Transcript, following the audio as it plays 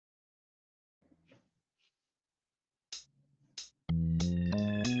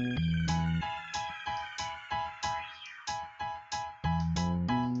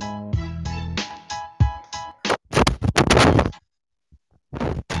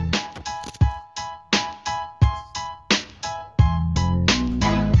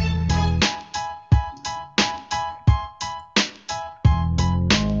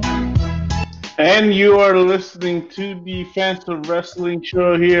And you are listening to the Fans of Wrestling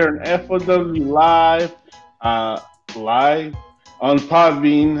show here on FOW Live, uh, live on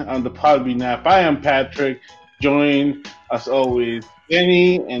Podbean, on the Podbean app. I am Patrick, joined as always,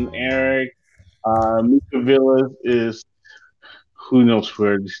 Jenny and Eric. Mika Villas is who knows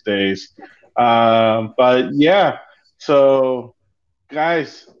where these days. But yeah, so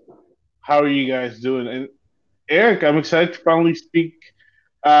guys, how are you guys doing? And Eric, I'm excited to finally speak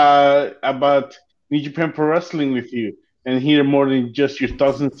about New Japan Pro Wrestling with you and hear more than just your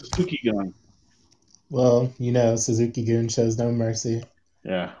thoughts on Suzuki Gun. Well, Suzuki Gun shows no mercy.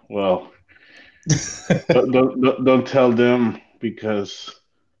 Yeah, well, don't tell them because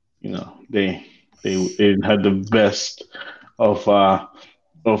they had the best of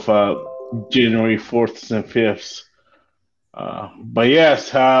January 4th and 5th. But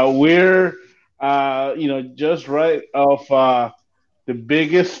yes, we're just right off the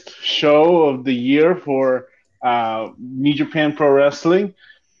biggest show of the year for New Japan Pro Wrestling,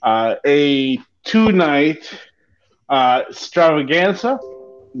 a two-night extravaganza,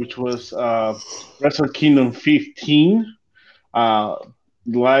 which was Wrestle Kingdom 15, uh,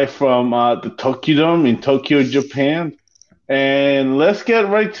 live from the Tokyo Dome in Tokyo, Japan. And let's get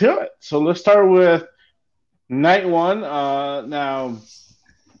right to it. So let's start with night one. Now,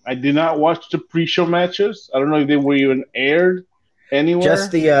 I did not watch the pre-show matches. I don't know if they were even aired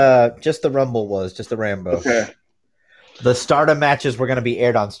Just anywhere. the Rumble was just the Rambo. Okay, The Stardom matches were going to be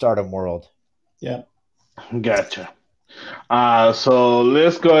aired on Stardom World. Yeah. gotcha. So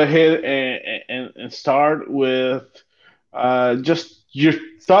let's go ahead and start with just your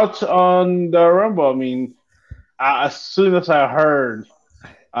thoughts on the Rumble. I mean, as soon as I heard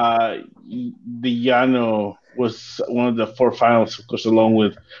the Yano was one of the four finalists, of course, along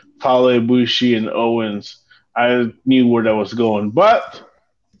with Fale, Bushi, and Owens, I knew where that was going. But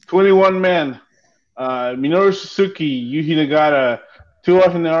 21 men. Minoru Suzuki, Yuji Nagata, Tua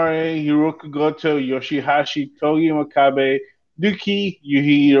Hinare, Hiroki Goto, Yoshihashi, Togi Makabe, Duki,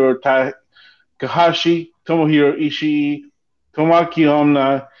 Yuhiro Takahashi, Tomohiro Ishii, Tomaki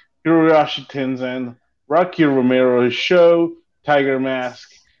Homna, Hiroshi Tenzan, Rocky Romero Show, Tiger Mask,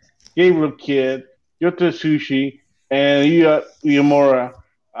 Gabriel Kidd, Yota Tsuji, and Yuya Uemura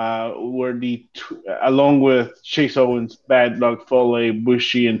were along with Chase Owens, Bad Luck Fale,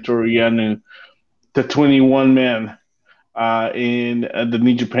 Bushi, and Toriano, the 21 men in the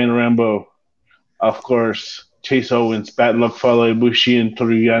New Japan Rambo. Of course, Chase Owens, Bad Luck Fale, Bushi, and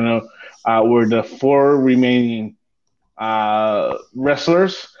Toriano were the four remaining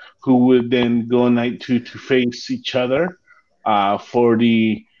wrestlers who would then go night two to face each other for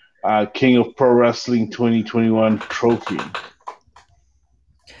the King of Pro Wrestling 2021 trophy.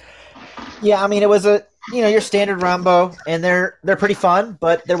 Yeah, I mean it was your standard Rambo, and they're pretty fun,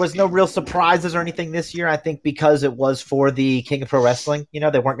 but there was no real surprises or anything this year. I think because it was for the King of Pro Wrestling. They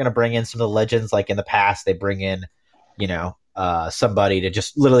weren't going to bring in some of the legends like in the past. They bring in somebody to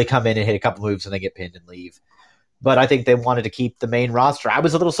just literally come in and hit a couple moves and they get pinned and leave. But I think they wanted to keep the main roster. I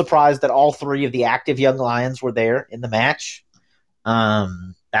was a little surprised that all three of the active Young Lions were there in the match.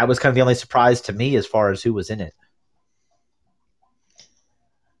 That was kind of the only surprise to me as far as who was in it.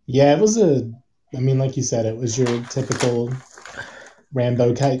 Yeah, like you said, it was your typical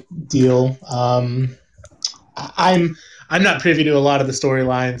Rambo type deal. I'm not privy to a lot of the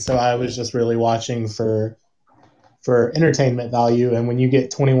storylines, so I was just really watching for entertainment value. And when you get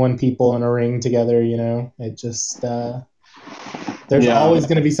 21 people in a ring together, it just there's always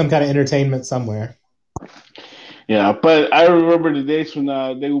going to be some kind of entertainment somewhere. Yeah, but I remember the days when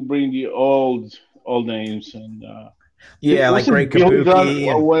they would bring the old names and like Great Billy Gunn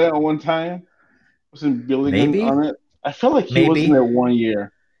Kabuki. at one time? Wasn't Billy Gunn Maybe. on it? I felt like he Maybe. wasn't there 1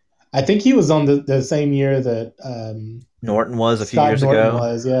 year. I think he was on the same year that Norton was a few Scott years Norton ago.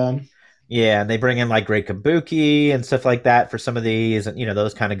 was, yeah. Yeah, and they bring in like Great Kabuki and stuff like that for some of these, and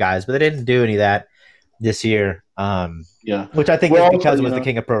those kind of guys. But they didn't do any of that this year. Yeah, which I think is because it was the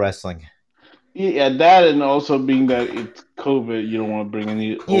King of Pro Wrestling. Yeah, that and also being that it's COVID, you don't want to bring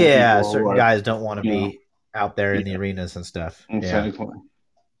any old people. Certain guys don't want to be out there in the arenas and stuff. Exactly.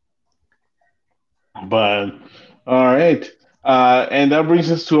 Yeah. But all right, and that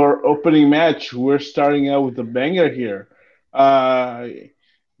brings us to our opening match. We're starting out with a banger here.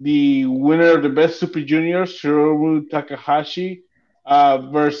 The winner of the Best Super Juniors, Shiromu Takahashi,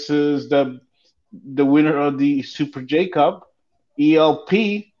 versus the winner of the Super J Cup,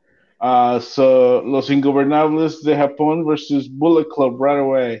 ELP. So Los Ingobernables de Japón versus Bullet Club right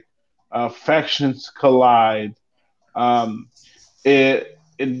away. Factions collide. It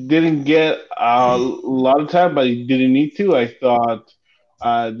didn't get a lot of time, but it didn't need to. I thought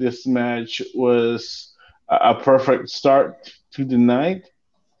This match was a perfect start to the night.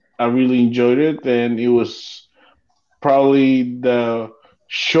 I really enjoyed it, and it was probably the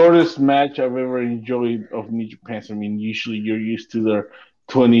shortest match I've ever enjoyed of New Japan. I mean, usually you're used to their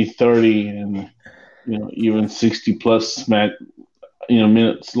 20, 30, and even 60 plus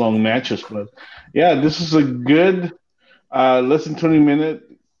minutes long matches. But yeah, this is a good less than 20-minute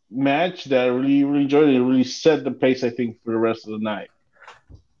match that I really, really enjoyed. It really set the pace, I think, for the rest of the night.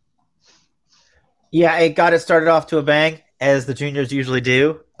 Yeah, it got it started off to a bang, as the juniors usually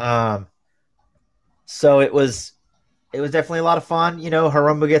do. So it was definitely a lot of fun.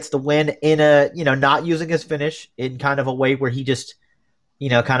 Hiromu gets the win in a not using his finish, in kind of a way where he just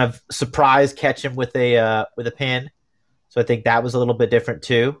kind of surprise catch him with a pin. So I think that was a little bit different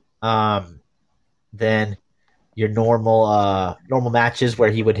too. Than your normal matches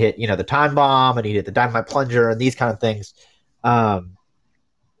where he would hit the time bomb and he hit the dynamite plunger and these kind of things.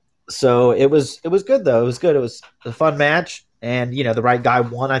 So it was good though. It was good. It was a fun match, and the right guy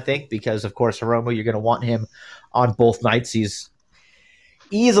won, I think, because of course Hiromu, you're going to want him on both nights. He's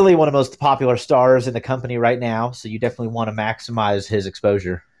easily one of the most popular stars in the company right now, so you definitely want to maximize his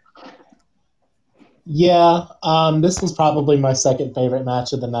exposure. Yeah, this was probably my second favorite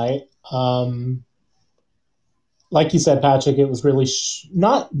match of the night. Like you said, Patrick, it was really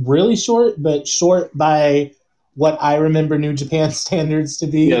not really short, but short by what I remember New Japan standards to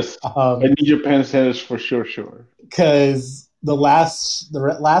be. Yes, New Japan standards for sure. Because the last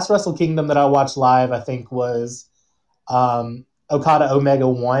Wrestle Kingdom that I watched live, I think was Okada Omega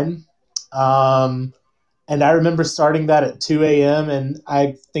 1. And I remember starting that at 2 a.m. and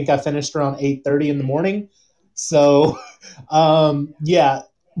I think I finished around 8:30 in the morning. So, yeah,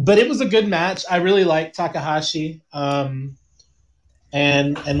 but it was a good match. I really liked Takahashi.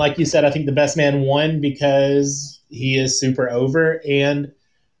 And like you said, I think the best man won because he is super over and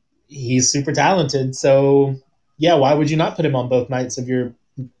he's super talented. So, yeah, why would you not put him on both nights of your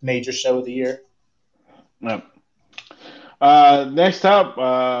major show of the year? Yep. Next up,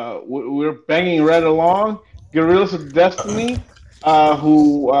 we're banging right along. Guerrillas of Destiny,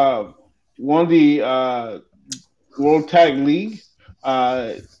 who won the World Tag League,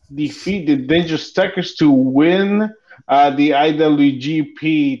 uh, defeat the Dangerous Tekkers to win the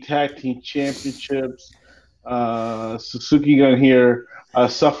IWGP Tag Team Championships. Suzuki Gun here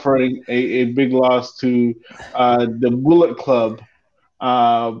suffering a big loss to the Bullet Club.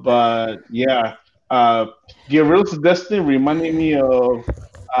 But yeah, uh, Guerrillas of Destiny reminded me of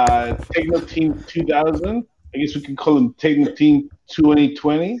Techno Team 2000. I guess we can call them Techno Team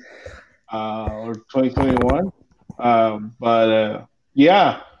 2020 or 2021. But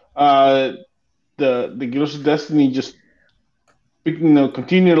yeah, uh, the Guerrillas of Destiny just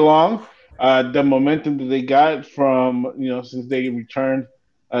continued along. The momentum that they got from since they returned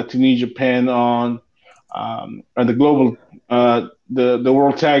to New Japan on the global the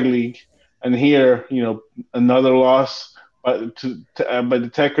World Tag League, and here another loss by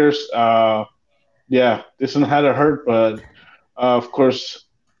the Techers. Yeah, this one had to hurt, but of course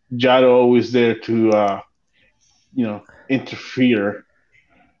Jado always there to interfere.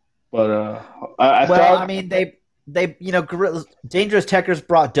 But I Well, I thought, mean, Dangerous Tekkers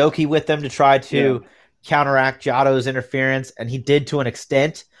brought Doki with them to try yeah, to counteract Jado's interference, and he did to an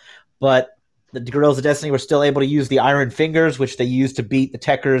extent. But the Guerrillas of Destiny were still able to use the Iron Fingers, which they used to beat the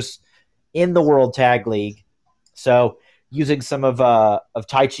Tekkers in the World Tag League. So using some of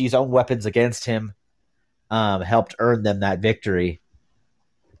Taichi's own weapons against him helped earn them that victory.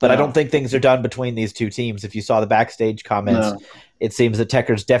 But I don't no, think things are done between these two teams. If you saw the backstage comments, no, it seems the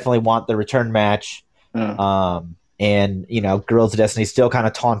Tekkers definitely want the return match. no. And Guerrillas of Destiny still kind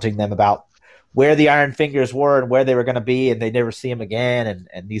of taunting them about where the Iron Fingers were and where they were going to be, and they never see them again,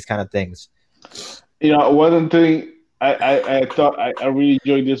 and these kind of things. One thing I thought I really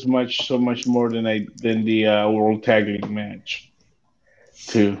enjoyed this match so much more than the World Tag League match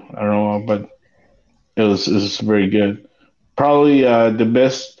too. I don't know, but it was very good. Probably the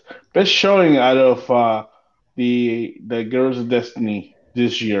best showing out of the Girls of Destiny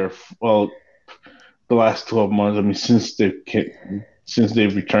this year. Well, the last 12 months. I mean, since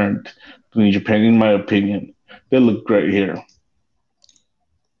they've returned to New Japan, in my opinion, they look great here.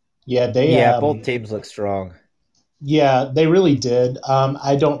 Yeah, they Yeah, both teams look strong. yeah, they really did.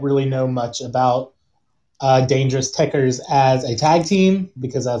 I don't really know much about Dangerous Techers as a tag team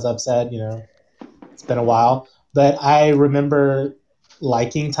because, as I've said, it's been a while. But I remember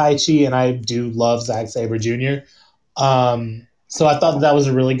liking Tai Chi, and I do love Zack Sabre Jr. So I thought that was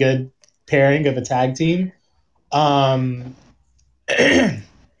a really good pairing of a tag team. Um,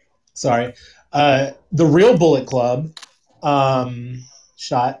 sorry, the Real Bullet Club. Um,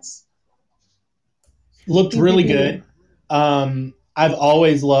 shots. Looked really good. I've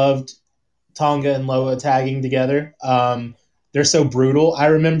always loved Tonga and Loa tagging together. They're so brutal. I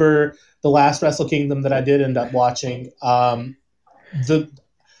remember the last Wrestle Kingdom that I did end up watching. The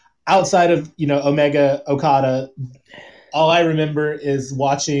outside of Omega Okada, all I remember is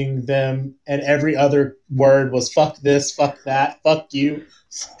watching them, and every other word was "fuck this, fuck that, fuck you,"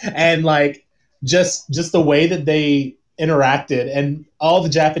 and like just the way that they interacted, and all the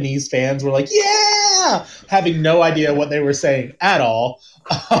Japanese fans were like, "Yeah," having no idea what they were saying at all.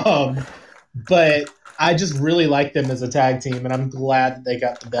 But I just really like them as a tag team, and I'm glad that they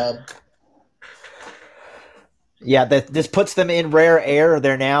got the dub. Yeah, this puts them in rare air.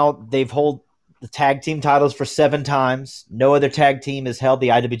 They've held the tag team titles for 7 times. No other tag team has held the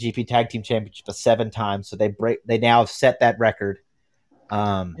IWGP Tag Team Championship for 7 times, so they now have set that record.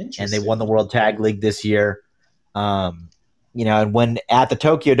 And they won the World Tag League this year. And when at the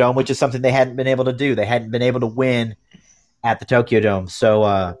Tokyo Dome, which is something they hadn't been able to do. They hadn't been able to win at the Tokyo Dome.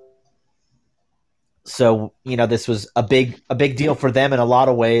 So this was a big deal for them in a lot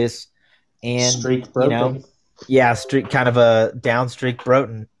of ways. And streak broken. Streak kind of a down streak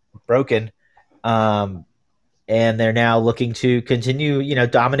broken. And they're now looking to continue,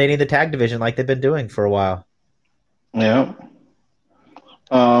 dominating the tag division like they've been doing for a while. Yeah.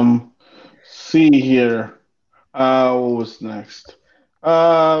 See here. What was next?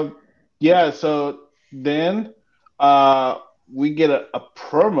 So then we get a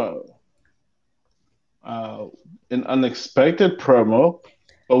promo. An unexpected promo,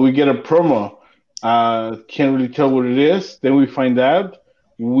 but we get a promo. Can't really tell what it is. Then we find out.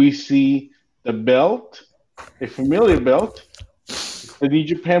 We see the belt, a familiar belt, the New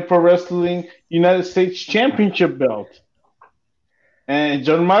Japan Pro Wrestling United States Championship belt. And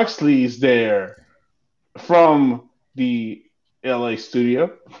Jon Moxley is there from the LA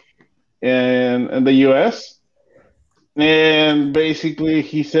studio and in the US. And basically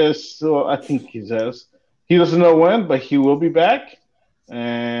he says, I think he says, he doesn't know when, but he will be back.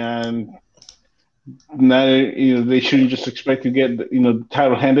 And now, they shouldn't just expect to get, the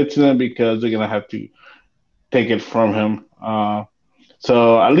title handed to them because they're going to have to take it from him.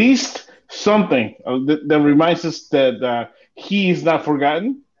 So at least something that reminds us that he is not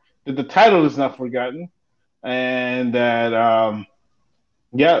forgotten, that the title is not forgotten, and that,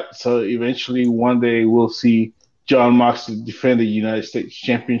 so eventually one day we'll see Jon Moxley defend the United States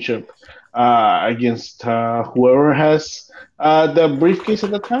Championship against whoever has the briefcase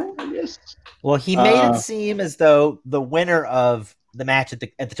at the time, I guess. Well, he made it seem as though the winner of the match at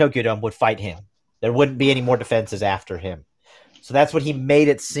the Tokyo Dome would fight him. There wouldn't be any more defenses after him. So that's what he made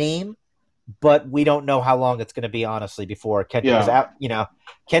it seem, but we don't know how long it's going to be, honestly, before Kento is out.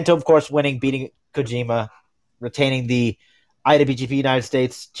 Kento, of course, beating Kojima, retaining the IWGP United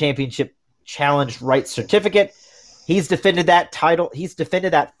States Championship Challenge Rights Certificate. He's defended that title. He's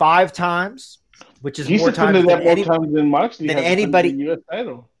defended that 5 times, which is more times than Moxley than anybody. The US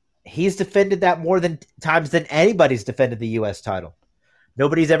title. He's defended that more times than anybody's defended the U.S. title.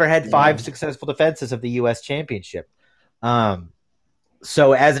 Nobody's ever had 5 successful defenses of the U.S. Championship.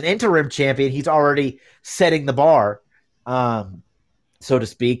 So as an interim champion, he's already setting the bar, so to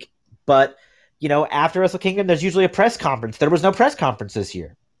speak. But, after Wrestle Kingdom, there's usually a press conference. There was no press conference this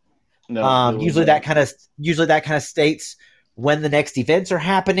year. No, usually that kind of states when the next events are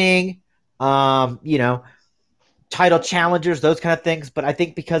happening. Title challengers, those kind of things. But I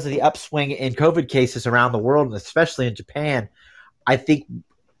think because of the upswing in COVID cases around the world, and especially in Japan, I think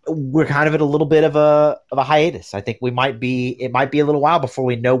we're kind of at a little bit of a hiatus. I think it might be a little while before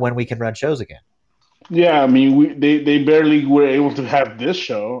we know when we can run shows again. Yeah, I mean, they barely were able to have this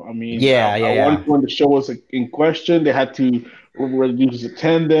show. I mean, at one point the show was in question. They had to reduce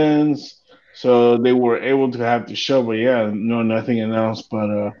attendance, so they were able to have the show. But nothing announced.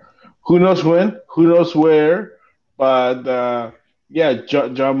 But who knows when? Who knows where? But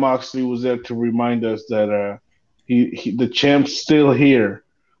Jon Moxley was there to remind us that the champ's still here.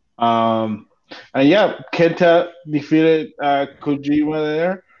 And Kenta defeated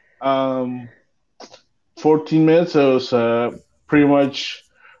Kojima there. 14 minutes. So it was pretty much,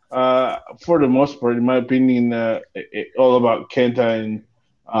 for the most part, in my opinion, all about Kenta, and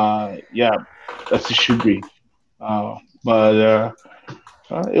as it should be. But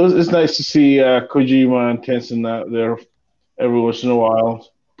it's nice to see Kojima and Tenzin out there every once in a while,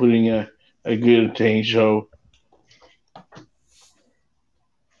 putting a good entertaining show.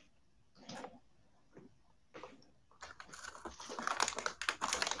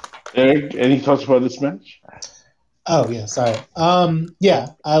 Eric, any thoughts about this match? Oh, yeah, sorry.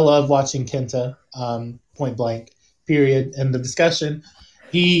 I love watching Kenta, point blank, period, and the discussion.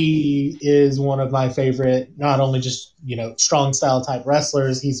 he is one of my favorite, not only just, strong style type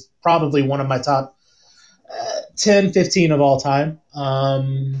wrestlers, he's probably one of my top 10, 15 of all time.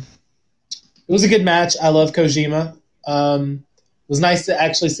 It was a good match. I love Kojima. It was nice to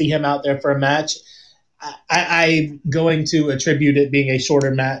actually see him out there for a match. I'm going to attribute it being a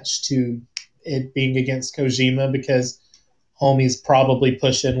shorter match to it being against Kojima because homie's probably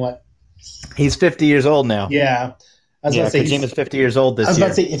pushing what? He's 50 years old now. Yeah. Kojima's 50 years old this year. I was about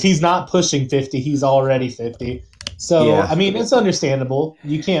to say, if he's not pushing 50, he's already 50. So, yeah. I mean, it's understandable.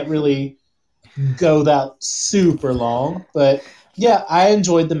 You can't really go that super long. But, yeah, I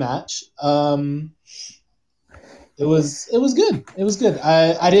enjoyed the match. It was good. It was good.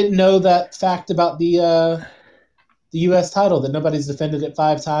 I didn't know that fact about the U.S. title, that nobody's defended it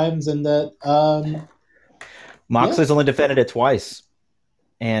 5 times and that Moxley's only defended it twice.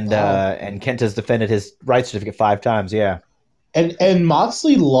 And Kenta's defended his right certificate 5 times, yeah. And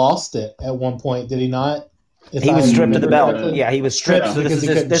Moxley lost it at one point, did he not? He was stripped of the belt. Correctly? Yeah, he was stripped. So because he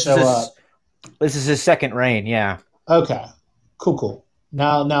couldn't show up. This is his second reign, yeah. Okay, cool.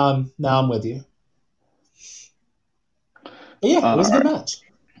 Now I'm with you. But yeah, it was a good match.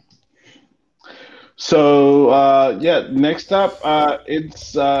 So next up,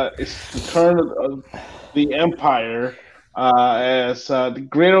 it's the turn of the Empire. As the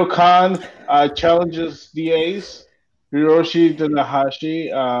Great Khan challenges the Ace, Hiroshi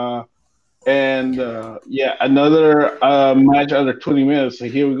Tanahashi, and another match under 20 minutes. So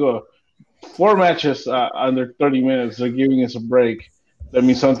here we go. 4 matches under 30 minutes. They're giving us a break. That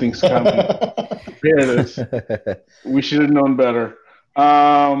means something's coming. Here it is. We should have known better.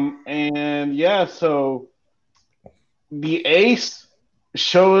 So the Ace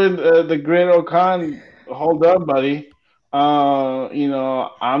showed the Great Khan, hold up, buddy.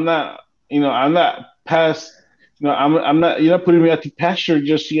 I'm not past. I'm not. You're not putting me at the pasture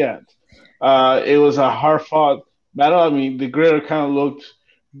just yet. It was a hard fought battle. I mean, the Greater kind of looked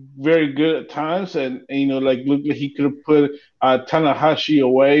very good at times, and looked like he could have put Tanahashi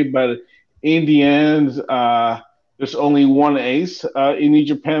away, but in the end, there's only one Ace in New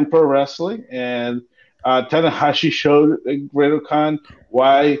Japan Pro Wrestling, and Tanahashi showed Greater Khan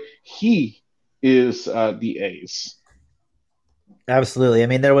why he is the Ace. Absolutely. I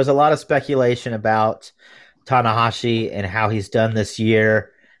mean, there was a lot of speculation about Tanahashi and how he's done this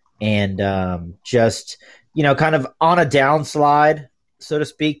year, and just kind of on a downslide, so to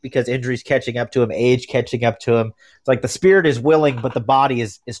speak, because injuries catching up to him, age catching up to him. It's like the spirit is willing, but the body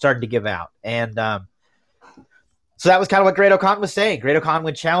is starting to give out. And so that was kind of what Great Khan was saying. Great Khan,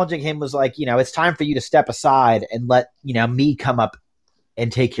 when challenging him, was like, it's time for you to step aside and let me come up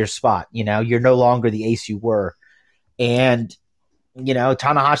and take your spot. You're no longer the Ace you were. And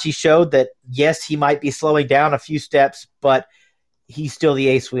Tanahashi showed that, yes, he might be slowing down a few steps, but he's still the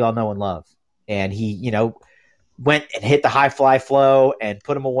Ace we all know and love. And he, went and hit the high fly flow and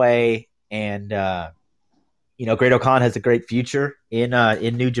put him away. And, Great Khan has a great future in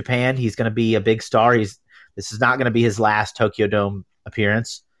New Japan. He's going to be a big star. This is not going to be his last Tokyo Dome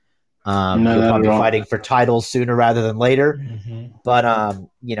appearance. He'll probably be fighting for titles sooner rather than later. Mm-hmm. But,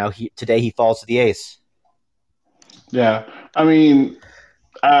 today he falls to the Ace. Yeah, I mean,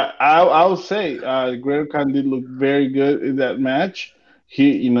 I would say Greater Khan did look very good in that match.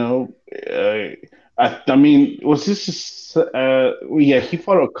 He, I mean, was this? He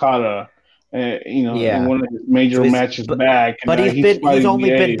fought Okada, in one of his major matches back. But he's only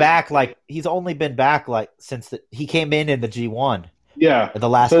been back since he came in the G1. Yeah, the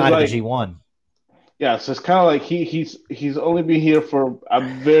last night of the G1. Yeah, so it's kind of like he's only been here for a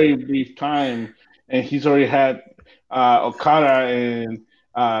very brief time, and he's already had Okada and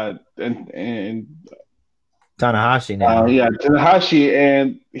Tanahashi now. Tanahashi,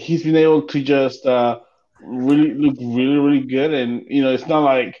 and he's been able to just really look really, really good. And it's not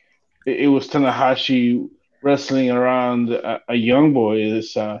like it was Tanahashi wrestling around a young boy.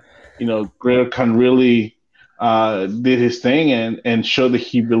 It's Greater Khan really did his thing and showed that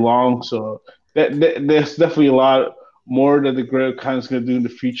he belongs. So there's definitely a lot more that the Greater Khan is going to do in the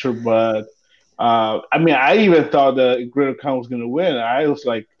future, but. I mean, I even thought that Greater Khan was going to win. I was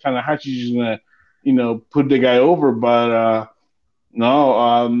like, Tanahashi's just going to, put the guy over. But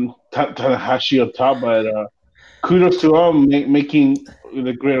no, Tanahashi on top. But kudos to him making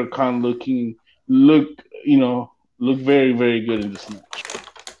the Greater Khan look very, very good in this match.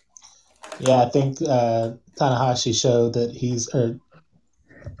 Yeah, I think Tanahashi showed that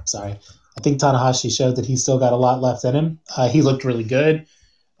I think Tanahashi showed that he's still got a lot left in him. He looked really good.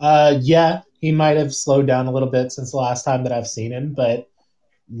 He might have slowed down a little bit since the last time that I've seen him, but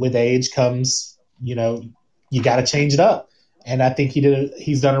with age comes, you got to change it up. and I think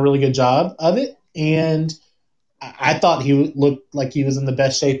he's done a really good job of it. And I thought he looked like he was in the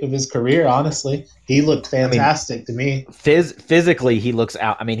best shape of his career. Honestly, he looked fantastic to me. Physically, he looks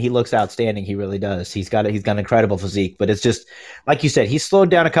out. I mean, he looks outstanding. He really does. He's got an incredible physique, but it's just like you said. He's slowed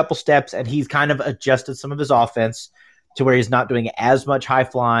down a couple steps, and he's kind of adjusted some of his offense to where he's not doing as much high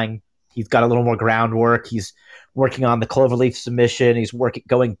flying. He's got a little more groundwork. He's working on the cloverleaf submission. He's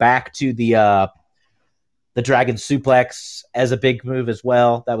going back to the dragon suplex as a big move as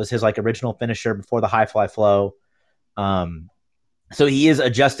well. That was his like original finisher before the high fly flow. So he is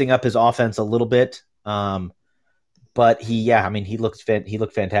adjusting up his offense a little bit. But he looked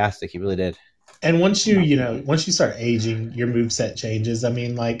fantastic. He really did. And once you start aging, your moveset changes. I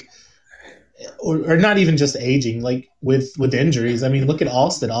mean, like, or not even just aging, like with injuries. I mean, look at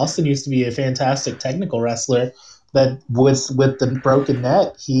Austin. Austin used to be a fantastic technical wrestler, but with the broken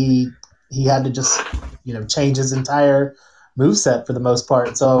neck, he had to just change his entire moveset for the most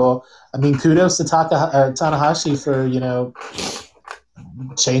part. So I mean, kudos to Tanahashi for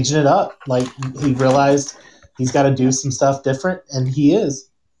changing it up. Like, he realized he's got to do some stuff different, and he is.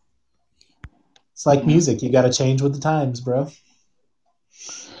 It's like music; you got to change with the times, bro.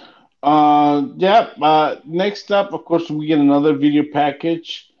 Next up, of course, we get another video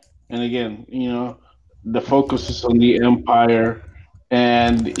package, and again, the focus is on the Empire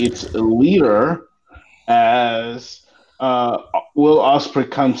and its leader, as Will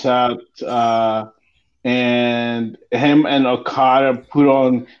Ospreay comes out, and him and Okada put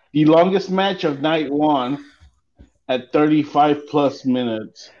on the longest match of night one at 35 plus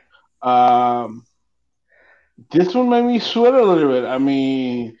minutes. This one made me sweat a little bit. I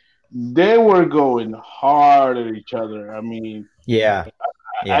mean, they were going hard at each other. I mean, yeah.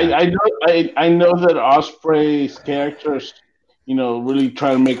 I know that Ospreay's characters, really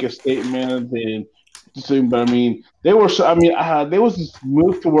trying to make a statement and thing, but I mean, there was this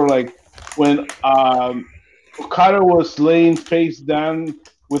move to where, like, when Okada was laying face down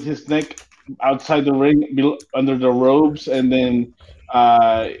with his neck outside the ring under the ropes, and then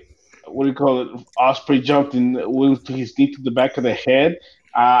what do you call it? Ospreay jumped and went to his knee to the back of the head.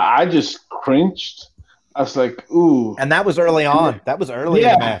 I just cringed. I was like, "Ooh!" And that was early on. That was early in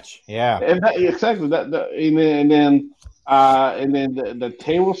the match. Yeah, and exactly. And then the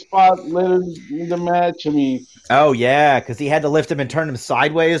table spot led in the match. I mean, oh yeah, because he had to lift him and turn him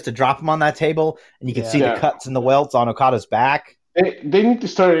sideways to drop him on that table, and you could see the cuts and the welts on Okada's back. They need to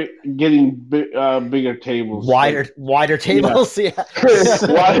start getting bigger tables, wider tables, yeah.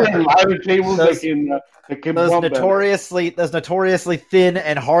 wider tables that can those notoriously thin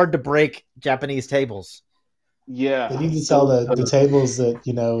and hard to break Japanese tables. Yeah, they need to tell the tables that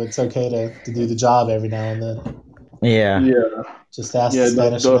it's okay to do the job every now and then. Yeah. Just ask the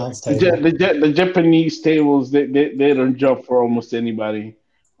Spanish announce table. The Japanese tables, they don't jump for almost anybody.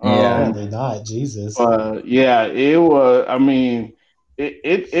 Apparently not. Jesus. It was. I mean,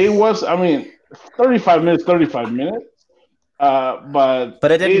 it was. I mean, 35 minutes.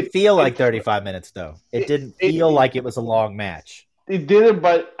 But it didn't feel like 35 minutes though. It didn't feel like it was a long match. It didn't,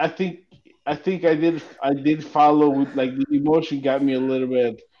 but I think I did follow with, like, the emotion got me a little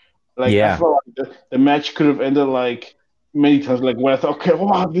bit. Like, I felt like the match could have ended like many times. Like, when I thought, okay,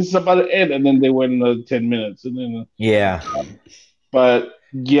 wow, this is about to end, and then they went another 10 minutes, and then but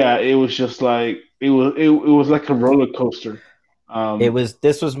yeah, it was just like it was like a roller coaster.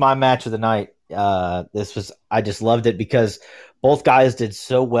 This was my match of the night. I just loved it because both guys did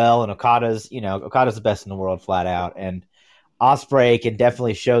so well, and Okada's the best in the world flat out, and Ospreay can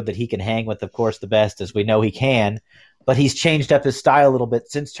definitely show that he can hang with, of course, the best, as we know he can. But he's changed up his style a little bit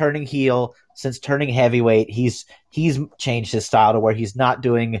since turning heel, since turning heavyweight. He's changed his style to where he's not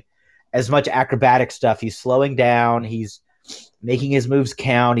doing as much acrobatic stuff. He's slowing down. He's making his moves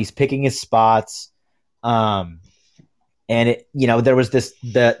count. He's picking his spots. And there was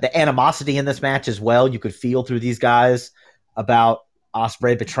the animosity in this match as well. You could feel through these guys about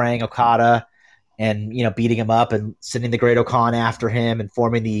Ospreay betraying Okada and beating him up and sending the Great O'Khan after him and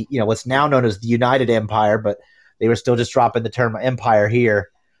forming the what's now known as the United Empire, but they were still just dropping the term Empire here.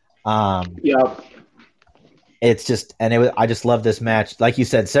 It's just, I just love this match. Like you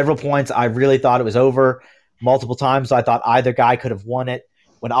said, several points I really thought it was over. Multiple times I thought either guy could have won it.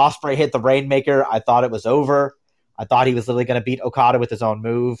 When Ospreay hit the Rainmaker, I thought it was over. I thought he was literally going to beat Okada with his own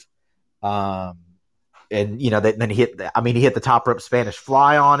move. Then he hit the top rope Spanish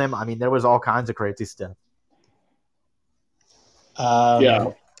fly on him. I mean, there was all kinds of crazy stuff.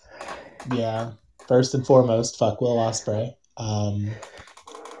 Yeah. First and foremost, fuck Will Ospreay. Other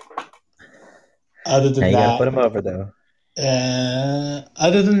than you that, gotta put him over though.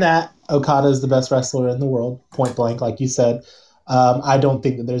 Other than that, Okada is the best wrestler in the world, point blank, like you said. I don't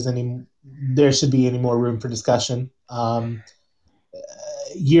think that there should be any more room for discussion.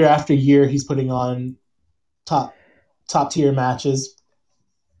 Year after year, he's putting on top top tier matches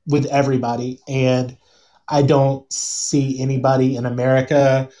with everybody, and I don't see anybody in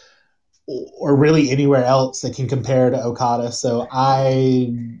America or really anywhere else that can compare to Okada. So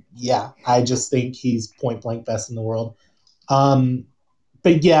I just think he's point blank best in the world. Um,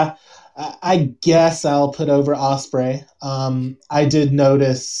 but yeah, I guess I'll put over Osprey. I did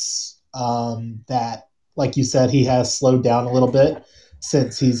notice that, like you said, he has slowed down a little bit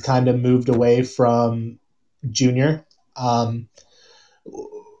since he's kind of moved away from Junior, um,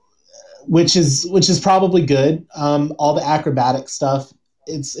 which is probably good. All the acrobatic stuff,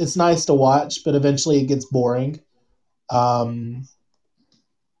 it's nice to watch, but eventually it gets boring. Um,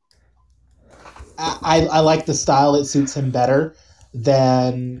 I like the style; it suits him better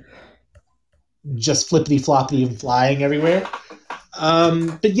than just flippity floppity and flying everywhere.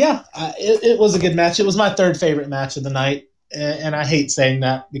 But yeah, it was a good match. It was my third favorite match of the night, and I hate saying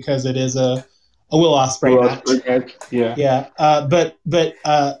that because it is a Will Ospreay match. Yeah. Yeah, but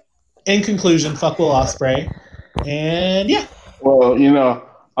in conclusion, fuck Will Ospreay, and yeah. Well,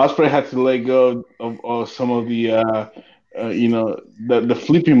 Osprey had to let go of some of the the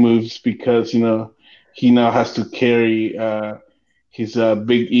flippy moves because he now has to carry his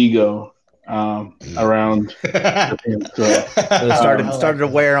big ego around with him. So So it started to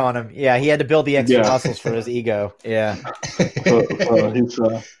wear on him. Yeah, he had to build the extra yeah, muscles for his ego. Yeah. so he's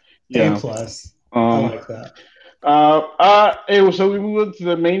A yeah. plus. I Um, like that. so we moved to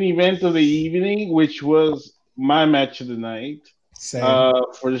the main event of the evening, which was my match of the night Same.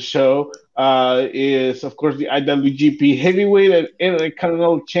 for the show. Is of course the IWGP Heavyweight and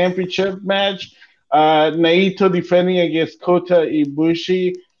Intercontinental Championship match. Naito defending against Kota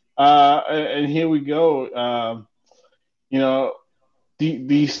Ibushi, and here we go. You know,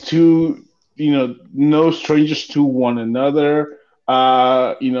 these two, no strangers to one another.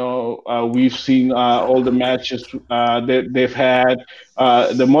 We've seen all the matches that they've had,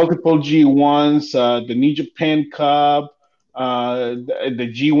 the multiple G1s, the New Japan Cup,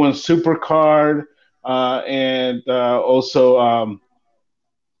 the G1 Supercard, and also,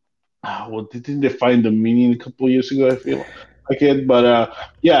 well, didn't they find the meaning a couple of years ago? I feel like it, but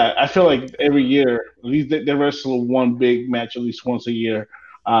yeah, I feel like every year, at least they wrestle one big match at least once a year.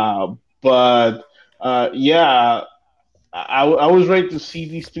 But yeah, I was ready to see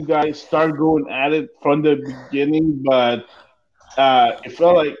these two guys start going at it from the beginning, but it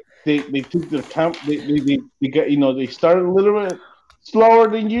felt like they took their time. They got they started a little bit slower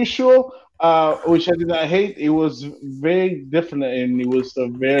than usual, which I did not hate. It was very different and it was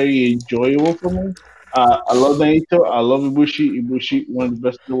very enjoyable for me. I love Naito. I love Ibushi. Ibushi, one of the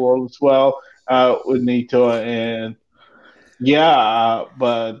best in the world as well. With Naito and yeah,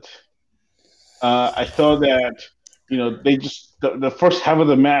 but I thought that they just the first half of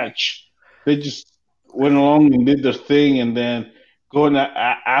the match they just went along and did their thing, and then going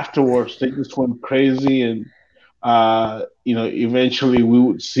afterwards they just went crazy, and eventually we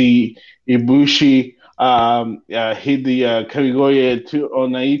would see Ibushi hit the Kamigoye to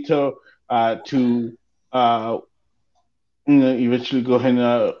Onaito to uh, eventually go ahead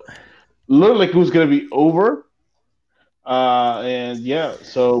and look like it was gonna be over. And yeah,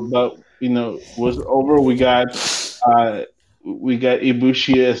 so but was over. Uh, we got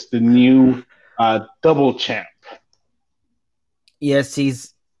Ibushi as the new double champ. Yes,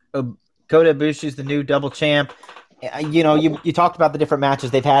 he's Kota Ibushi's the new double champ. You talked about the different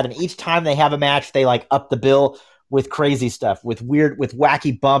matches they've had, and each time they have a match, they like up the bill with crazy stuff, with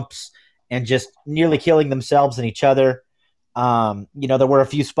wacky bumps, and just nearly killing themselves and each other. There were a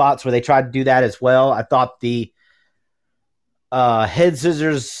few spots where they tried to do that as well. I thought the head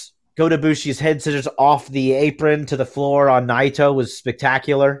scissors, Kota Ibushi's head scissors off the apron to the floor on Naito was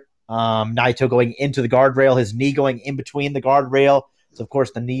spectacular. Naito going into the guardrail, his knee going in between the guardrail. So, of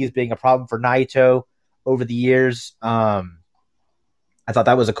course, the knees being a problem for Naito over the years. I thought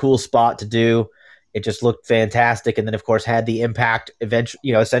that was a cool spot to do. It just looked fantastic. And then, of course, had the impact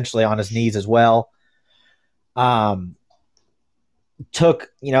eventually, essentially on his knees as well. Come to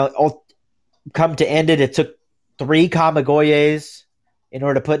end it, it took 3 Kamigoyes in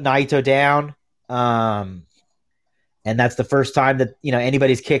order to put Naito down. And that's the first time that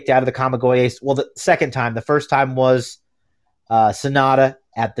anybody's kicked out of the Kamigoyes. Well, the second time. The first time was Sonata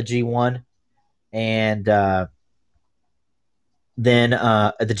at the G1, and then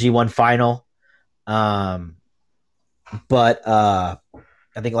at the G1 final. But I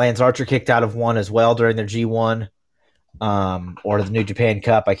think Lance Archer kicked out of one as well during their G1. or the New Japan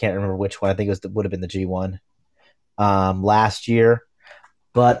Cup. I can't remember which one. I think it would have been the G1 last year.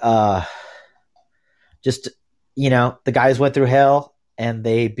 But just, the guys went through hell and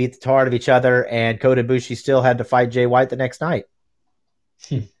they beat the tar out of each other, and Kota Ibushi still had to fight Jay White the next night.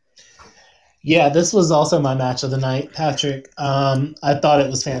 Yeah, this was also my match of the night, Patrick. I thought it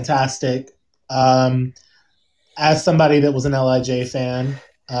was fantastic. As somebody that was an LIJ fan,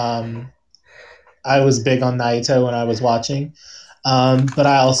 I was big on Naito when I was watching, but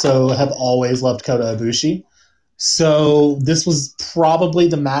I also have always loved Kota Ibushi. So this was probably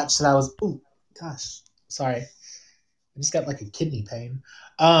the match that I was. Oh gosh, sorry, I just got like a kidney pain.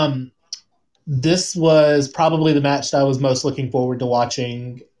 This was probably the match that I was most looking forward to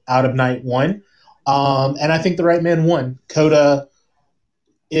watching out of night one. And I think the right man won. Kota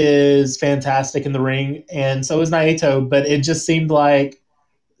is fantastic in the ring, and so is Naito, but it just seemed like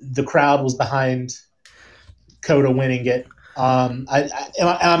the crowd was behind Kota winning it. I'm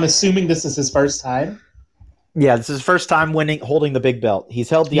assuming this is his first time. Yeah, this is his first time holding the big belt. He's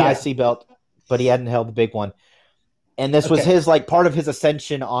held the IC belt, but he hadn't held the big one. And this was his part of his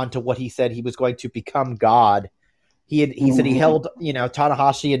ascension onto what he said he was going to become God. He said he held,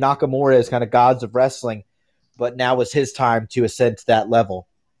 Tanahashi and Nakamura as kind of gods of wrestling, but now was his time to ascend to that level.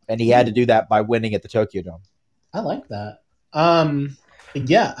 And he had to do that by winning at the Tokyo Dome. I like that.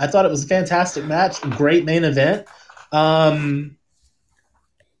 Yeah, I thought it was a fantastic match, great main event.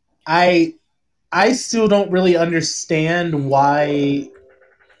 I still don't really understand why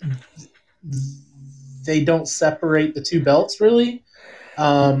they don't separate the two belts, really.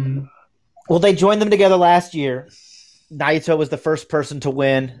 Well, they joined them together last year. Naito was the first person to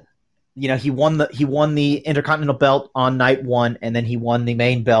win. He won the Intercontinental belt on night one, and then he won the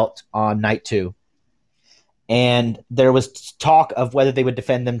main belt on night two. And there was talk of whether they would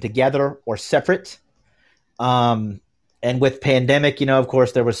defend them together or separate. And with pandemic, of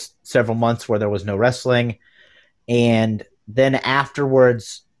course, there was several months where there was no wrestling. And then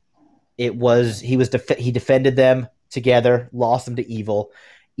afterwards, he defended them together, lost them to Evil.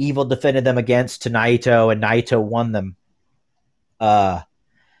 Evil defended them against Naito, and Naito won them.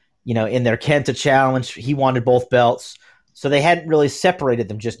 In their Kenta challenge, he wanted both belts. So they hadn't really separated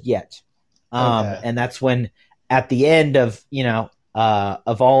them just yet. And that's when, at the end of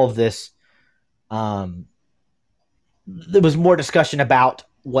all of this, there was more discussion about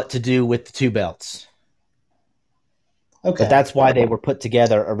what to do with the two belts. Okay. But that's why they were put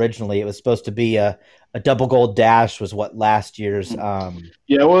together originally. It was supposed to be a double gold dash was what last year's. It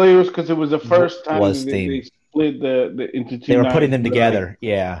was because it was the first time they split the into two. They were putting them together.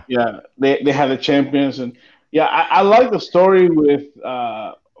 Yeah. Yeah. They had the champions, and I like the story with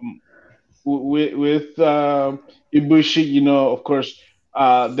Ibushi. Of course,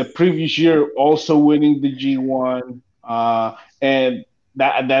 the previous year also winning the G1, and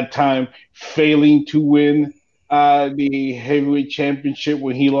that at that time failing to win the heavyweight championship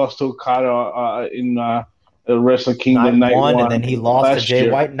when he lost to Okada in the Wrestle Kingdom night one, and then he lost to Jay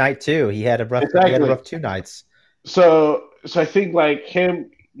White night two. He had a rough 2 nights. So I think like him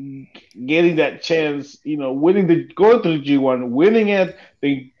getting that chance, going through the G1, winning it,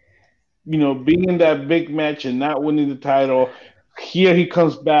 being in that big match and not winning the title. Here he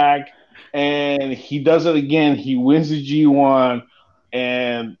comes back and he does it again. He wins the G1,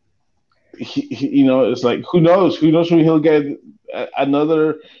 and he it's like who knows when he'll get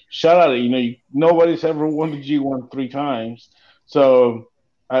another shot at it. Nobody's ever won the G1 3 times, so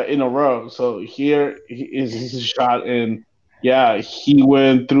in a row. So here is his shot, and he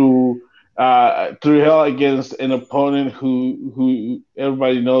went through hell against an opponent who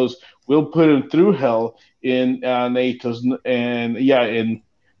everybody knows will put him through hell in Naito's, and in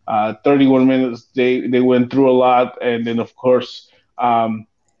 31 minutes they went through a lot, and then of course.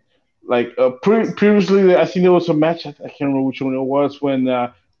 Previously, I think there was a match. I can't remember which one it was. When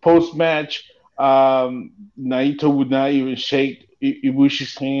post match, Naito would not even shake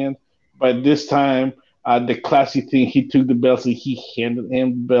Ibushi's hand. But this time, the classy thing, he took the belts and he handed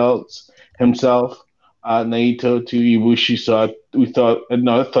him the belts himself, Naito to Ibushi. So I thought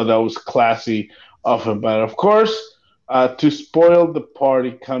that was classy of him. But of course, to spoil the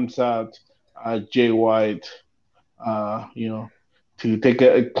party, comes out Jay White. To take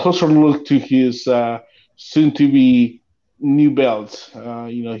a closer look to his soon-to-be new belt.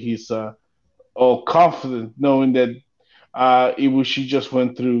 He's all confident knowing that Ibushi just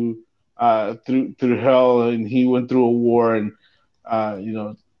went through hell, and he went through a war, and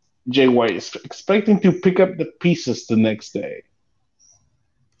Jay White is expecting to pick up the pieces the next day.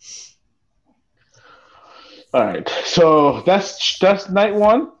 All right, so that's night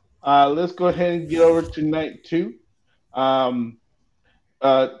one. Let's go ahead and get over to night two. Um,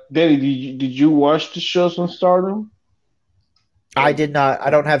 Danny, did you watch the shows on Stardom? I did not. I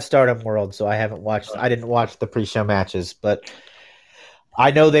don't have Stardom World, so I haven't watched. I didn't watch the pre-show matches, but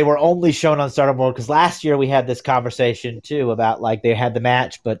I know they were only shown on Stardom World because last year we had this conversation too about like they had the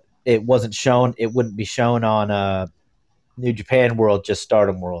match, but it wasn't shown. It wouldn't be shown on New Japan World, just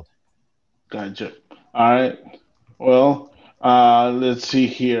Stardom World. Gotcha. All right. Well, let's see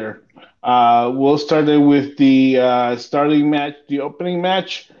here. We'll start it with the starting match, the opening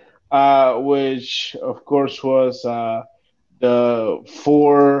match, which of course was the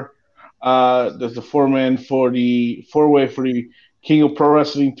four. There's the four man for the four way for the King of Pro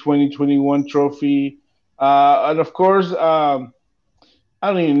Wrestling 2021 trophy, and of course, I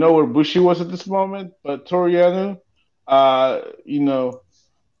don't even know where Bushi was at this moment, but Toriano, you know,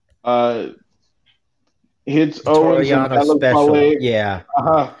 uh, hits Owens and Toriano Alex special, Ballet. yeah,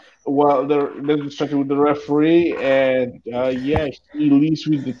 Uh, well, they're distracted with the referee, and yeah, he leaves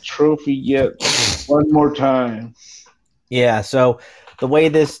with the trophy yet one more time. yeah. So the way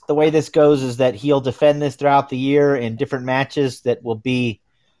this goes is that he'll defend this throughout the year in different matches that will be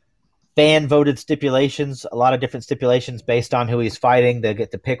fan voted stipulations, a lot of different stipulations based on who he's fighting. They'll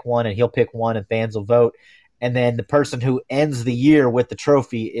get to pick one and he'll pick one and fans will vote. And then the person who ends the year with the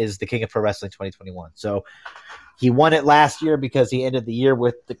trophy is the King of Pro Wrestling 2021. So he won it last year because he ended the year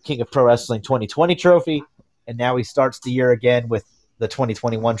with the King of Pro Wrestling 2020 trophy. And now he starts the year again with the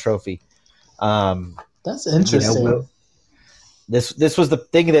 2021 trophy. That's interesting. You know, this was the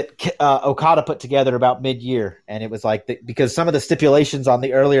thing that Okada put together about mid-year, and it was like because some of the stipulations on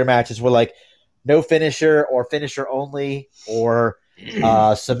the earlier matches were like no finisher or finisher only or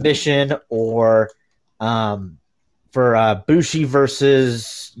submission or for Bushi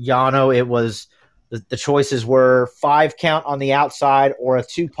versus Yano, it was the choices were 5 count on the outside or a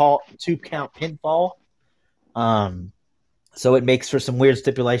 2 count pinfall. So it makes for some weird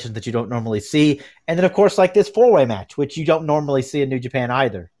stipulations that you don't normally see. And then, of course, like this 4-way match, which you don't normally see in New Japan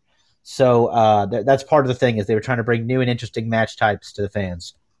either. So that's part of the thing is they were trying to bring new and interesting match types to the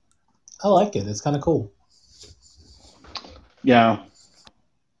fans. I like it. It's kind of cool. Yeah,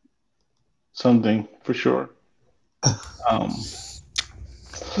 something for sure.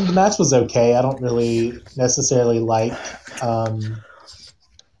 The match was okay. I don't really necessarily like.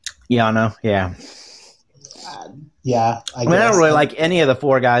 Yano, yeah. Yeah, I don't really like any of the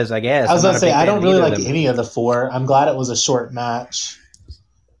 4 guys, I guess. I was going to say, I don't really like any of the 4. I'm glad it was a short match.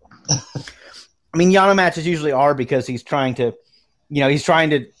 I mean, Yano matches usually are because he's trying to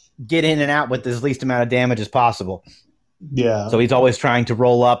get in and out with as least amount of damage as possible. Yeah. So he's always trying to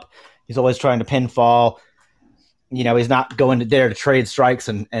roll up. He's always trying to pinfall. He's not going there to trade strikes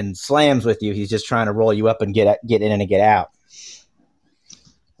and slams with you. He's just trying to roll you up and get in and get out.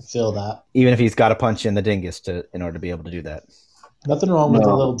 Feel that. Even if he's got to punch in the dingus in order to be able to do that. Nothing wrong with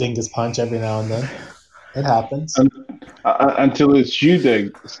a little dingus punch every now and then. It happens. Until it's you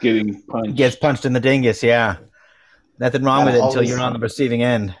that's getting punched. Gets punched in the dingus, yeah. Nothing wrong with it until you're on the receiving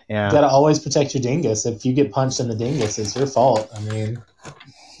end. Yeah. You got to always protect your dingus. If you get punched in the dingus, it's your fault. I mean,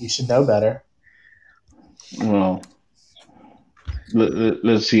 you should know better. Well,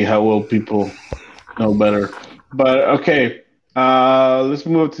 let's see how well people know better. But okay. Let's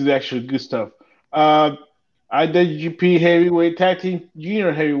move to the actual good stuff. IWGP Heavyweight Tag Team,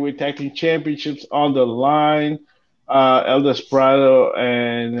 Junior Heavyweight Tag Team Championships on the line. El Desperado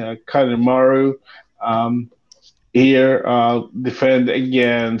and Kanemaru here defend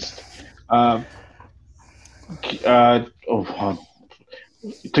against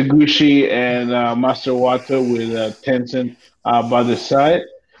Taguchi and Master Wato with Tencent by the side.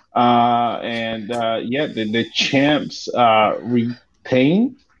 The champs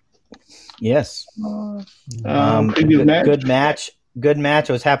retain. Yes. Good match. Good match.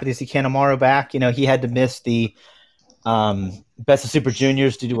 I was happy to see Kanemaru back. He had to miss the Best of Super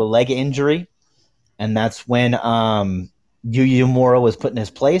Juniors due to a leg injury, and that's when Yu Uemura was put in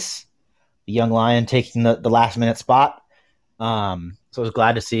his place. The young lion taking the last minute spot. So I was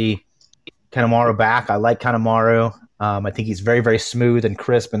glad to see Kanemaru back. I like Kanemaru. I think he's very, very smooth and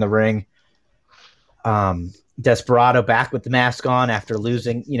crisp in the ring. Desperado back with the mask on after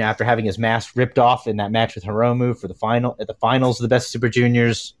losing, after having his mask ripped off in that match with Hiromu for the finals of the Best Super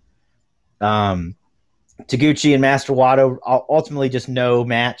Juniors. Taguchi and Master Wato ultimately just no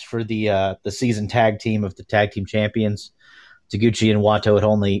match for the season tag team of the tag team champions. Taguchi and Wato had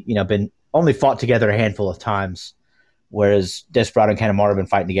only fought together a handful of times, whereas Desperado and Kanemaru have been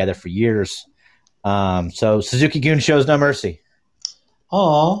fighting together for years. So Suzuki-gun shows no mercy.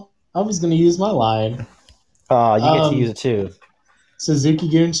 Oh, I was going to use my line. Oh, you get to use it too.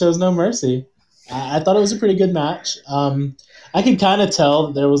 Suzuki-gun shows no mercy. I thought it was a pretty good match. I could kind of tell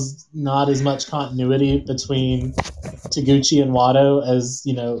that there was not as much continuity between Taguchi and Wado as,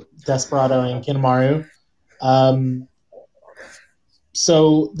 Desperado and Kanemaru.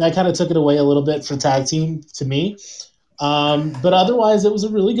 So that kind of took it away a little bit for tag team to me. But otherwise, it was a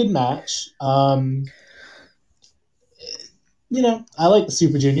really good match. I like the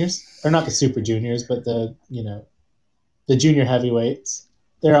Super Juniors. Or not the Super Juniors, but the junior heavyweights.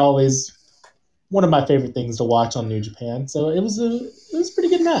 They're always one of my favorite things to watch on New Japan. So it was a pretty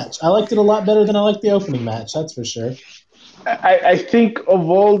good match. I liked it a lot better than I liked the opening match. That's for sure. I think of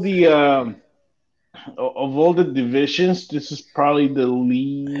all the divisions, this is probably the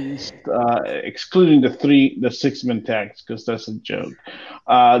least, excluding the 6-man tags, because that's a joke.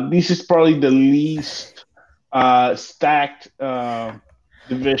 This is probably the least stacked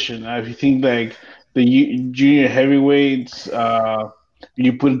division. If you think like the junior heavyweights,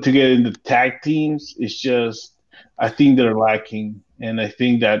 you put it together in the tag teams, it's just, I think they're lacking. And I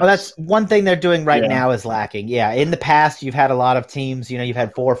think that's one thing they're doing right now is lacking. Yeah. In the past, you've had a lot of teams, you've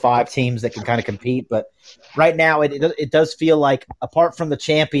had 4 or 5 teams that can kind of compete, but right now it does feel like, apart from the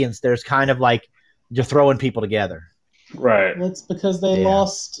champions, there's kind of like you're throwing people together. Right. Well, it's because they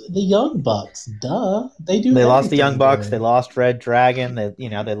lost the Young Bucks. Duh. They lost the Young Bucks. They lost Red Dragon.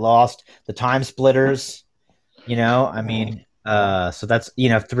 They lost the Time Splitters. I mean, so that's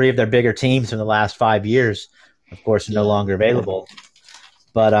 3 of their bigger teams from the last 5 years, of course, are no longer available.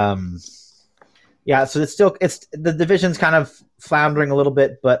 But so it's the division's kind of floundering a little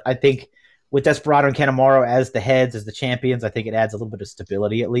bit, but I think with Desperado and Kanemaru as the heads, as the champions, I think it adds a little bit of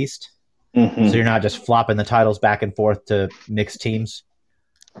stability at least. Mm-hmm. So you're not just flopping the titles back and forth to mixed teams.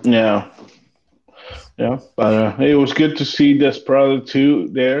 Yeah. But it was good to see Desperado too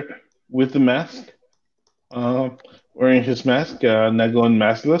there with the mask, wearing his mask, not going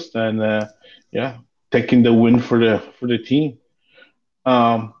maskless, and taking the win for the team.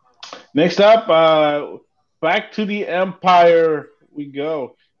 Next up, back to the Empire we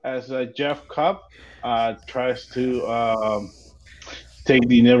go as Jeff Cobb tries to take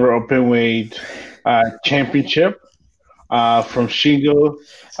the Never Openweight championship from Shingo.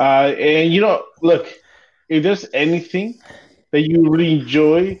 And look, if there's anything that you really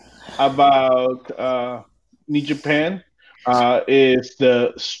enjoy about New Japan, is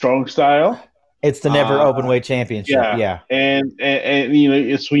the strong style. It's the Never Openweight Championship. Yeah. And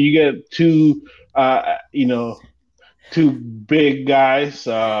it's when you get two big guys,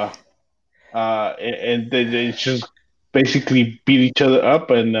 and they just basically beat each other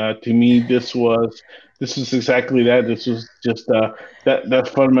up. And to me, this was exactly that. This was just that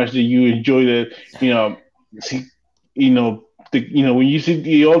fun match that you enjoyed it. When you see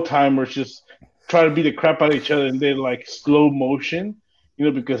the old timers just try to beat the crap out of each other, and they're like slow motion.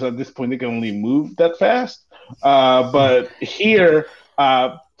 Because at this point they can only move that fast. But here,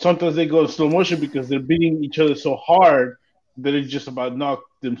 sometimes they go in slow motion because they're beating each other so hard that it just about knocked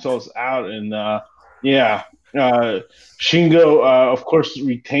themselves out. And Shingo, of course,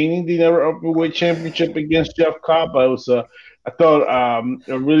 retaining the Never Openweight Championship against Jeff Cobb. But it was, I thought,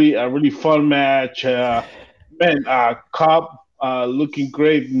 a really fun match. Cobb looking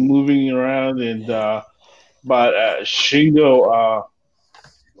great, moving around, and but Shingo.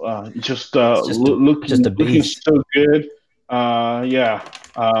 Looking so good.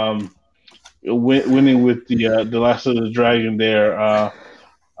 Winning with the Last of the Dragon there.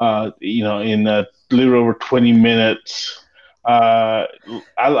 In a little over 20 minutes. I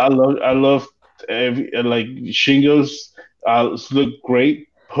love Shingo's look great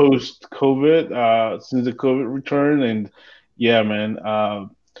post COVID, since the COVID return, and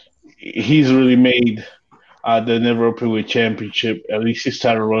he's really made the Never Openweight Championship, at least his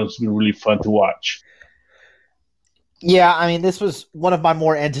title run, has been really fun to watch. Yeah, I mean, this was one of my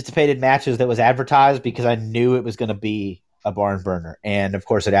more anticipated matches that was advertised because I knew it was going to be a barn burner, and of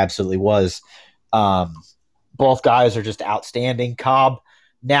course it absolutely was. Both guys are just outstanding. Cobb,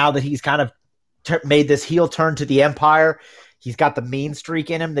 now that he's kind of made this heel turn to the Empire, he's got the mean streak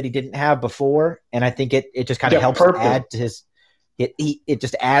in him that he didn't have before, and I think it just kind of helps add to his – it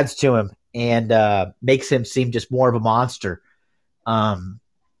just adds to him and makes him seem just more of a monster. Shingo,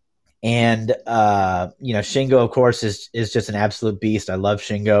 of course, is just an absolute beast. I love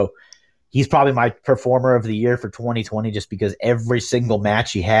Shingo. He's probably my performer of the year for 2020 just because every single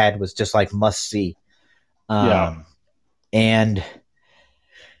match he had was just like must see. And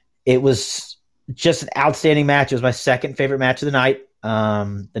it was just an outstanding match. It was my second favorite match of the night.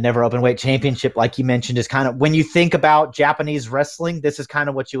 The Never Openweight Championship, like you mentioned, is kind of, when you think about Japanese wrestling, this is kind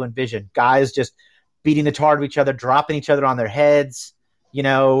of what you envision. Guys just beating the tar out of each other, dropping each other on their heads,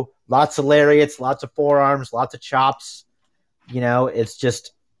 lots of lariats, lots of forearms, lots of chops. It's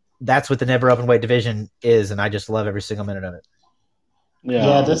just that's what the never open weight division is, and I just love every single minute of it.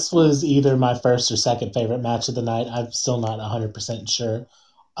 Yeah, this was either my first or second favorite match of the night. I'm still not 100% sure.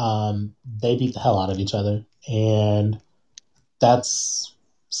 They beat the hell out of each other, and that's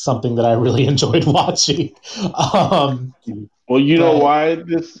something that I really enjoyed watching. Well, you know why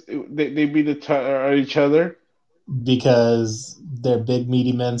they beat each other? Because they're big,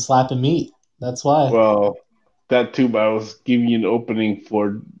 meaty men slapping meat. That's why. Well, that too, but I was giving you an opening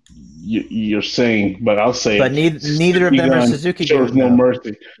for you're saying, but I'll say but neither of them are Suzuki Gun. No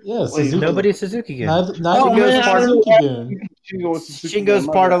mercy. Yeah, nobody's Suzuki Gun. Neither Shingo's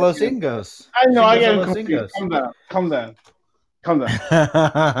part of Los Ingos. I know. I get confused. Calm down.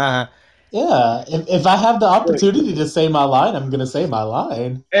 Yeah, if I have the opportunity to say my line, I'm going to say my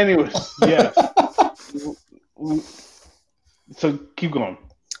line. Anyway, yeah. So keep going.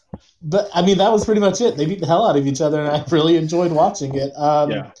 But I mean, that was pretty much it. They beat the hell out of each other, and I really enjoyed watching it.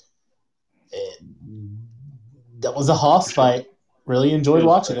 That was a hoss fight. Really enjoyed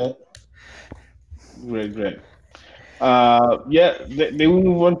watching it. Great. They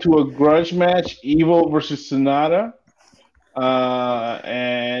move on to a grudge match: Evil versus Sonata.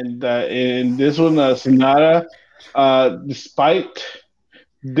 And in this one, Sonata, despite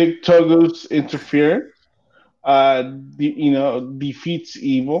Dick Togo's interference, defeats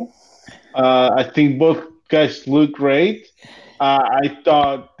Evil. I think both guys look great. I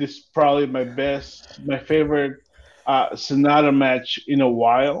thought this is probably my favorite Sonata match in a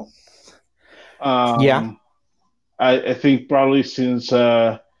while. I think probably since he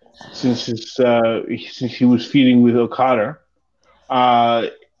was feuding with Okada.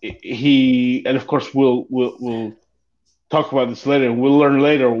 He, and of course we'll talk about this later, and we'll learn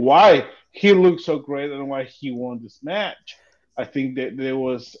later why he looked so great and why he won this match. I think that there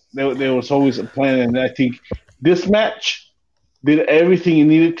was always a plan, and I think this match did everything it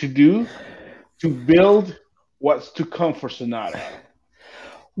needed to do to build what's to come for Sonata.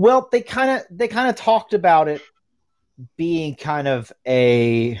 Well, they kind of talked about it being kind of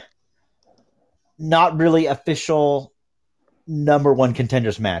a not really official number one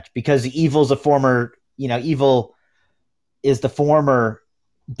contenders match, because Evil is the former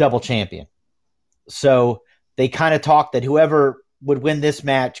double champion. So they kind of talked that whoever would win this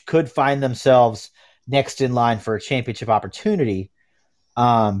match could find themselves next in line for a championship opportunity,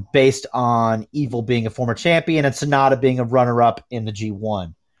 based on Evil being a former champion and Sonata being a runner-up in the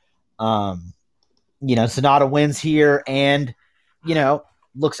G1. Sonata wins here and,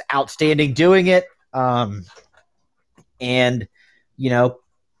 looks outstanding doing it. And,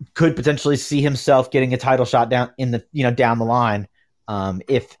 could potentially see himself getting a title shot down down the line,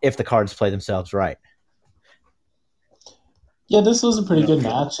 if the cards play themselves right. Yeah, this was a pretty good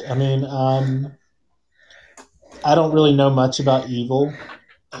match. I mean, I don't really know much about Evil,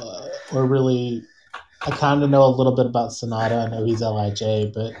 or really, I kind of know a little bit about Sonata. I know he's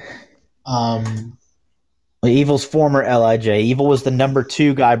LIJ, but Evil's former LIJ. Evil was the number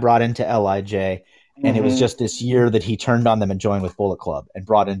 2 guy brought into LIJ, and it was just this year that he turned on them and joined with Bullet Club and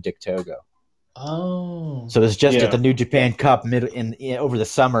brought in Dick Togo. Oh, so it was just at the New Japan Cup over the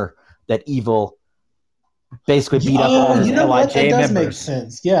summer that Evil basically beat up all his LIJ that members. Make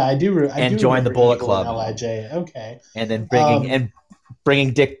sense. Yeah, I do. And joined the Bullet Club. LIJ, okay. And then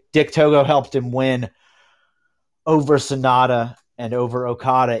bringing Dick Togo helped him win over Sonata and over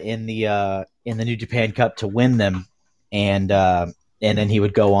Okada in the New Japan Cup to win them, and then he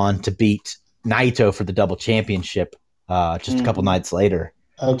would go on to beat Naito for the double championship just a couple nights later.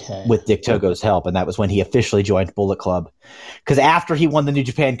 Okay. With Dick Togo's help, and that was when he officially joined Bullet Club. Because after he won the New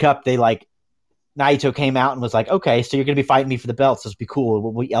Japan Cup, Naito came out and was like, "Okay, so you're going to be fighting me for the belts. This will be cool.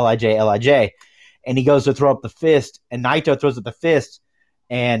 We'll be LIJ." And he goes to throw up the fist, and Naito throws up the fist,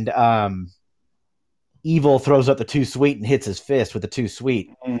 and Evil throws up the too sweet and hits his fist with the too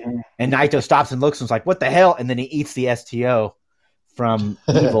sweet. Mm-hmm. And Naito stops and looks and is like, "What the hell?" And then he eats the STO from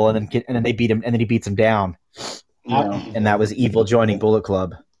Evil, and then they beat him, and then he beats him down. And that was Evil joining Bullet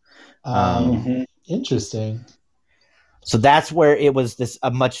Club. Interesting. So that's where it was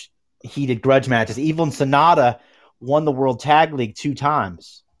a much heated grudge matches. Evil and Sonata won the World Tag League 2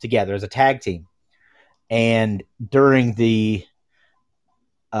 times together as a tag team. And during the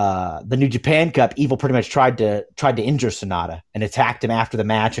New Japan Cup, Evil pretty much tried to injure Sonata and attacked him after the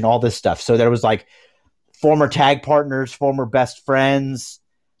match and all this stuff. So there was former tag partners, former best friends.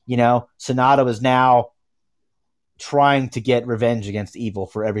 Sonata was now trying to get revenge against Evil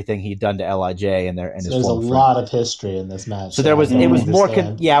for everything he'd done to LIJ and his there's a lot of history in this match. So it was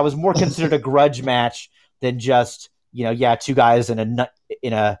more considered a grudge match than just 2 guys in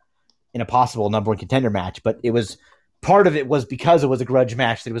a in a possible number one contender match. But it was part of it was because it was a grudge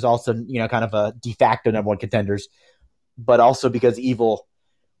match that it was also, kind of a de facto number one contenders, but also because Evil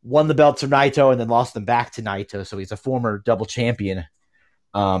won the belts from Naito and then lost them back to Naito. So he's a former double champion.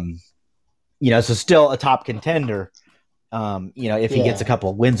 So still a top contender, if he gets a couple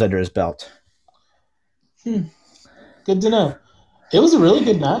of wins under his belt. Good to know. It was a really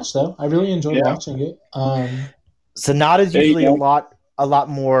good match, though. I really enjoyed watching it. Sonata's usually a little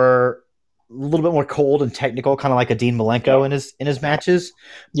bit more cold and technical, kind of like a Dean Malenko in his matches.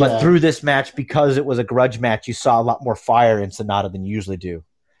 But through this match, because it was a grudge match, you saw a lot more fire in Sonata than you usually do.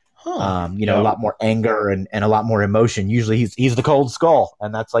 A lot more anger and a lot more emotion. Usually he's the Cold Skull,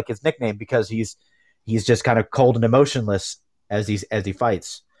 and that's like his nickname because he's just kind of cold and emotionless as he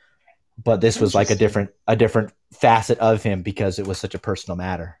fights. But this was like a different facet of him because it was such a personal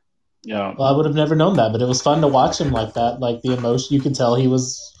matter. Yeah. Well, I would have never known that, but it was fun to watch him like that. Like the emotion, you could tell he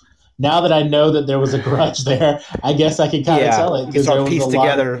was. Now that I know that there was a grudge there, I guess I can kind of tell it because there was piece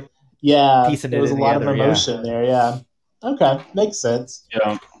together. There was a lot of emotion there. Yeah. Okay, makes sense.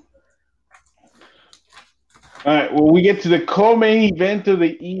 Yeah. All right. Well, we get to the co-main event of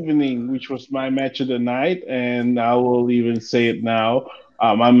the evening, which was my match of the night, and I will even say it now.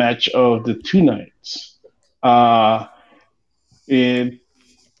 My match of the 2 nights. In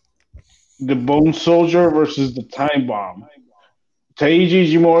the Bone Soldier versus the Time Bomb. Taiji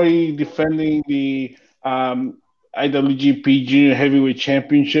Ishimori defending the IWGP Junior Heavyweight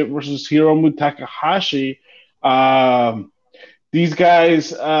Championship versus Hiromu Takahashi. These guys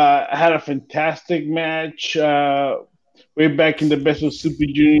had a fantastic match way back in the Best of Super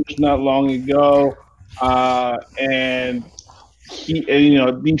Juniors not long ago, and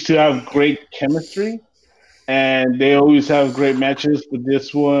these two have great chemistry, and they always have great matches. But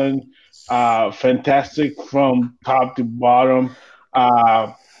this one, fantastic from top to bottom.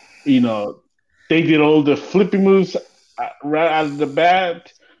 They did all the flipping moves right out of the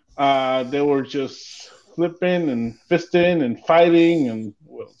bat. They were just flipping and fisting and fighting and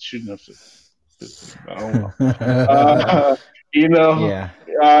shooting up. I don't know.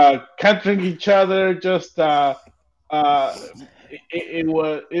 Countering each other. Just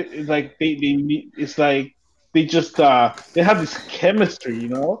it's like they have this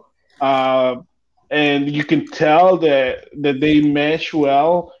chemistry, and you can tell that they mesh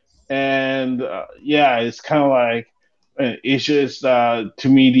well, and it's kind of like it's just to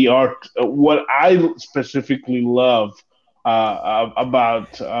me the art. What I specifically love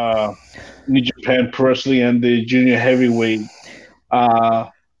about New Japan Pro Wrestling and the junior heavyweight,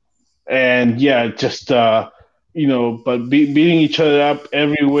 but beating each other up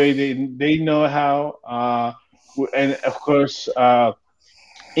every way they know how, and of course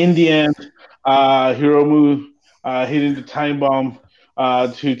in the end, Hiromu hitting the time bomb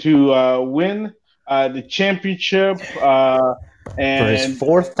to win the championship and for his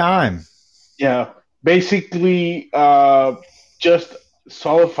 4th time. Yeah, basically just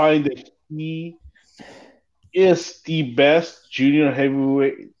solidifying that he is the best junior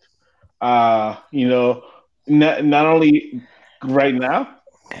heavyweight. Not only right now,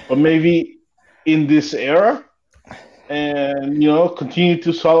 but maybe in this era, and continue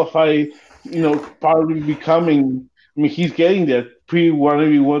to solidify. Probably becoming. I mean, he's getting there. Want to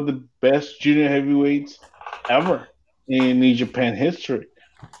be one of the best junior heavyweights ever in New Japan history.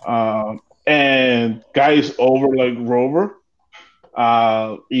 And guys over like Rover,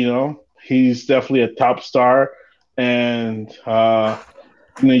 he's definitely a top star, and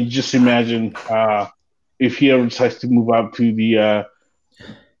you just imagine if he ever decides to move up to the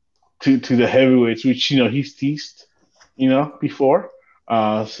to the heavyweights, which he's teased, before.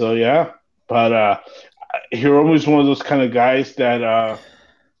 But Hiromu is one of those kind of guys that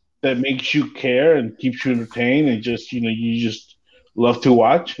makes you care and keeps you entertained, and just you just love to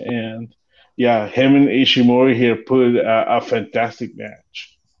watch. And him and Ishimori here put a fantastic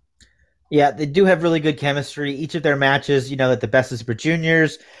match. Yeah, they do have really good chemistry. Each of their matches, at the Best of Super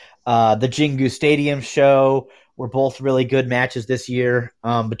Juniors, the Jingu Stadium show were both really good matches this year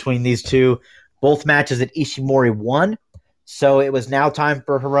between these two. Both matches that Ishimori won. So it was now time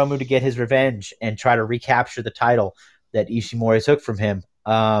for Hiromu to get his revenge and try to recapture the title that Ishimori took from him.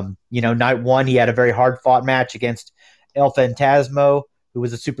 Night 1, he had a very hard-fought match against El Phantasmo, who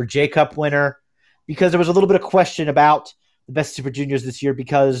was a Super J Cup winner, because there was a little bit of question about the Best Super Juniors this year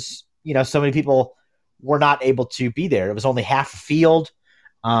because, so many people were not able to be there. It was only half a field.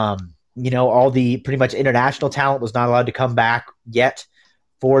 All the pretty much international talent was not allowed to come back yet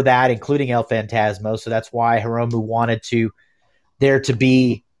for that, including El Phantasmo. So that's why Hiromu wanted there to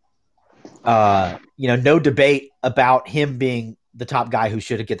be, no debate about him being the top guy who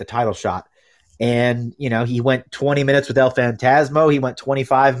should get the title shot. And, he went 20 minutes with El Phantasmo. He went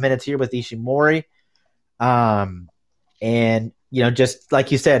 25 minutes here with Ishimori. And, just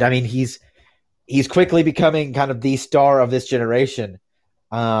like you said, I mean, he's quickly becoming kind of the star of this generation.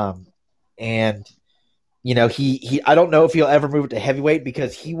 And, I don't know if he'll ever move to heavyweight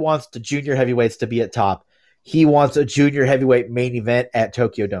because he wants the junior heavyweights to be at top. He wants a junior heavyweight main event at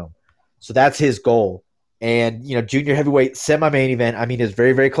Tokyo Dome. So that's his goal. And, junior heavyweight semi-main event, I mean, is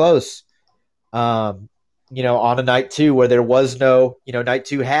very, very close. On a night 2 where there was no, night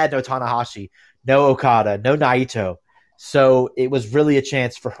 2 had no Tanahashi, no Okada, no Naito. So it was really a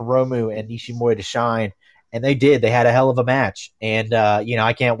chance for Hiromu and Ishimori to shine. And they did. They had a hell of a match. And,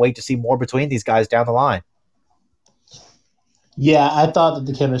 I can't wait to see more between these guys down the line. Yeah, I thought that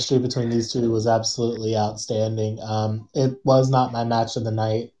the chemistry between these two was absolutely outstanding. It was not my match of the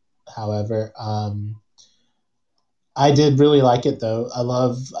night, however. I did really like it, though. I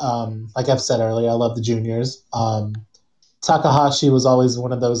love, like I've said earlier, I love the juniors. Takahashi was always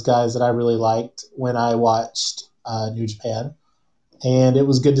one of those guys that I really liked when I watched New Japan. And it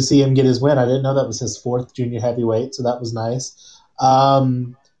was good to see him get his win. I didn't know that was his 4th junior heavyweight, so that was nice.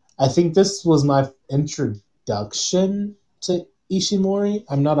 I think this was my introduction to Ishimori.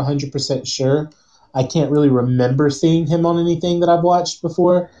 I'm not 100% sure. I can't really remember seeing him on anything that I've watched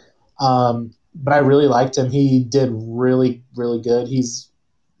before. But I really liked him. He did really, really good. He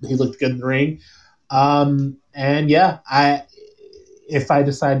looked good in the ring. And yeah, if I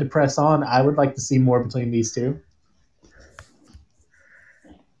decide to press on, I would like to see more between these two.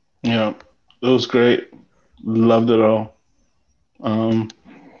 Yeah, it was great. Loved it all.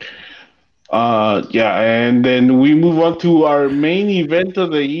 Yeah, and then we move on to our main event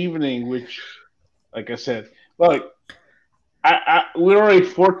of the evening, which, like I said, look, we're already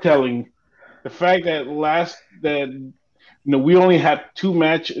foretelling the fact that we only had 3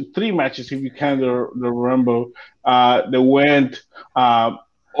 matches if you count the Rumble that went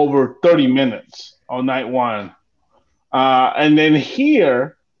over 30 minutes on night 1, and then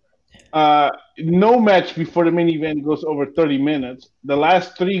here. No match before the main event goes over 30 minutes. The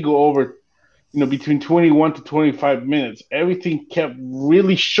last 3 go over, between 21 to 25 minutes. Everything kept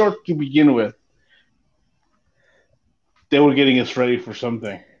really short to begin with. They were getting us ready for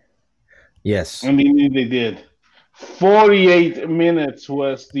something. Yes. I mean, they did. 48 minutes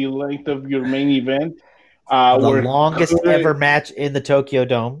was the length of your main event. The longest ever match in the Tokyo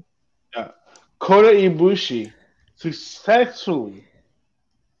Dome. Kota Ibushi successfully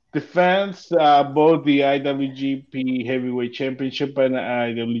defends both the IWGP Heavyweight Championship and the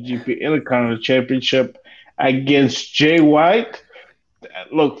IWGP Intercontinental Championship against Jay White.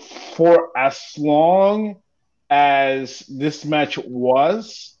 Look, for as long as this match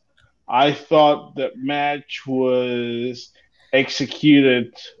was, I thought that match was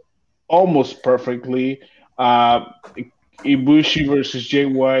executed almost perfectly. Ibushi versus Jay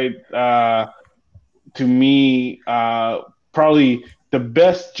White, to me, probably the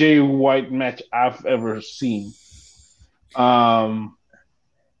best Jay White match I've ever seen. And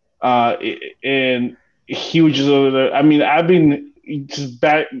he was just over there. I mean, I've been just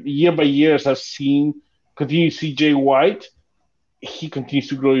back year by year as I've continue to see Jay White. He continues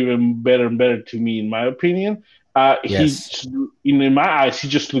to grow even better and better to me, in my opinion. Yes. In my eyes, he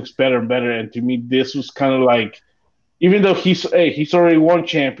just looks better and better. And to me, this was kind of like, even though he's already won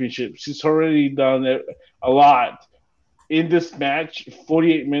championships, he's already done a lot. In this match,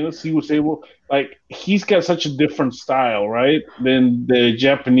 48 minutes, he was able, he's got such a different style, right, than the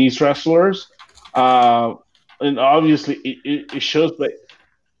Japanese wrestlers. And obviously, it shows, but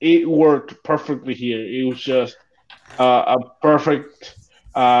it worked perfectly here. It was just a perfect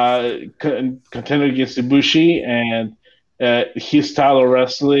contender against Ibushi, and his style of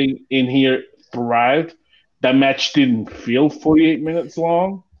wrestling in here thrived. That match didn't feel 48 minutes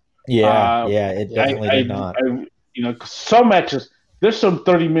long. Yeah, it definitely did not. Some matches, there's some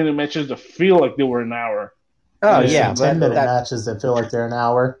 30-minute matches that feel like they were an hour. Oh, yeah. 10-minute matches that feel like they're an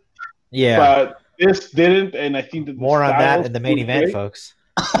hour. Yeah. But this didn't, and I think that more on that in the main event, great. Folks.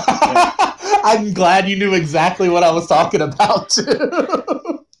 I'm glad you knew exactly what I was talking about,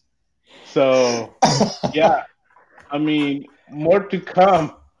 too. So, yeah. I mean, more to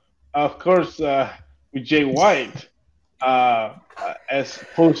come, of course, with Jay White. As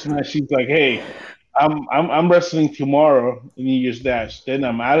post-match, she's like, hey, I'm wrestling tomorrow in New Year's Dash. Then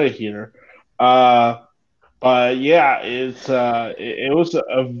I'm out of here. But yeah, it was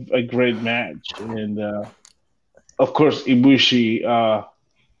a great match, and of course Ibushi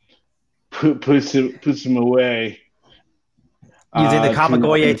puts him away using the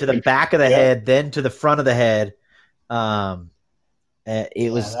Kamigoye to the back of the head, then to the front of the head. That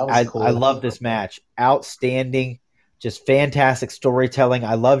was cool. I love this match. Outstanding, just fantastic storytelling.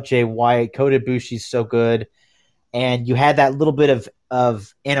 I love Jay White. Kota Ibushi's so good, and you had that little bit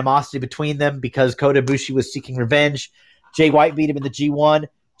of animosity between them because Kota Ibushi was seeking revenge. Jay White beat him in the G1.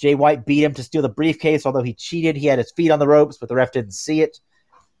 Jay White beat him to steal the briefcase, although he cheated. He had his feet on the ropes, but the ref didn't see it.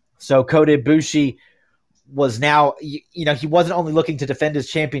 So Kota Ibushi was now, he wasn't only looking to defend his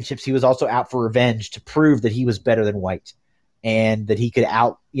championships, he was also out for revenge to prove that he was better than White and that he could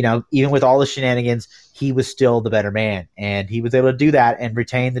even with all the shenanigans, he was still the better man. And he was able to do that and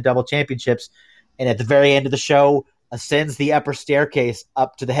retain the double championships. And at the very end of the show, ascends the upper staircase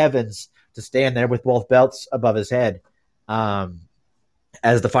up to the heavens to stand there with both belts above his head.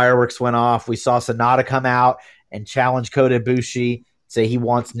 As the fireworks went off, we saw Sonata come out and challenge Kota Ibushi, say he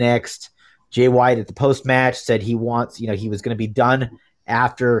wants next. Jay White at the post-match said he wants, he was going to be done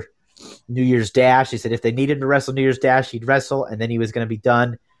after New Year's Dash. He said if they needed him to wrestle New Year's Dash, he'd wrestle, and then he was going to be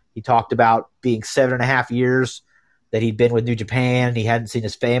done. He talked about being 7.5 years that he'd been with New Japan. He hadn't seen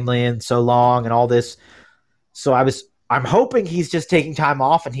his family in so long and all this. So I'm hoping he's just taking time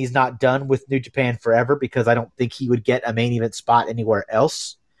off and he's not done with New Japan forever, because I don't think he would get a main event spot anywhere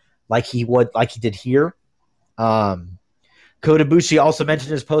else like he did here. Kota Ibushi also mentioned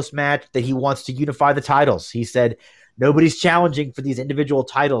in his post-match that he wants to unify the titles. He said, nobody's challenging for these individual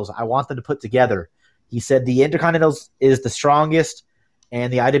titles. I want them to put together. He said the Intercontinentals is the strongest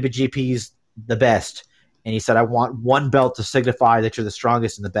and the IWGP is the best. And he said, I want one belt to signify that you're the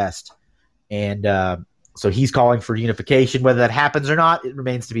strongest and the best. And so he's calling for unification. Whether that happens or not, it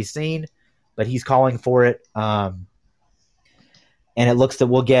remains to be seen. But he's calling for it. And it looks that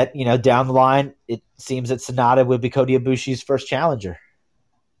we'll get, down the line, it seems that Sonata would be Kota Ibushi's first challenger.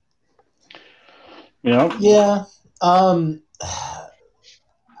 Yeah. I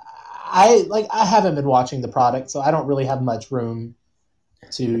haven't been watching the product, so I don't really have much room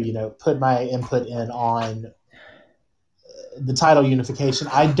to, put my input in on the title unification.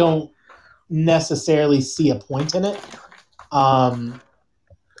 I don't necessarily see a point in it.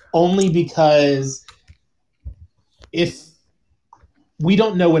 Only because if we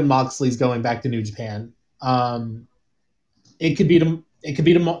don't know when Moxley's going back to New Japan. It could be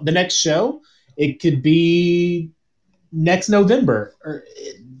the next show. It could be next November,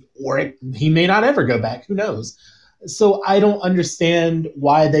 or he may not ever go back. Who knows? So I don't understand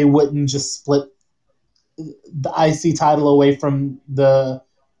why they wouldn't just split the IC title away from the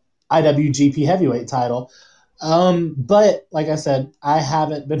IWGP Heavyweight title. But like I said, I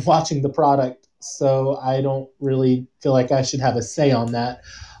haven't been watching the product, so I don't really feel like I should have a say on that.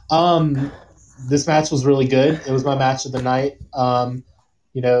 This match was really good. It was my match of the night.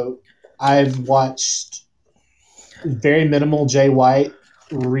 I've watched very minimal Jay White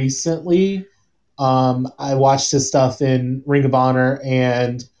recently. I watched his stuff in Ring of Honor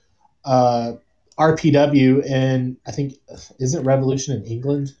and RPW, and I think, isn't Revolution in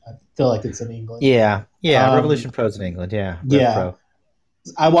England? I feel like it's in England. Yeah. Revolution Pro's in England. Yeah. Rev Pro.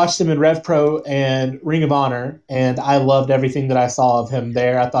 I watched him in Rev Pro and Ring of Honor, and I loved everything that I saw of him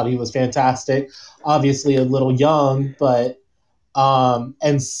there. I thought he was fantastic. Obviously a little young, but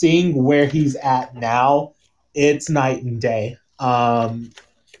and seeing where he's at now, it's night and day.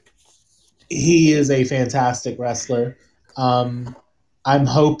 He is a fantastic wrestler. I'm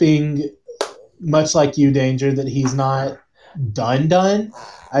hoping, much like you, Danger, that he's not done.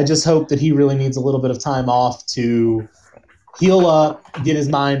 I just hope that he really needs a little bit of time off to heal up, get his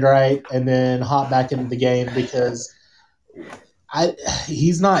mind right, and then hop back into the game, because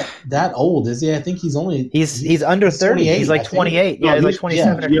he's not that old, is he? I think he's under 30. He's like 28. Yeah, he's like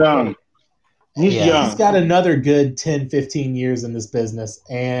 27 or 28. He's young. He's got another good 10, 15 years in this business,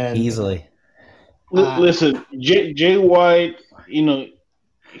 and easily. Listen, Jay White, he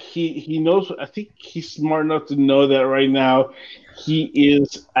knows. I think he's smart enough to know that right now he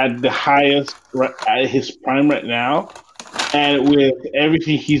is at the highest, at his prime right now. And with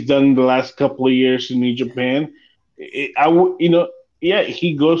everything he's done in the last couple of years in New Japan, he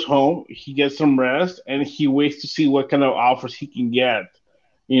goes home, he gets some rest, and he waits to see what kind of offers he can get.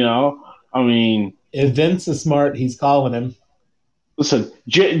 If Vince is smart, he's calling him. Listen,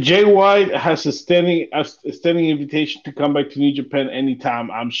 Jay White has a standing invitation to come back to New Japan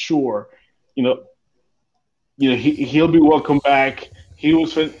anytime. I'm sure. He'll be welcome back. He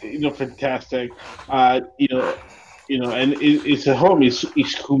was, fantastic. And it's a home.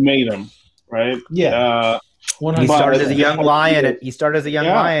 It's who made him, right? Yeah. He started as a young lion.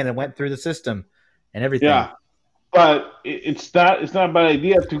 Lion and went through the system and everything. Yeah, but it's not a bad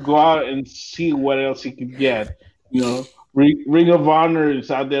idea to go out and see what else he could get. Ring of Honor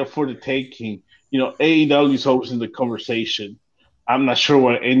is out there for the taking. AEW is always in the conversation. I'm not sure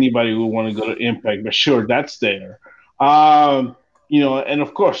why anybody would want to go to Impact, but sure, that's there. And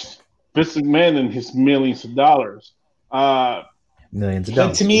of course, Vince McMahon and his millions of dollars. Uh, Millions of But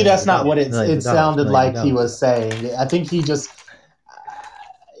dollars. to me, millions that's of not what dollars, millions it of dollars, sounded millions of like he dollars. was saying. I think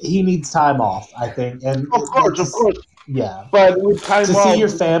he needs time off. I think, and of course, yeah, but with to time see your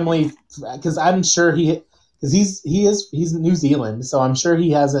off, family, because I'm sure because he's New Zealand, so I'm sure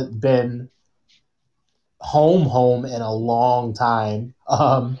he hasn't been home in a long time.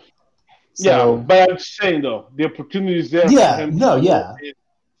 yeah. So But I'm just saying though, the opportunity is there for yeah, him to no, go yeah,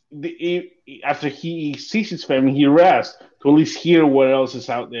 after he sees his family, he rests to at least hear what else is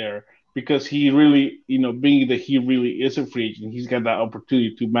out there because he really, being that he really is a free agent, he's got that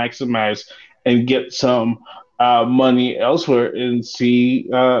opportunity to maximize and get some money elsewhere and see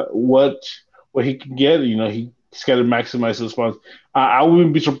what he can get. He's got to maximize those funds. I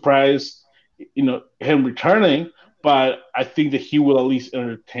wouldn't be surprised, him returning, but I think that he will at least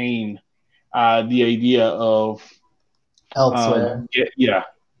entertain the idea of elsewhere. yeah,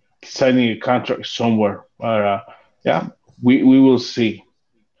 signing a contract somewhere. But yeah, we will see.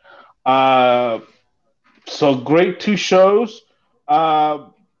 Uh, so great two shows. Uh,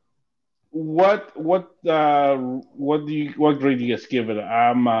 what grade do you guys give it?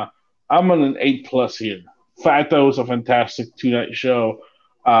 I'm on an 8+ here. I thought it was a fantastic 2 night show.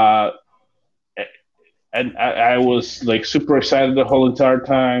 Uh, and I was like super excited the whole entire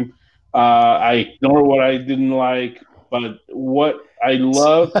time. I ignored what I didn't like, but what I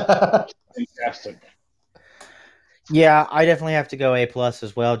loved, fantastic. Yeah, I definitely have to go A+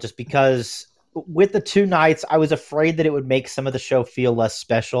 as well, just because with the 2 nights, I was afraid that it would make some of the show feel less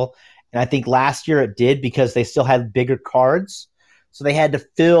special. And I think last year it did because they still had bigger cards. So they had to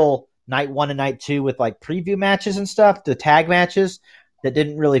fill night 1 and night 2 with like preview matches and stuff, the tag matches that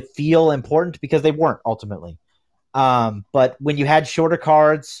didn't really feel important because they weren't ultimately. But when you had shorter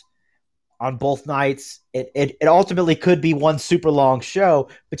cards on both nights, it ultimately could be one super long show,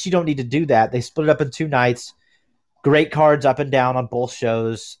 but you don't need to do that. They split it up in 2 nights. Great cards up and down on both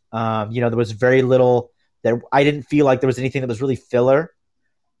shows. There was very little that I didn't feel like there was anything that was really filler.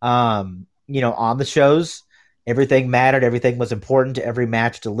 On the shows, everything mattered. Everything was important. Every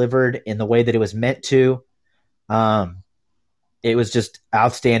match delivered in the way that it was meant to. Um, it was just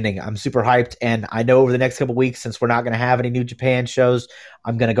outstanding. I'm super hyped, and I know over the next couple weeks, since we're not going to have any New Japan shows,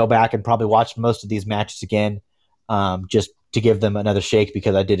 I'm going to go back and probably watch most of these matches again, just to give them another shake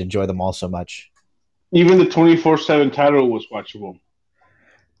because I did enjoy them all so much. Even the 24/7 title was watchable.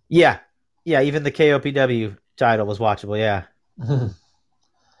 Yeah, yeah. Even the KOPW title was watchable. Yeah.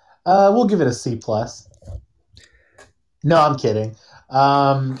 We'll give it a C+. No, I'm kidding.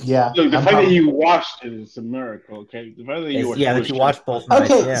 Yeah, Look, the fact that you watched it is a miracle. Okay, the fact that you watched That you watched both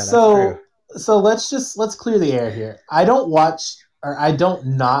nights. okay. Yeah, that's true. So let's clear the air here. I don't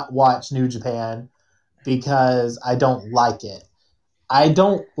not watch New Japan because I don't like it. I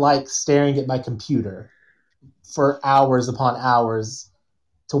don't like staring at my computer for hours upon hours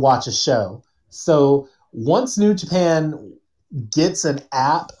to watch a show. So once New Japan gets an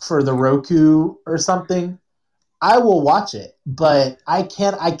app for the Roku or something, I will watch it. But I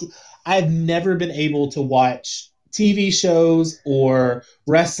can't. I've never been able to watch TV shows or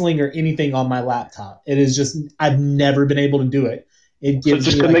wrestling or anything on my laptop. It is just I've never been able to do it. It So gives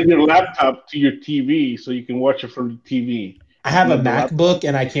just me like connect your laptop to your TV so you can watch it from the TV. I have a Not the laptop. MacBook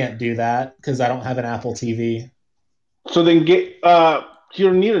and I can't do that because I don't have an Apple TV. So then get you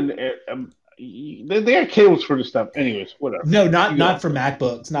don't need they got cables for this stuff. Anyways, whatever. No, You go. not for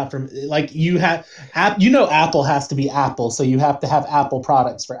MacBooks, not from like you have app. You know, Apple has to be Apple, so you have to have Apple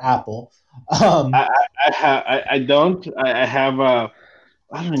products for Apple. Um, I don't. I have I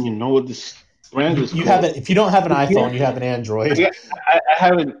don't even know what this brand is you have called. it if you don't have an iPhone, you have an Android. I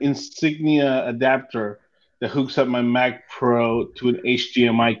have an Insignia adapter that hooks up my Mac Pro to an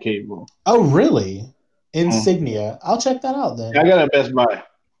HDMI cable. Oh, really? Mm. Insignia. I'll check that out I then. got a Best Buy.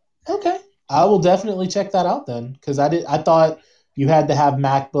 Okay, I will definitely check that out then because I thought you had to have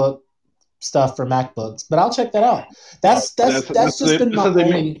MacBook stuff for MacBooks, but I'll check that out. That's just been my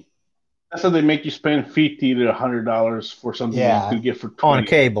only. that's how they make you spend $50 to $100 for something that you Yeah, could get for On a 20.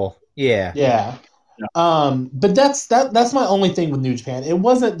 cable. Yeah. yeah. Yeah. But that's my only thing with New Japan. It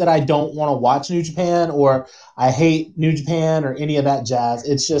wasn't that I don't want to watch New Japan or I hate New Japan or any of that jazz.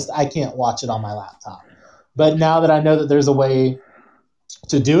 It's just I can't watch it on my laptop. But now that I know that there's a way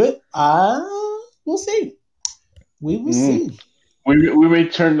to do it, we'll see. We will Mm. see. We may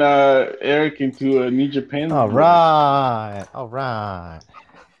turn Eric into a New Japan. All right. All right.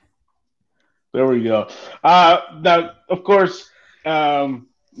 There we go. Now, of course,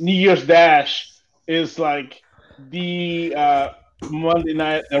 New Year's Dash is like the Monday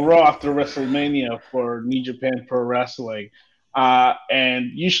night Raw after WrestleMania for New Japan Pro Wrestling,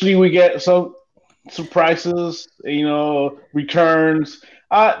 and usually we get some surprises, returns.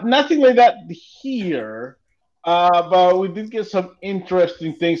 Nothing like that here, but we did get some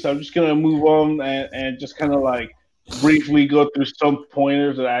interesting things. So I'm just gonna move on and just kind of like briefly go through some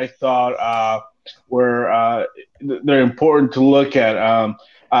pointers that I thought were they're important to look at.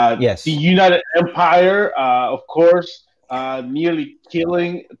 The Yes. United Empire, of course, nearly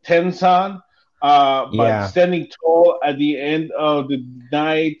killing Tenzan, but Yeah. standing tall at the end of the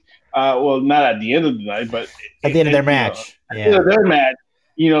night. Well, not at the end of the night, but At the end of their at match. the end Yeah. of their match,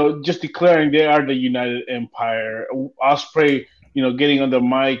 just declaring they are the United Empire. Osprey, getting on the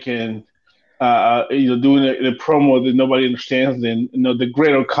mic and doing the promo that nobody understands, and the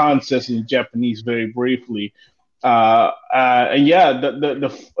Great Khan says in Japanese very briefly, and yeah,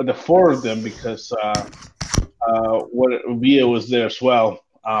 the four of them because what Via was there as well.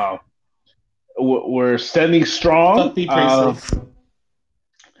 Were standing Fuck strong. P Priestley.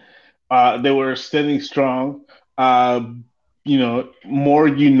 They were standing strong. Uh, more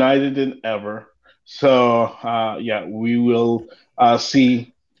united than ever. So yeah, we will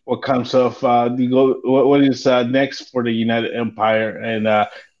see what comes of the go. What is next for the United Empire and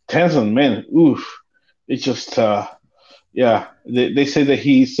Tenzin? Man, oof! It's just yeah. They say that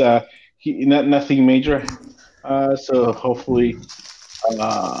he not nothing major. So hopefully,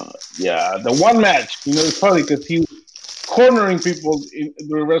 yeah, the one match. It's funny because he was cornering people in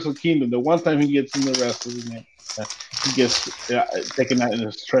the Wrestle Kingdom. The one time he gets in the wrestling, man, he gets taken out in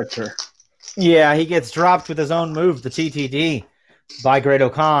a stretcher. Yeah, he gets dropped with his own move, the TTD, by Great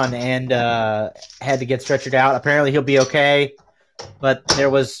Khan, and had to get stretchered out. Apparently, he'll be okay, but there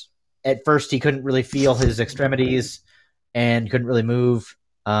was at first he couldn't really feel his extremities and couldn't really move.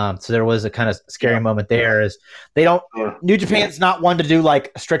 So there was a kind of scary moment there. Is they don't Sure. New Japan's not one to do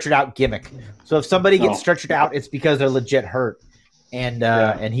like a stretchered out gimmick. So if somebody No. gets stretchered out, it's because they're legit hurt, and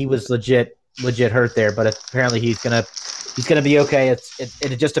Yeah. and he was legit hurt there. But apparently he's gonna be okay.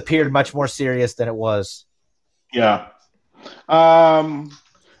 It just appeared much more serious than it was. Yeah. All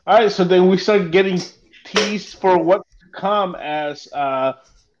right. So then we start getting teased for what to come as uh,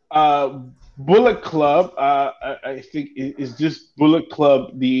 Bullet Club. I think is this Bullet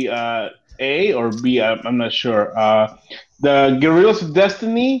Club the A or B? I'm not sure. The Guerrillas of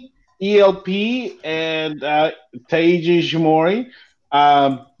Destiny, ELP, and Taiji Ishimori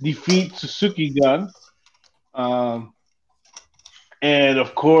defeat Suzuki Gun. Um, and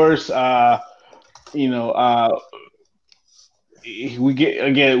of course, you know, uh, we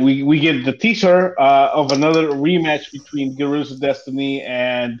get the teaser of another rematch between Guerrillas of Destiny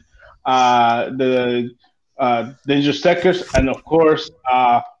and the Danger Stekkers, and of course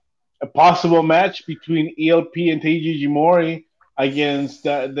a possible match between ELP and Teiji Jimori against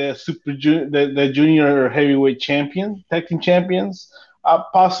the junior heavyweight tag team champions,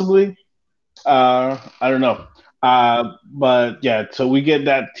 possibly. I don't know, but yeah. So we get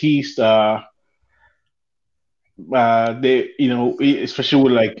that teased. They especially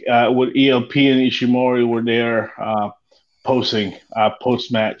with like with ELP and Ishimori were there posing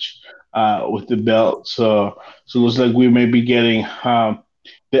post match with the belt. So it looks like we may be getting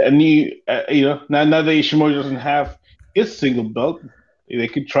the new now that Ishimori doesn't have his single belt, they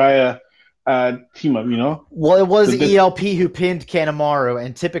could try a team up. Well, it was So this, ELP who pinned Kanemaru,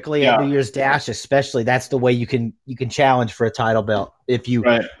 and typically at yeah, New Year's Dash, especially, that's the way you can challenge for a title belt.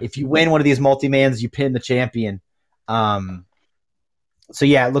 right, If you win one of these multi-mans, you pin the champion. Um, so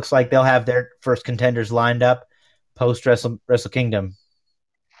yeah, it looks like they'll have their first contenders lined up post Wrestle Kingdom.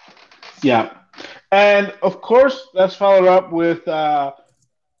 yeah, and of course that's followed up with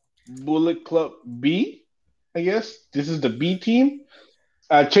Bullet Club B. I guess this is the B team.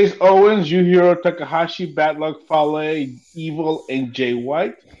 Chase Owens, Yujiro Takahashi, Bad Luck Fale, Evil, and Jay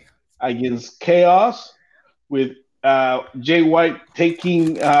White against Chaos, with Jay White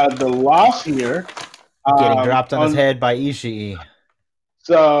taking the loss here. Getting dropped on his On head by Ishii.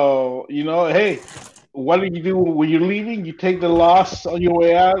 So hey, what do you do when you're leaving? You take the loss on your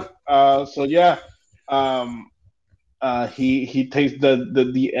way out. So yeah, um, he takes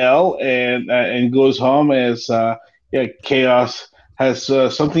the L and goes home as yeah, Chaos has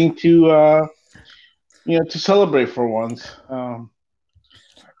something to celebrate for once.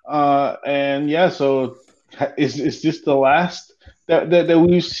 And yeah, so is this the last that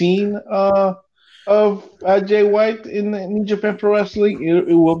we've seen of Jay White in New Japan Pro Wrestling?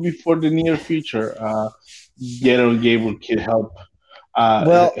 It will be for the near future. Geto and Gable could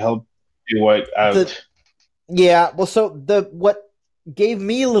Well, help Jay White the out. yeah, well, so the what gave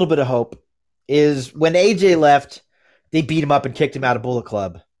me a little bit of hope is when AJ left. they beat him up and kicked him out of Bullet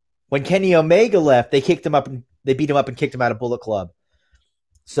Club. When Kenny Omega left, they kicked him up and they beat him up and kicked him out of Bullet Club.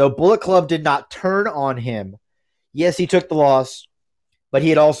 So Bullet Club did not turn on him. Yes, he took the loss, but he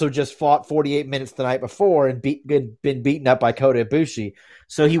had also just fought 48 minutes the night before and been beaten up by Kota Ibushi.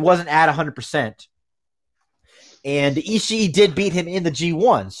 So he wasn't at 100%. And Ishii did beat him in the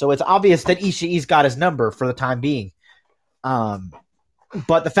G1. So it's obvious that Ishii's got his number for the time being.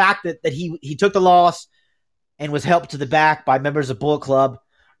 But the fact that he took the loss and was helped to the back by members of Bullet Club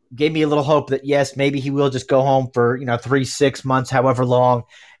gave me a little hope that, yes, maybe he will just go home for, 3-6 months, however long,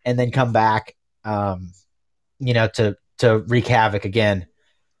 and then come back, to wreak havoc again.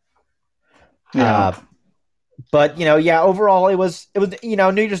 Yeah. But overall it was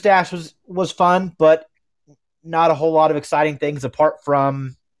New Year's Dash was fun, but not a whole lot of exciting things apart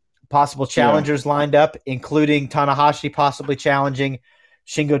from possible challengers lined up, including Tanahashi possibly challenging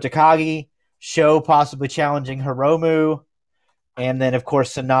Shingo Takagi, Sho possibly challenging Hiromu, and then of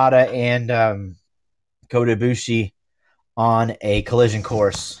course Sonata and Kota Ibushi on a collision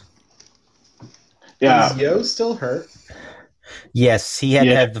course. Yeah. Is Yo still hurt? Yes, he had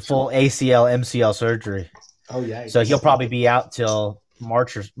to have the full ACL, MCL surgery. Oh, yeah. So he'll probably be out till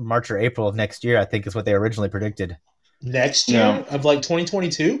March or April of next year, I think is what they originally predicted. Next year? Of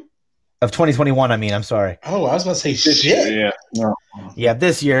 2022? Of 2021, I mean, I'm sorry. Oh, I was about to say shit. Yeah. No. Yeah,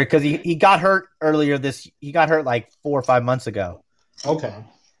 this year, because he got hurt earlier he got hurt like 4 or 5 months ago. Okay.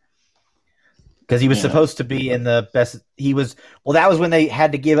 Because he was supposed to be in the best. That was when they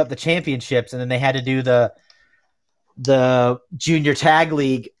had to give up the championships, and then they had to do the junior tag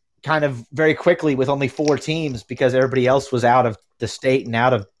league kind of very quickly with only 4 teams because everybody else was out of the state and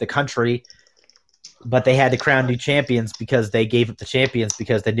out of the country. But they had to crown new champions because they gave up the champions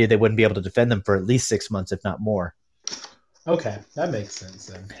because they knew they wouldn't be able to defend them for at least 6 months, if not more. Okay, that makes sense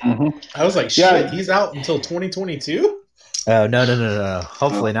then. Mm-hmm. I was like, shit, he's out until 2022? Oh, no.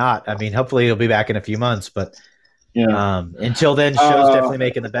 Hopefully not. I mean, hopefully he'll be back in a few months, but until then, Sho's definitely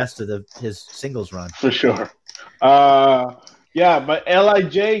making the best of his singles run. For sure. But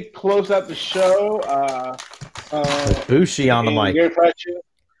LIJ closed out the show. Bushi on the mic.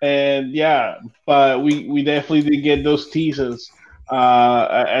 And but we definitely did get those teasers,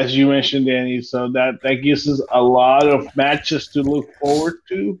 as you mentioned, Danny. So that gives us a lot of matches to look forward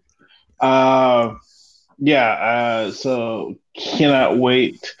to. So cannot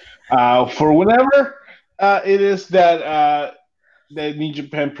wait for whenever it is that New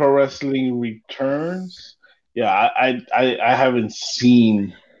Japan Pro Wrestling returns. Yeah, I haven't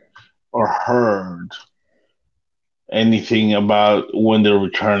seen or heard anything about when they're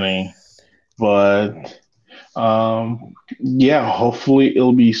returning, but hopefully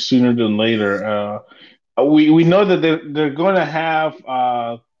it'll be sooner than later. We know that they're going to have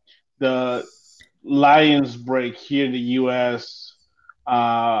the Lions break here in the U.S.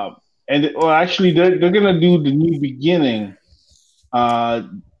 Actually, they're going to do the New Beginning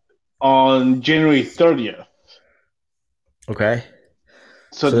on January 30th. Okay.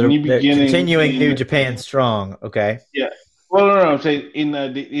 So the New Beginning, continuing New Japan strong. Okay. Yeah. Well, no, I'm saying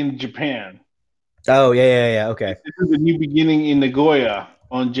in Japan. Oh yeah. Okay. This is the New Beginning in Nagoya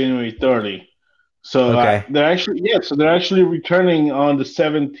on January 30. So they're actually returning on the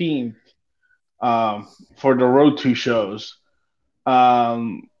 17th for the Road 2 shows,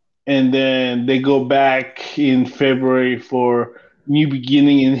 and then they go back in February for New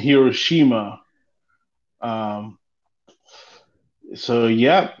Beginning in Hiroshima.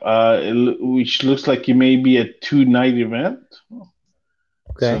 Which looks like it may be a 2-night event.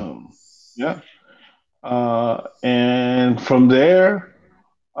 Okay. And from there,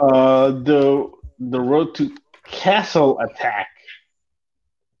 the Road to Castle Attack.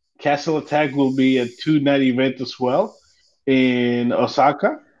 Castle Attack will be a 2-night event as well in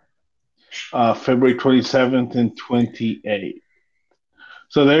Osaka, February 27th and 28th.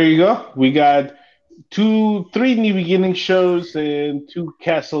 So there you go. We got 3 New Beginning shows and 2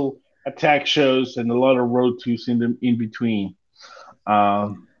 Castle Attack shows and a lot of Road 2s in between.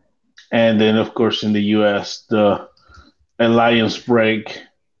 And then, of course, in the U.S., the Alliance break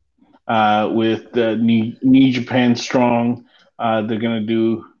with the New Japan Strong. They're gonna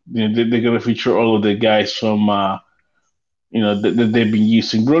do. They're gonna feature all of the guys from that they've been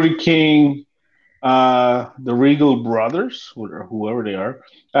using. Brody King, the Regal Brothers, or whoever they are.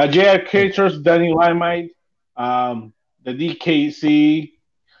 J.R. Caters, Danny Limelight, the DKC,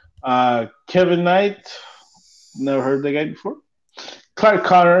 Kevin Knight. Never heard the guy before. Clark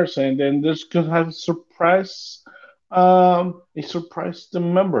Connors, and then there's gonna have a surprise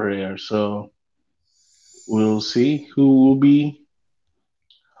member here. So we'll see who will be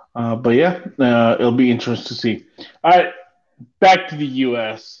But yeah, it'll be interesting to see. All right, back to the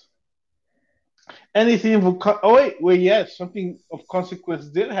U.S. Anything of yes, something of consequence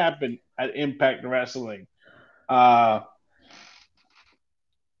did happen at Impact Wrestling. Uh,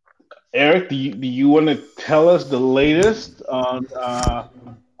 Eric, do you want to tell us the latest on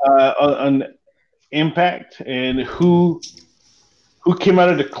Impact and who came out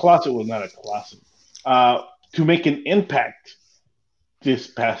of the closet? Well, not a closet. Uh, to make an impact this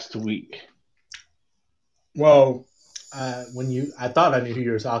past week. Well, I thought I knew who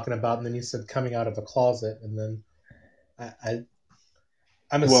you were talking about, and then you said coming out of a closet, and then I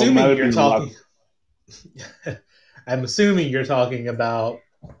I'm Well, might assuming have you're been a lot. talking. I'm assuming you're talking about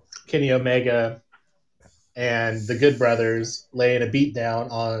Kenny Omega and the Good Brothers laying a beat down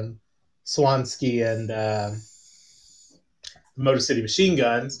on Swansky and Motor City Machine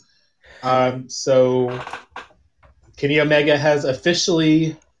Guns. So Kenny Omega has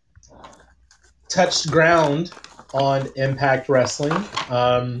officially touched ground on Impact Wrestling.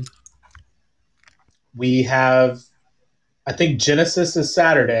 We have, I think, Genesis is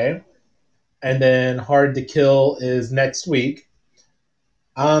Saturday, and then Hard to Kill is next week.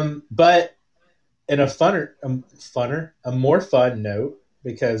 But in a more fun note,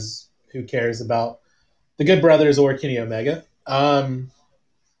 because who cares about the Good Brothers or Kenny Omega?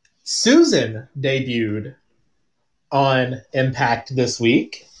 Susan debuted on Impact this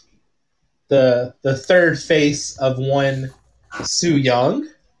week. The third face of one Su Young,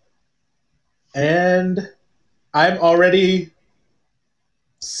 and I'm already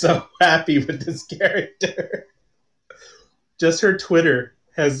so happy with this character. Just her Twitter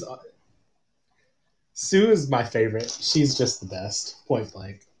has Sue is my favorite. She's just the best, point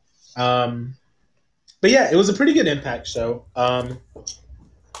blank. But yeah, it was a pretty good Impact show. I'm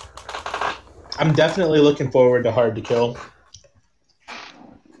definitely looking forward to Hard to Kill.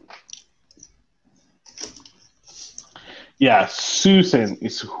 Yeah, Susan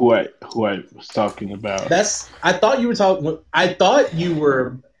is who I was talking about. I thought you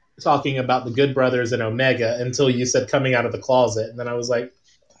were talking about the Good Brothers and Omega until you said coming out of the closet, and then I was like,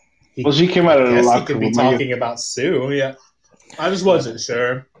 Well, she came out I of the guess he locker could be room. talking about Sue. Yeah, I just wasn't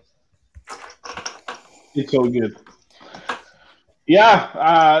sure. It's all good.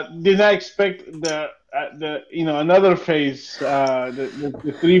 Yeah, did not expect the another face.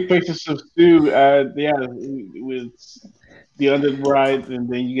 The three faces of Sue. Yeah, with the other bride, and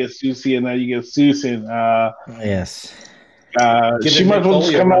then you get Susie, and now you get Susan. Yes. She Giving might as Mick well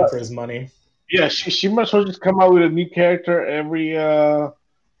just Foley a come run out. for his money. Yeah, she might as well just come out with a new character Every every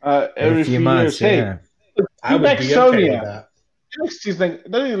few few years. months, Hey, yeah. I bring would back be okay with Sonya. that. NXT's like,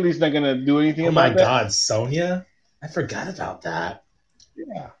 they're at least not gonna do anything Oh my about that. God, Sonya! I forgot about that.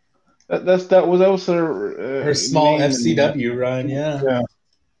 Yeah, that was her Her small name. FCW run, yeah. Yeah.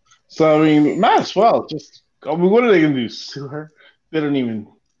 So I mean, might as well just. I mean, what are they gonna do? Sue her? They don't even.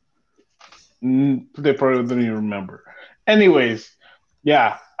 They probably don't even remember. Anyways,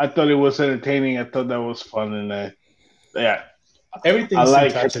 yeah, I thought it was entertaining. I thought that was fun, and yeah, I Everything Sue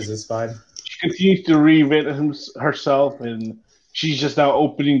like her. touches is fun. She continues to reinvent herself, and she's just now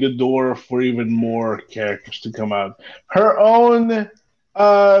opening the door for even more characters to come out. Her own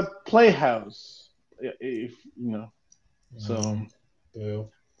playhouse, if you know. So Boo.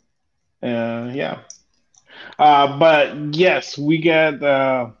 yeah. But yes, we got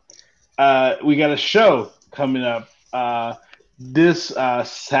a show coming up this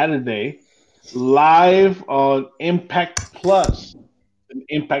Saturday live on Impact Plus, an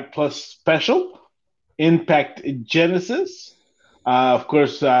Impact Plus special, Impact Genesis. Of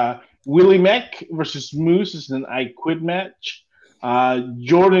course, Willie Mack versus Moose is an I Quit match.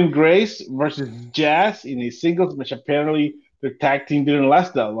 Jordan Grace versus Jazz in a singles match. Apparently, their tag team didn't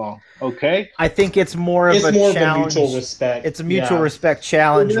last that long. Okay. I think it's more of It's a more of a mutual challenge. respect. It's a mutual Yeah. respect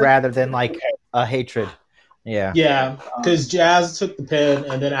challenge rather than like a hatred. Yeah. Yeah, because Jazz took the pin,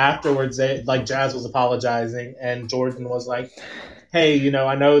 and then afterwards, Jazz was apologizing, and Jordan was like, "Hey,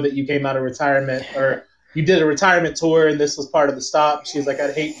 I know that you came out of retirement, or you did a retirement tour, and this was part of the stop." She was like,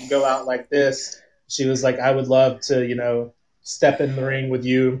 "I'd hate to go out like this." She was like, "I would love to, step in the ring with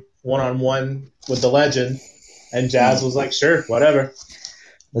you one on one with the legend." And Jazz was like, "Sure, whatever."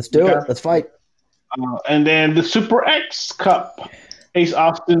 Let's do Okay. it. Let's fight. And then the Super X Cup. Ace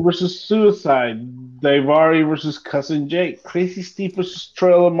Austin versus Suicide. Daivari versus Cousin Jake. Crazy Steve versus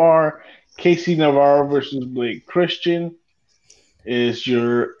Troy Lamar. Casey Navarro versus Blake Christian is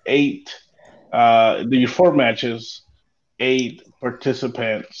your your four matches, eight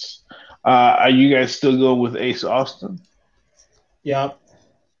participants. Are you guys still going with Ace Austin? Yeah,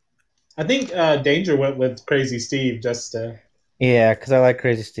 I think Danger went with Crazy Steve just to Yeah, because I like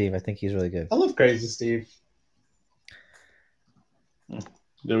Crazy Steve. I think he's really good. I love Crazy Steve.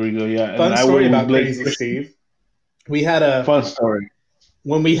 There we go. Yeah, and Fun I story went with about Blake Crazy Christian. Steve. We had a Fun story.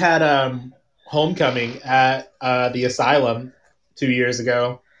 when we had homecoming at the asylum 2 years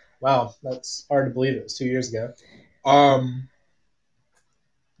ago. Wow, that's hard to believe it was 2 years ago. Um,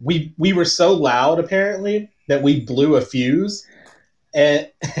 we were so loud apparently that we blew a fuse, and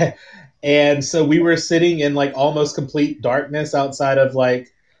and so we were sitting in like almost complete darkness outside of like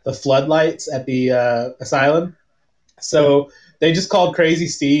the floodlights at the asylum. So they just called Crazy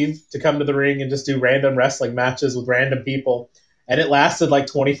Steve to come to the ring and just do random wrestling matches with random people, and it lasted like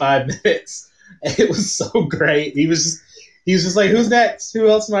 25 minutes. And it was so great. He was just like, "Who's next? Who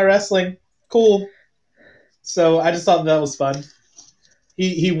else am I wrestling? Cool." So I just thought that was fun.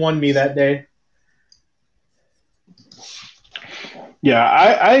 He won me that day. Yeah,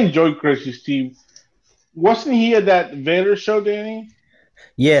 I enjoyed Crazy Steve. Wasn't he at that Vader show, Danny?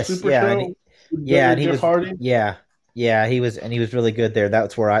 Yes, Super yeah, show with yeah, Vader and he Jeff was Hardy? yeah, he was really good there.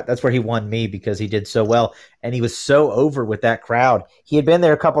 That's where he won me because he did so well, and he was so over with that crowd. He had been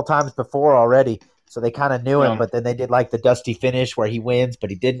there a couple times before already, so they kind of knew him. Yeah. But then they did like the Dusty finish where he wins, but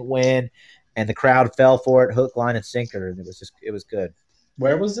he didn't win, and the crowd fell for it, hook, line, and sinker, and it was good.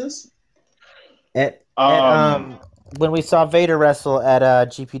 Where was this? At when we saw Vader wrestle at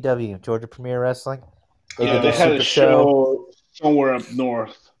GPW Georgia Premier Wrestling, they Yeah, did they their had a super show. show somewhere up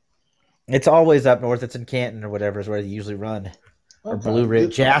north. It's always up north. It's in Canton or whatever is where they usually run. Or Blue Okay.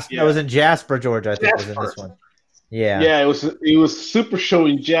 Ridge. Jasper. No, it Yeah, was in Jasper, Georgia. I think was in Jasper. this one. Yeah. Yeah, it was super show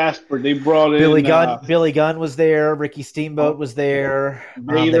in Jasper. They brought Billy in Gunn. Billy Gunn was there. Ricky uh, Steamboat was there. They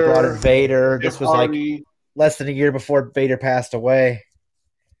brought in Vader, Vader. Jeff This was like Hardy. less than a year before Vader passed away.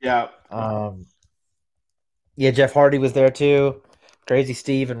 Yeah. Um, yeah, Jeff Hardy was there too. Crazy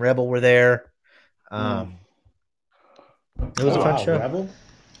Steve and Rebel were there. Mm. Um, it was Oh a fun wow, show. Rebel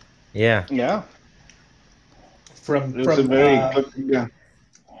Yeah. from It was a very good. Yeah.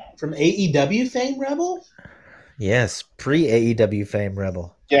 from AEW fame. Rebel. Yes, pre AEW fame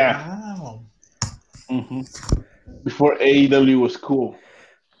Rebel. Yeah. Wow. hmm Before AEW was cool.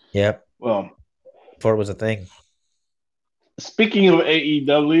 Yep, Well, before it was a thing. speaking of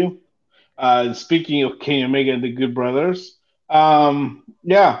AEW, speaking of Kenny Omega and the Good Brothers,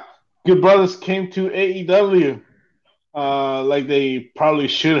 yeah, Good Brothers came to AEW like they probably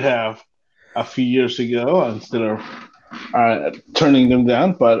should have a few years ago instead of turning them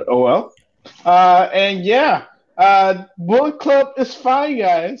down. But oh well. And yeah, Bullet Club is fine,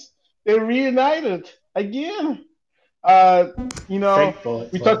 guys. They reunited again. Uh, you know, Fake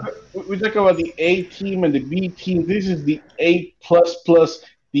Bullet we talk Club. we talk about the A team and the B team. This is the A plus plus,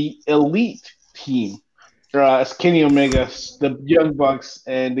 the elite team. As Kenny Omega, the Young Bucks,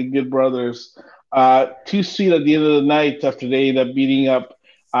 and the Good Brothers, two seed at the end of the night after they end up beating up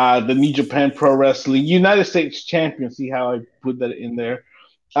the New Japan Pro Wrestling United States champion. See how I put that in there?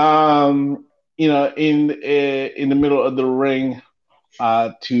 In the middle of the ring,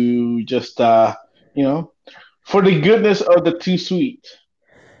 to just you know for the goodness of the too sweet,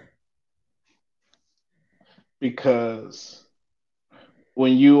 because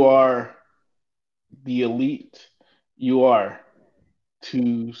when you are the elite, you are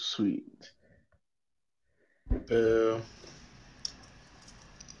too sweet. Boo.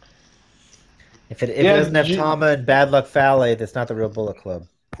 If it Yeah, doesn't have Tama and Bad Luck Fale, that's not the real Bullet Club.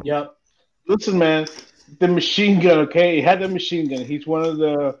 Yep. listen, man, the machine gun. Okay, he had the machine gun. He's That's one of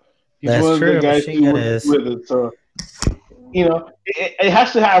the true. guys Machine who Gun worked is. with it. So it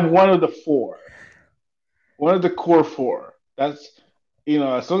has to have one of the four, one of the core four. That's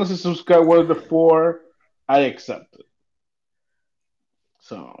as long as it's got one of the four, I accept it.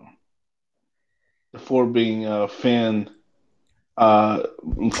 So the four being Finn,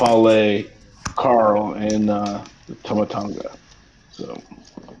 Fale, Carl, and Tomatonga. So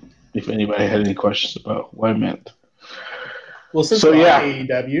if anybody had any questions about what I meant. Well, since So we're on yeah,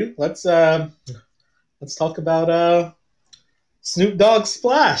 AEW, let's talk about Snoop Dogg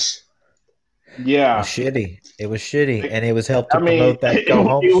Splash. It was yeah. shitty. It was shitty, and it was helped I to mean, promote that Go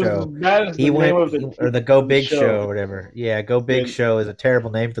Home it was as show. bad as the He name went, of or the Go the Big show. show, or whatever. Yeah, Go Big Yeah. Show is a terrible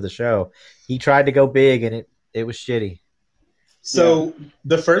name for the show. He tried to go big, and it was shitty. So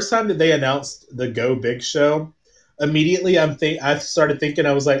the first time that they announced the Go Big Show, immediately I started thinking,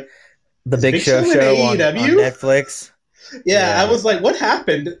 I was like, The is Big Big Show in show on AEW? Netflix. Yeah, I Yeah. was like, what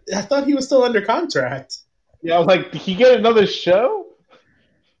happened? I thought he was still under contract. Yeah, I was like, did he get another show?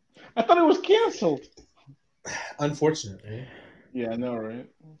 I thought it was canceled. Unfortunately. Yeah, I know, right?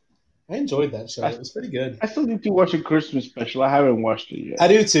 I enjoyed that show. It was pretty good. I still need to watch a Christmas special. I haven't watched it yet. I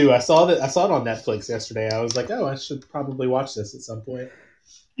do too. I saw it on Netflix yesterday. I was like, oh, I should probably watch this at some point.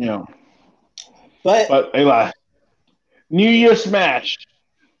 Yeah. But Eli, New Year Smash.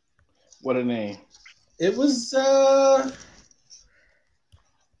 What a name. it was. I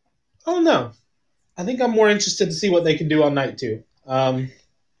don't know. I think I'm more interested to see what they can do on night 2.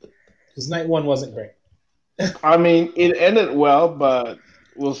 Because night 1 wasn't great. I mean, it ended well, but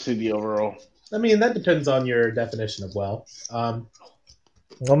we'll see the overall. I mean, that depends on your definition of well.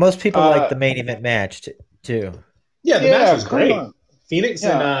 Well, most people like the main event match too. Yeah, the match was great. On. Phoenix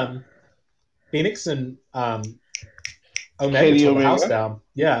and Omega Kenny tore the house Omega. down.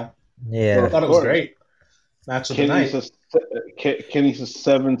 Yeah. Yeah. I thought it was great. Match of the night. Kenny's a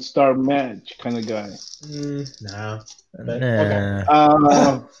 7-star match kind of guy. Nah. Nah.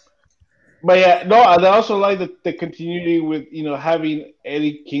 Okay. But yeah, no, I also like the continuity with having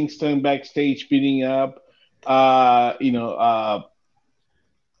Eddie Kingston backstage beating up, Pac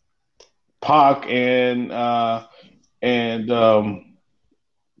and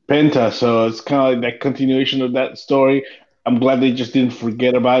Penta. So it's kind of like that continuation of that story. I'm glad they just didn't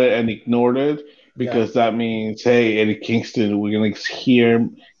forget about it and ignored it, because that means, hey, Eddie Kingston, we're gonna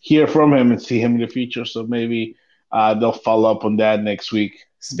hear from him and see him in the future. So maybe they'll follow up on that next week.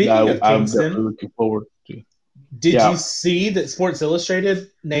 Speaking of Kingston, I'm definitely looking forward to. Did you see that Sports Illustrated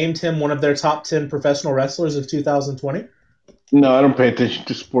named him one of their top 10 professional wrestlers of 2020? No, I don't pay attention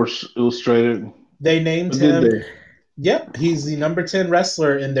to Sports Illustrated. They named him. Did they? Yep, he's the number 10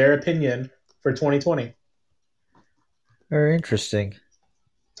 wrestler in their opinion for 2020. Very interesting.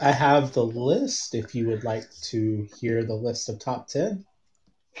 I have the list if you would like to hear the list of top 10.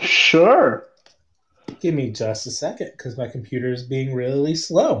 Sure. Give me just a second because my computer is being really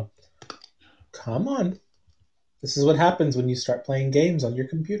slow. Come on. This is what happens when you start playing games on your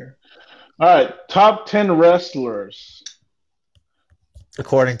computer. All right, top 10 wrestlers.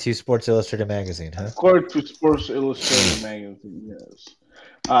 According to Sports Illustrated magazine, huh? According to Sports Illustrated magazine, yes.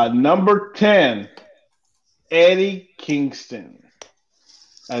 Number 10, Eddie Kingston.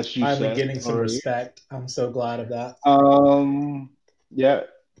 As you Finally said, getting some respect. I'm so glad of that. Yeah.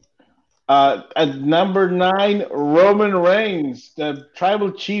 At number 9, Roman Reigns. The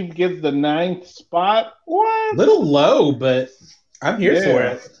tribal chief gets the 9th spot. What? Little low, but I'm here for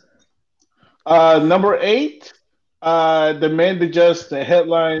it. Number 8, the man that just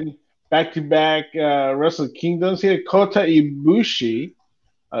headline back-to-back Wrestle Kingdoms here, Kota Ibushi.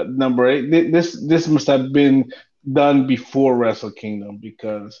 Number 8. This must have been done before Wrestle Kingdom,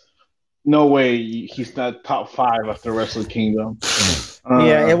 because no way he's not top 5 after Wrestle Kingdom.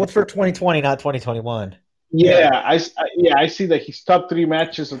 Yeah, it was for 2020, not 2021. Yeah, I see that his top 3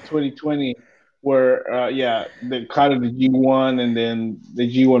 matches of 2020 were the kind of the G1 and then the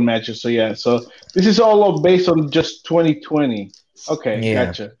G1 matches. So this is all based on just 2020. Okay,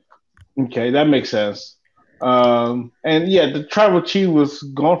 gotcha. Okay, that makes sense. The tribal chief was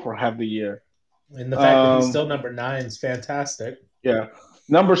gone for half the year. And the fact that he's still number 9 is fantastic. Yeah.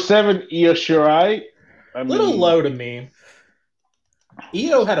 Number 7, Io Shirai. Little low to me.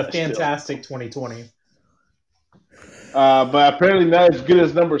 Io had a fantastic 2020. But apparently not as good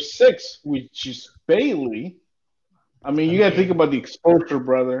as number 6, which is Bayley. You got to think about the exposure,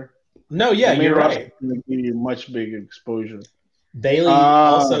 brother. No, yeah, you're right. Going to give you much bigger exposure. Bayley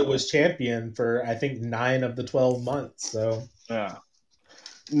also was champion for, I think, 9 of the 12 months. So yeah.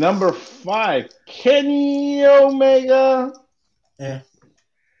 Number 5, Kenny Omega. Yeah.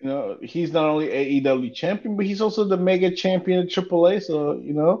 He's not only AEW champion, but he's also the mega champion of AAA. So,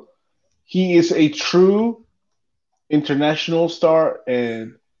 he is a true international star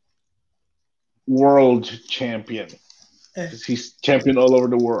and world champion. He's champion all over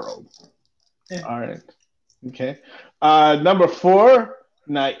the world. All right. Okay. Number 4,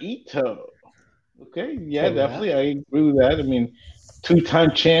 Naito. Okay. Yeah, definitely. I agree with that.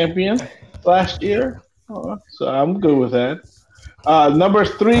 2-time champion last year. So I'm good with that. Number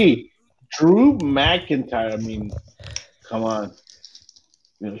 3, Drew McIntyre. Come on.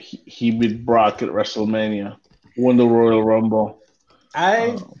 He beat Brock at WrestleMania, won the Royal Rumble.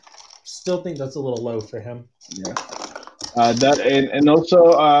 I still think that's a little low for him. Yeah. That and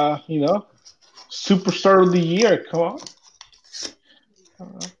also Superstar of the Year. Come on.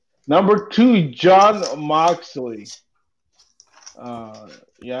 Number 2, Jon Moxley.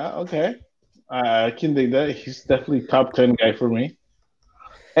 Yeah, okay. I can dig that. He's definitely top 10 guy for me.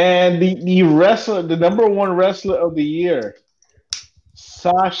 And the wrestler, the number 1 wrestler of the year,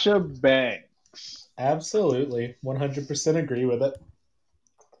 Sasha Banks. Absolutely. 100% agree with it.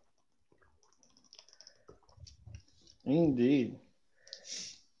 Indeed.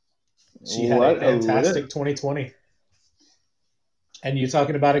 She had a fantastic 2020. And you're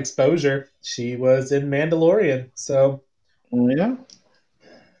talking about exposure. She was in Mandalorian, so yeah,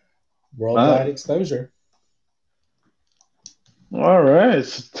 worldwide exposure. All right,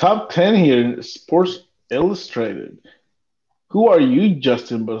 it's top 10 here in Sports Illustrated. Who are you,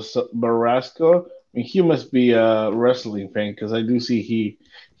 Justin Barrasco? I mean, he must be a wrestling fan because I do see he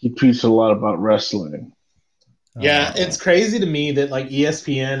tweets a lot about wrestling. Yeah, it's crazy to me that like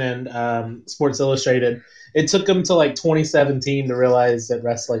ESPN and Sports Illustrated, it took them to like 2017 to realize that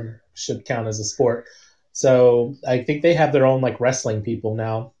wrestling should count as a sport. So I think they have their own like wrestling people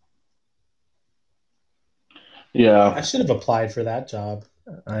now. Yeah, I should have applied for that job.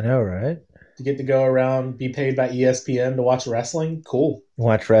 I know, right? To get to go around, be paid by ESPN to watch wrestling, cool.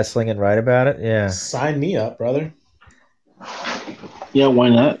 Watch wrestling and write about it. Yeah, sign me up, brother. Yeah, why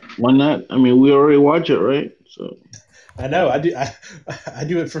not? Why not? I mean, we already watch it, right? So I know. I do. I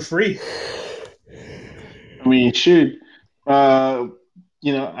do it for free. I mean, shoot,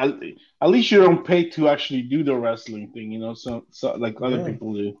 you know, at least you don't pay to actually do the wrestling thing, you know. So like other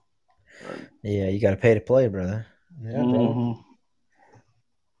people do. Yeah, you got to pay to play, brother. Yeah, bro.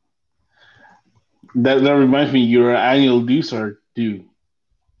 That reminds me, your annual dues are due.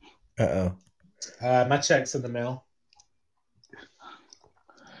 My check's in the mail.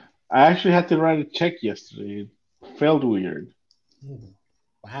 I actually had to write a check yesterday. It felt weird.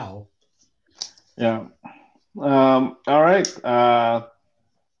 Wow. Yeah. All right.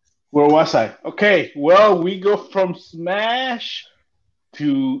 Where was I? Okay. Well, we go from Smash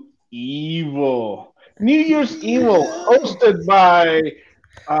to Evil. New Year's Evil, hosted by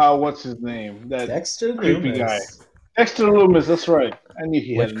what's his name? That Dexter creepy Lumis. guy. Dexter Lumis. That's right. I knew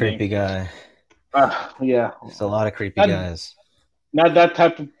he had Which a creepy name. guy? Yeah. There's a lot of creepy guys. Not that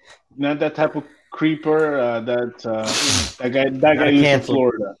type of creeper. That guy lives in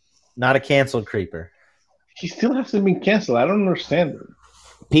Florida. Not a canceled creeper. He still hasn't been canceled. I don't understand it.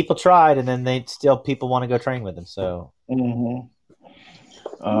 People tried, and then people want to go train with him. So.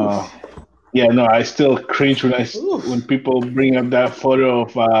 Yeah, no, I still cringe when people bring up that photo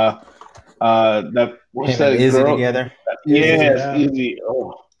of that what's that Izzy girl together. Yes, Izzy.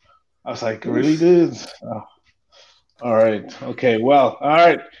 Oh, I was like, really, dude? Oh. All right. Okay. Well.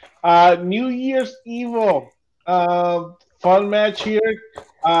 All right. New Year's Evil. Fun match here.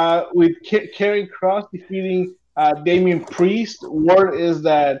 With Karrion Kross defeating Damian Priest. Word is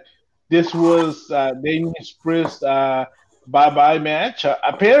that this was Damian Priest bye-bye match.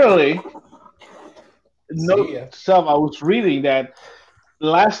 Apparently, I was reading that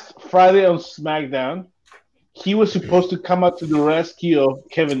last Friday on SmackDown, he was supposed to come out to the rescue of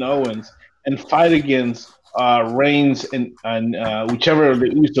Kevin Owens and fight against Reigns and whichever of the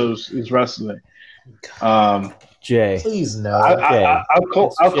Usos is wrestling. Jay, please no. I'll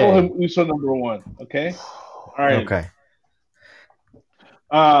call him Uso number 1. Okay. All right. Okay.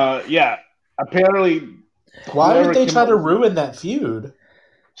 Yeah. Apparently. Why would they try to ruin that feud?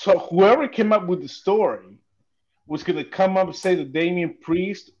 So whoever came up with the story was going to come up and say that Damian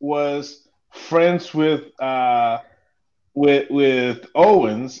Priest was friends with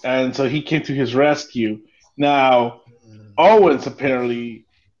Owens, and so he came to his rescue. Now, Owens apparently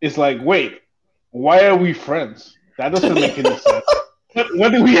is like, wait, why are we friends? That doesn't make any sense.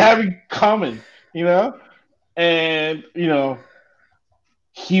 What do we have in common? You know? And, you know,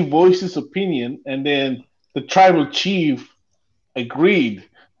 he voiced his opinion, and then the tribal chief agreed.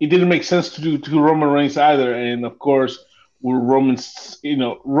 It didn't make sense to do to Roman Reigns either, and of course, Roman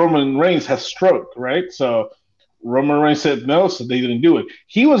Reigns has stroke, right? So Roman Reigns said no, so they didn't do it.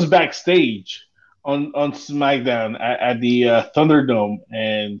 He was backstage on SmackDown at the Thunderdome,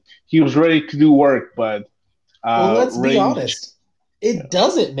 and he was ready to do work, but well, let's be honest. It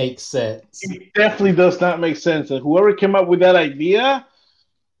doesn't make sense. It definitely does not make sense. And whoever came up with that idea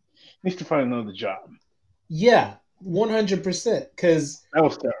needs to find another job. Yeah, 100%. Because that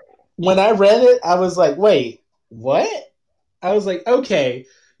was terrible. When I read it, I was like, wait, what? I was like, okay,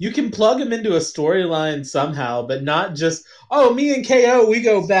 you can plug him into a storyline somehow, but not just, oh, me and KO, we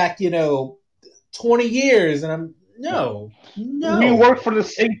go back, 20 years. And I'm, no. We work for the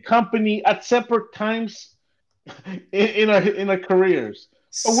same company at separate times in our careers.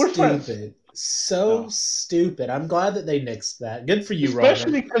 But we're friends. Stupid. I'm glad that they nixed that. Good for you,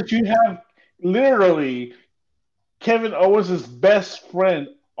 Especially because you have literally Kevin Owens' best friend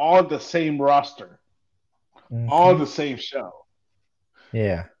on the same roster, on the same show.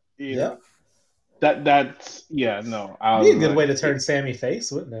 Yeah. Yeah. That's no. It'd be a good way to turn Sammy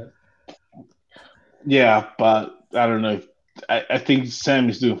face, wouldn't it? Yeah, but I don't know. I think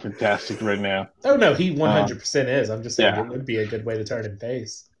Sammy's doing fantastic right now. Oh no, he 100% is. I'm just saying it would be a good way to turn him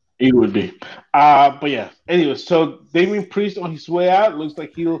face. It would be. But yeah. Anyway, so Damien Priest on his way out looks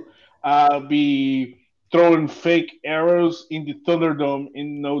like he'll be throwing fake arrows in the Thunderdome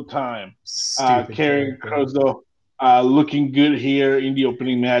in no time. Stupid Karrion character. Kross looking good here in the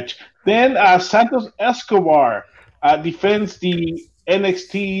opening match. Then Santos Escobar defends the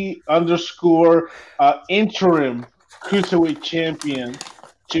NXT underscore interim cruiserweight champion.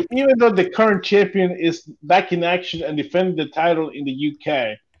 So even though the current champion is back in action and defending the title in the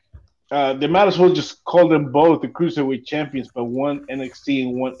UK, they might as well just call them both the cruiserweight champions, but one NXT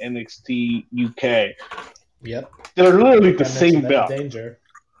and one NXT UK. Yep. They're literally the I same mentioned that belt. Danger.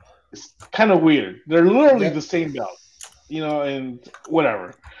 It's kind of weird. They're literally Yep. the same belt, and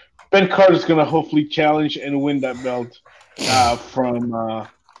whatever. Ben Carter's gonna hopefully challenge and win that belt from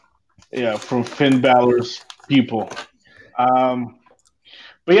Finn Balor's people.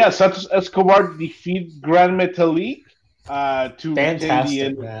 But yeah, Santos Escobar defeat Grand Metalik to Fantastic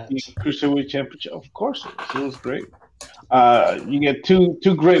retain the match. Cruiserweight Championship. Of course, it was great. You get two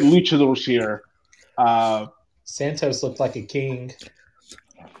great luchadors here. Santos looked like a king.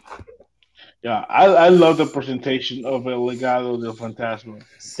 Yeah, I love the presentation of El Legado del Fantasma.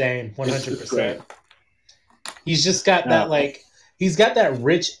 Same, It's great. 100%. He's just got that he's got that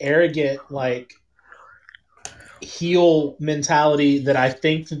rich, arrogant heel mentality that I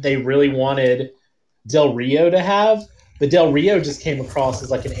think that they really wanted Del Rio to have, but Del Rio just came across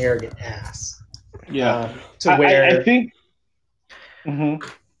as like an arrogant ass. Yeah, to where I think.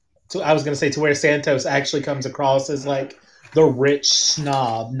 Mm-hmm. I was going to say to where Santos actually comes across as like the rich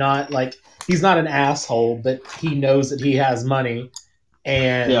snob, not like he's not an asshole, but he knows that he has money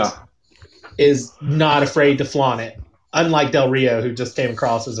and is not afraid to flaunt it. Unlike Del Rio, who just came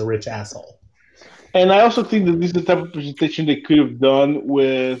across as a rich asshole. And I also think that this is the type of presentation they could have done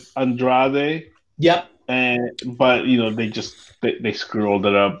with Andrade. Yep. But they screwed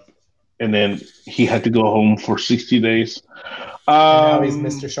it up, and then he had to go home for 60 days. And now he's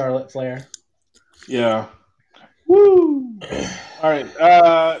Mr. Charlotte Flair. Yeah. Woo! All right.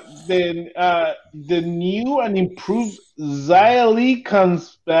 Then the new and improved Xia Li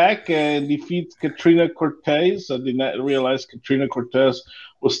comes back and defeats Katrina Cortez. I did not realize Katrina Cortez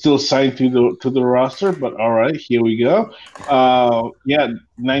was still signed to the roster, but all right, here we go.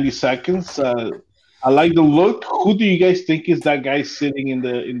 90 seconds. I like the look. Who do you guys think is that guy sitting in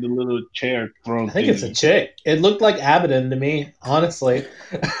the little chair throne? I think it's a chick. It looked like Abaddon to me, honestly.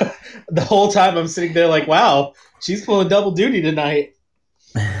 The whole time I'm sitting there like, wow, she's pulling double duty tonight.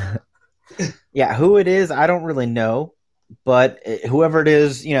 Yeah, who it is, I don't really know, but whoever it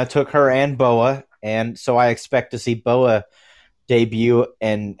is, took her and Boa, and so I expect to see Boa debut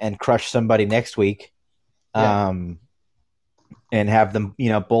and crush somebody next week. Yeah. And have them,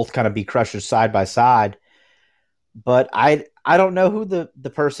 both kind of be crushers side by side. But I don't know who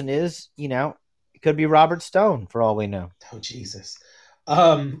the person is. It could be Robert Stone for all we know. Oh Jesus!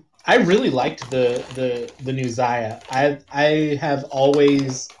 I really liked the new Xia. I have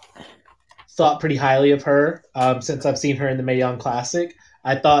always thought pretty highly of her since I've seen her in the Mae Young Classic.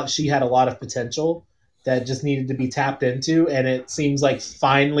 I thought she had a lot of potential that just needed to be tapped into, and it seems like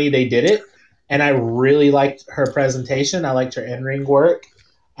finally they did it. And I really liked her presentation. I liked her in-ring work.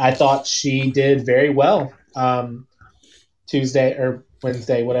 I thought she did very well. Tuesday or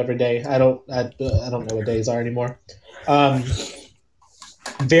Wednesday, whatever day. I don't know what days are anymore.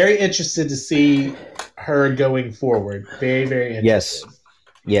 Very interested to see her going forward. Very, very interested.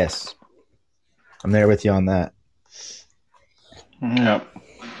 Yes. I'm there with you on that. Yeah.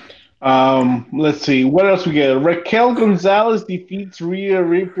 Let's see. What else we get? Raquel Gonzalez defeats Rhea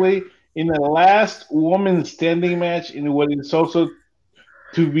Ripley in the last woman standing match in what is also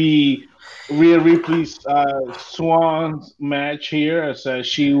to be Rhea Ripley's swan match here, as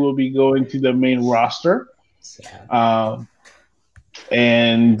she will be going to the main roster. And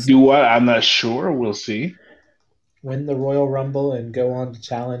do what? I'm not sure. We'll see. Win the Royal Rumble and go on to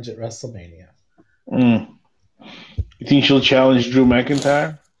challenge at WrestleMania. You think she'll challenge Drew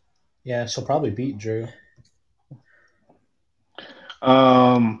McIntyre? Yeah, she'll probably beat Drew.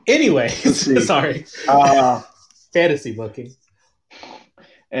 Anyway, sorry. Fantasy booking.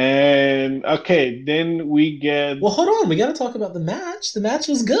 And okay, then we get. Well, hold on. We got to talk about the match. The match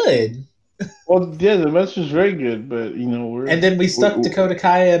was good. Well, yeah, the match was very good, but and then we stuck Dakota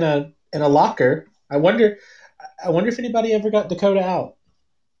Kai in a locker. I wonder if anybody ever got Dakota out.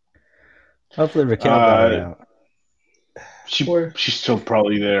 Hopefully, Raquel got it out. She's still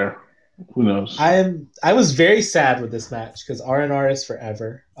probably there. Who knows? I was very sad with this match because R&R is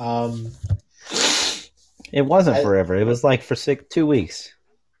forever. It wasn't forever. It was like for 2 weeks.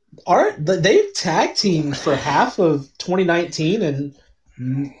 They tag teamed for half of 2019 and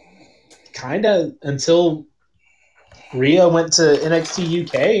kind of until Rhea went to NXT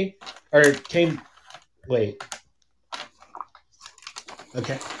UK or came. Wait.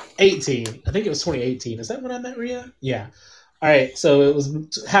 Okay. 18. I think it was 2018. Is that when I met Rhea? Yeah. All right. So it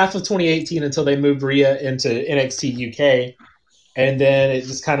was half of 2018 until they moved Rhea into NXT UK. And then it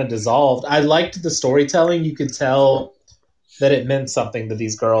just kind of dissolved. I liked the storytelling. You could tell that it meant something to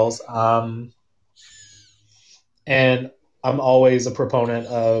these girls. And I'm always a proponent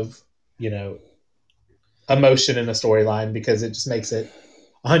of, emotion in a storyline because it just makes it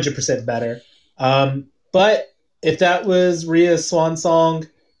 100% better. But if that was Rhea's swan song,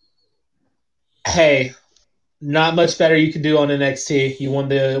 hey, not much better you could do on NXT. You won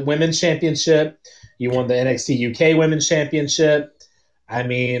the Women's Championship. You won the NXT UK Women's Championship. I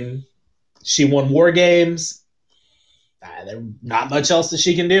mean, she won War Games. There's not much else that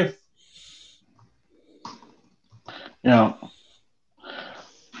she can do. Yeah.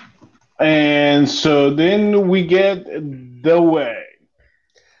 And so then we get The Way.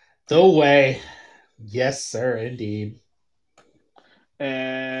 The Way. Yes, sir, indeed.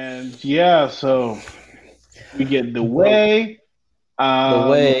 And yeah, so we get The Way. The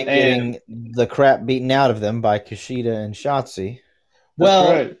Way getting the crap beaten out of them by Kushida and Shotzi.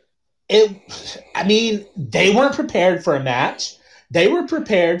 Well, right. They weren't prepared for a match. They were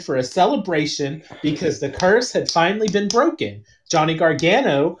prepared for a celebration because the curse had finally been broken. Johnny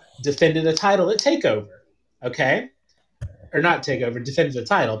Gargano defended a title at TakeOver. Okay? Or not TakeOver, defended a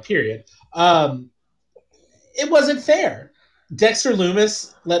title, period. It wasn't fair. Dexter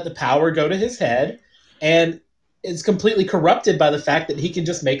Lumis let the power go to his head and is completely corrupted by the fact that he can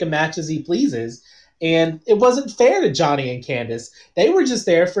just make a match as he pleases. And it wasn't fair to Johnny and Candice. They were just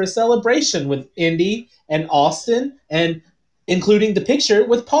there for a celebration with Indy and Austin and including the picture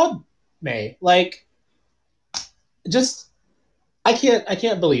with Paul May. Like, just, I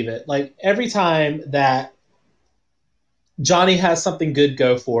can't believe it. Like, every time that Johnny has something good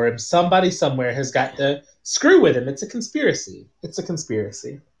go for him, somebody somewhere has got to screw with him. It's a conspiracy.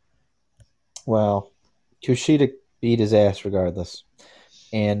 Well, Kushida beat his ass regardless.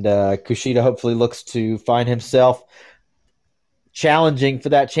 And Kushida hopefully looks to find himself challenging for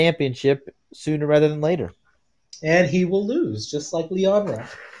that championship sooner rather than later. And he will lose, just like Leon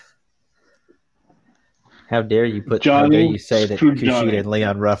Ruff. How dare you say that Kushida Johnny and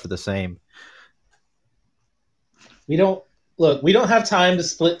Leon Ruff are the same? We don't have time to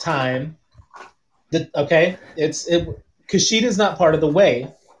split time. Okay? Kushida's not part of The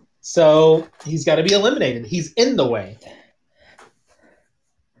Way, so he's got to be eliminated. He's in The Way.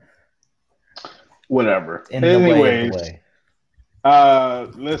 Whatever. Anyways,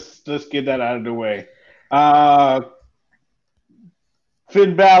 let's get that out of the way.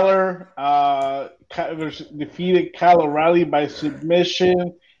 Finn Balor defeated Kyle O'Reilly by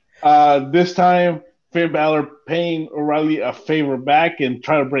submission. This time, Finn Balor paying O'Reilly a favor back and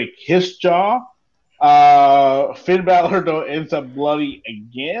trying to break his jaw. Finn Balor, though, ends up bloody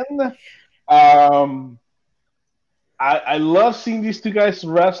again. I love seeing these two guys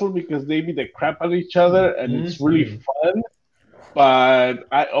wrestle because they beat the crap out of each other, and it's really fun. But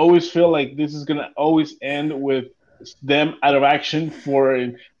I always feel like this is going to always end with them out of action for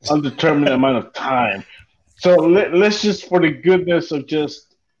an undetermined amount of time. So let's just, for the goodness of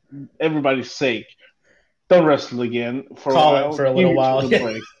just everybody's sake, don't wrestle again for Call a while. it for a little while.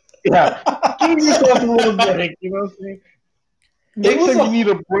 Break. Yeah, give yourself a little break. You know what I'm saying? Next time you need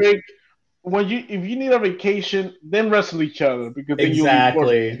a break, if you need a vacation, then wrestle each other because then you'll be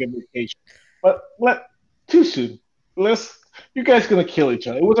forced to take a vacation. But too soon. You guys gonna kill each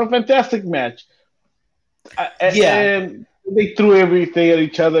other. It was a fantastic match. And they threw everything at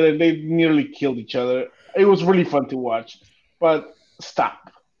each other and they nearly killed each other. It was really fun to watch. But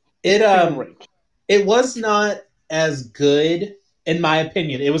stop. It was not as good, in my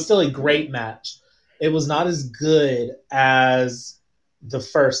opinion. It was still a great match. It was not as good as the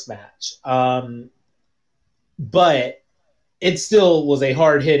first match. But it still was a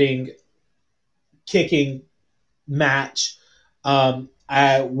hard-hitting, kicking match.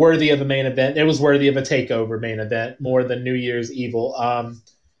 Worthy of a main event. It was worthy of a TakeOver main event more than New Year's Evil.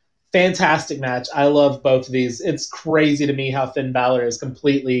 Fantastic match. I love both of these. It's crazy to me how Finn Balor has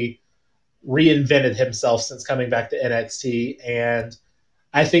completely reinvented himself since coming back to NXT. And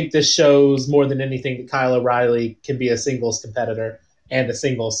I think this shows more than anything that Kyle O'Reilly can be a singles competitor and a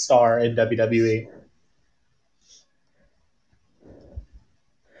singles star in WWE.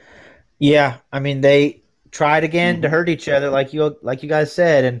 Yeah, I mean, they tried again to hurt each other, like you guys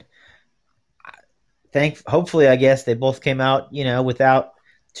said, and hopefully, I guess they both came out, without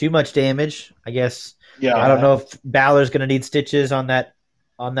too much damage. I guess. Yeah. I don't know if Balor's going to need stitches on that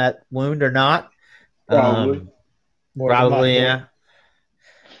on that wound or not. Probably. More than Probably, likely.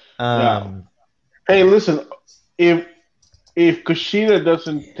 yeah. Hey, listen, if Kushida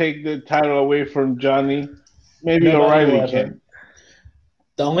doesn't take the title away from Johnny, maybe Nobody will O'Reilly ever. can.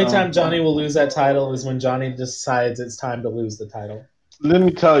 The only time Johnny Well, will lose that title is when Johnny decides it's time to lose the title. let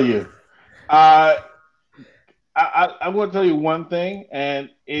me tell you. Uh, I'm going to tell you one thing, and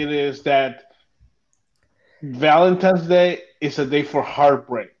it is that Valentine's Day is a day for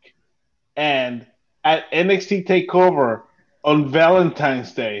heartbreak. And at NXT Takeover on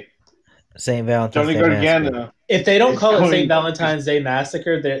Valentine's Day, St. Valentine's Johnny Day Massacre. Gargano If they don't is call it St. going. Valentine's Day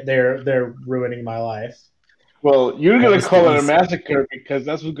Massacre, they're ruining my life. Well, you're That going to was the call it a easy. massacre because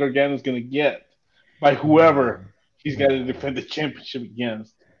that's what Gargano's going to get by whoever he's got to defend the championship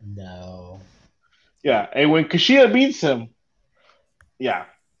against. No. Yeah, and when Kushida beats him, yeah.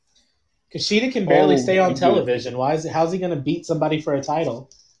 Kushida can barely stay on good. television. How's he going to beat somebody for a title?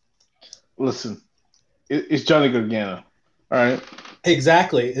 Listen, it's Johnny Gargano. All right.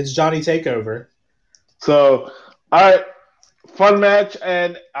 Exactly. It's Johnny Takeover. So, all right, fun match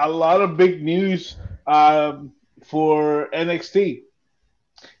and a lot of big news for NXT.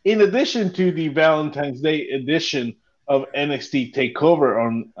 In addition to the Valentine's Day edition of NXT Takeover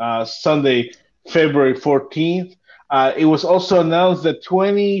on Sunday, February 14th, it was also announced that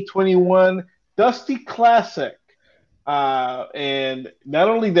 2021 Dusty Classic, and not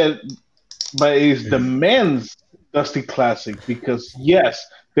only that, but it's the men's Dusty Classic because yes,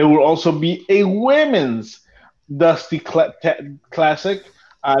 there will also be a women's Classic.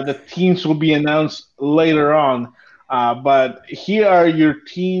 The teams will be announced later on. But here are your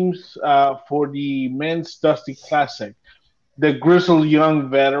teams for the men's Dusty Classic. The Grizzled Young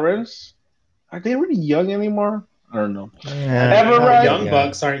Veterans. Are they really young anymore? I don't know. Yeah, Everrise. Young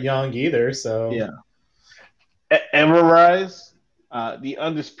Bucks aren't young either, so Yeah. Everrise. The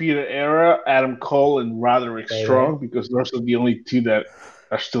Undisputed Era, Adam Cole and Roderick Baby. Strong, because those are the only two that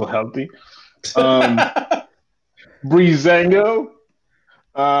are still healthy. Breezango,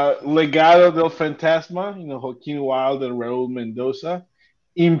 Legado del Fantasma, Joaquin Wilde and Raul Mendoza.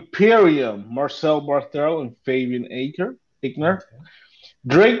 Imperium, Marcel Barthel and Fabian Aichner.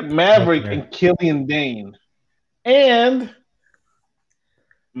 Drake Maverick Aichner. and Killian Dane. And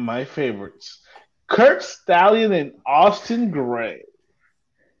my favorites, Kurt Stallion and Austin Gray.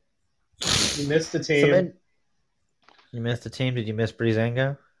 You missed the team. You missed the team. Did you miss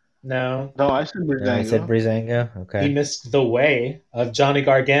Breezango? No. No, I said Breezango. No, I said Breezango. Okay. He missed the way of Johnny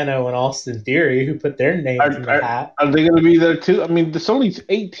Gargano and Austin Theory, who put their name in the hat. Are they going to be there too? I mean, there's only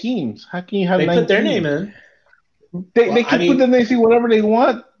 8 teams. How can you have They 19? put their name in. They can put their names in whatever they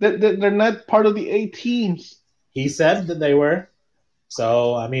want. They're not part of the 8 teams. He said that they were.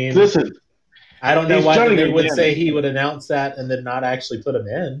 So, I mean, listen, I don't know why they would say he would announce that and then not actually put him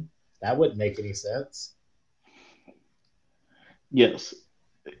in. That wouldn't make any sense. Yes.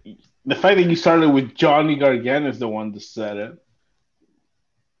 The fact that you started with Johnny Gargano is the one that said it.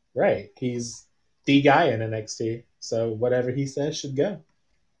 Right. He's the guy in NXT. So whatever he says should go.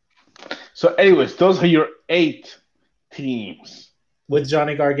 So anyways, those are your 8 teams. With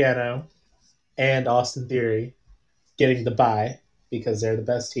Johnny Gargano and Austin Theory getting the bye because they're the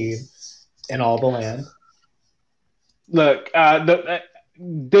best team in all the land. Look,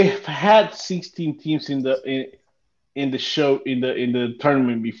 they've had 16 teams in the show in the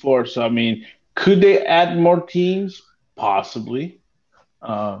tournament before. So I mean, could they add more teams? Possibly.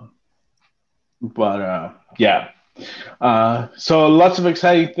 But yeah. So lots of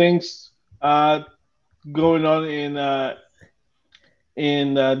exciting things going on in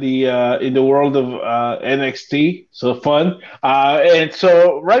the world of NXT. So fun. And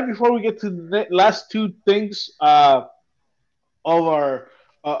so right before we get to the last 2 things of our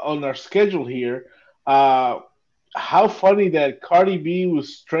on our schedule here, how funny that Cardi B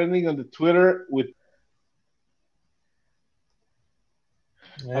was trending on the Twitter with.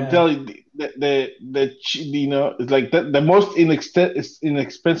 Yeah. I'm telling you, the it's like the most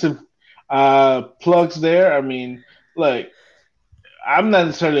inexpensive plugs there. I mean, like, I'm not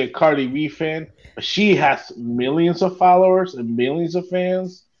necessarily a Cardi B fan, but she has millions of followers and millions of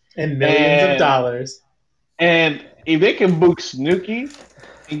fans and millions of dollars. And if they can book Snooki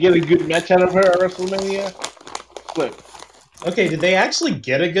and get a good match out of her at WrestleMania, look. Okay, did they actually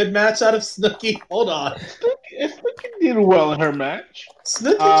get a good match out of Snooki? Hold on. Snooki did well in her match.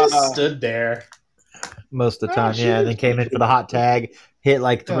 Snooki just stood there. Most of the time, yeah. And then came in for the hot tag, hit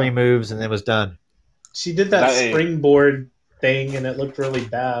like 3 moves, and then was done. She did that springboard thing, and it looked really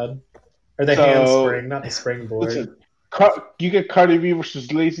bad. Or the handspring, not the springboard. Listen, You get Cardi B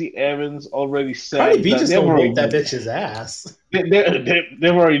versus Lacey Evans already set. Cardi B just They've gonna already whoop that done- bitch's ass.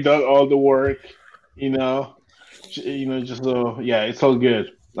 they've already done all the work, you know. Just so yeah, it's all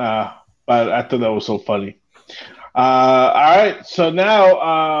good. But I thought that was so funny. All right, so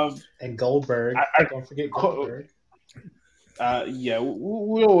now And Goldberg. Don't forget Goldberg. yeah,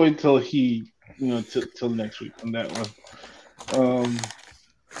 we'll wait till he, till next week on that one.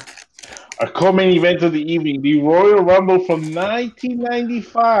 Our co-main event of the evening, the Royal Rumble from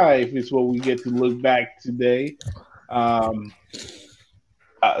 1995, is what we get to look back today.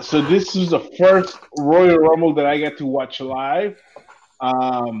 So this is the first Royal Rumble that I got to watch live,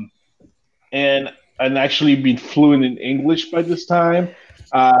 and actually been fluent in English by this time.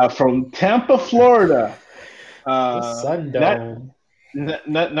 From Tampa, Florida. The Sundome.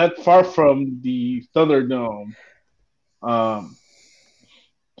 Not far from the Thunderdome.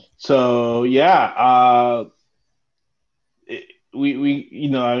 So yeah,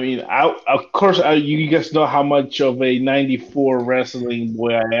 of course, you guys know how much of a '94 wrestling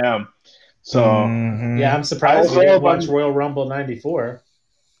boy I am. So Yeah, I'm surprised you didn't watch Royal Rumble '94.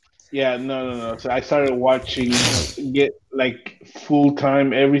 Yeah, no. So I started watching get like full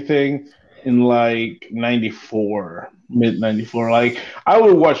time everything in like '94, mid '94. Like I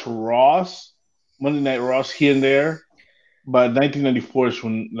would watch Monday Night Ross here and there, but 1994 is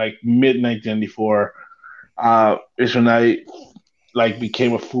when like mid 1994 is when I like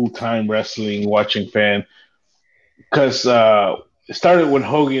became a full time wrestling watching fan because it started when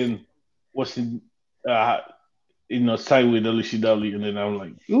Hogan was in. Side with WCW, and then I'm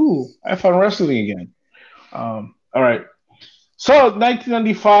like, ooh, I found wrestling again. All right. So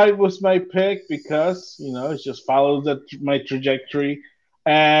 1995 was my pick because it just follows my trajectory,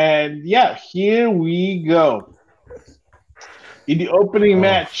 and yeah, here we go. In the opening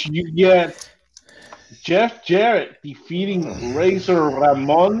match, you get Jeff Jarrett defeating Razor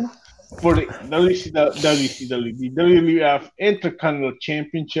Ramon for the WCW, the WWF Intercontinental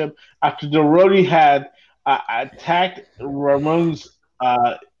Championship after the Roadie had attacked Ramon's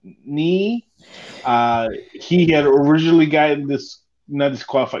knee. He had originally gotten not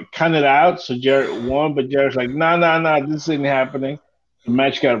disqualified, counted out, so Jarrett won, but Jarrett's like, nah, this isn't happening. The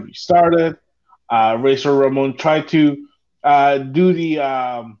match got restarted. Razor Ramon tried to do the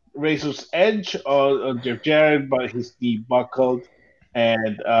Razor's Edge on Jeff Jarrett, but his knee buckled.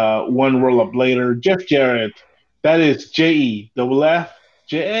 And one roll up later, Jeff Jarrett, that is JEFF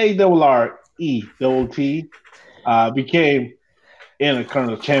JARRET, became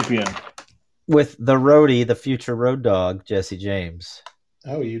Intercontinental Champion. With the roadie, the future road dog, Jesse James.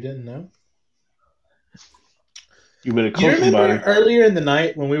 Oh, you didn't know? You better coach him about it. Earlier in the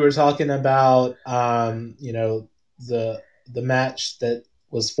night when we were talking about, the match that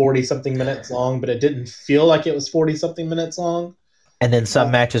was 40-something minutes long, but it didn't feel like it was 40-something minutes long. And then some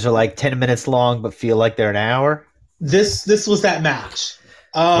matches are like 10 minutes long, but feel like they're an hour. This was that match.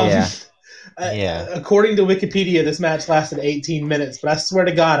 Yeah. According to Wikipedia, this match lasted 18 minutes, but I swear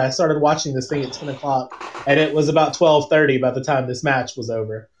to God, I started watching this thing at 10 o'clock, and it was about 12:30 by the time this match was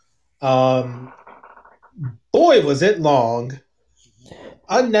over. Boy, was it long.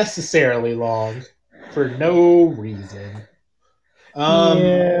 Unnecessarily long. For no reason.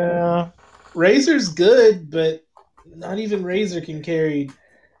 Yeah. Razor's good, but not even Razor can carry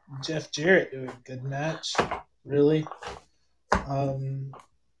Jeff Jarrett to a good match. Really?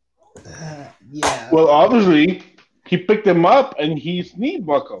 Yeah. Well, obviously, he picked him up and he's knee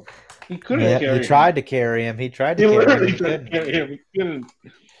buckled. He couldn't carry him. He tried to carry him. He tried to carry him. He couldn't.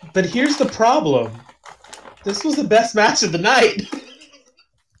 But here's the problem. This was the best match of the night.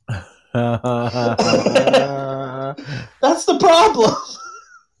 That's the problem.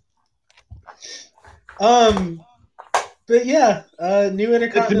 But yeah, new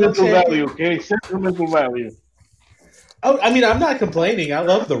Intercontinental Champion. Value, okay? Sentimental value. Oh, I mean, I'm not complaining. I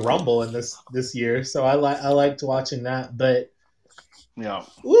love the Rumble in this year, so I liked watching that. But yeah,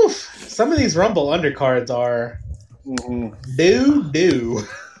 oof, some of these Rumble undercards are doo.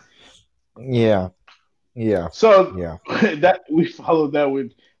 Yeah. So that we followed that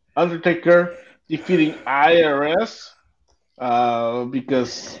with Undertaker defeating IRS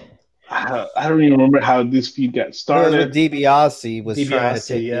because I don't even remember how this feud got started. DiBiase was trying to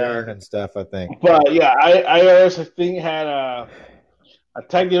take the urn and stuff, I think. But yeah, IRS I think had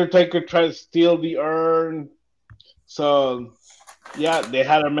attacked the Undertaker, tried to steal the urn. So yeah, they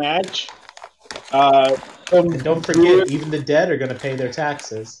had a match. And don't forget, even the dead are going to pay their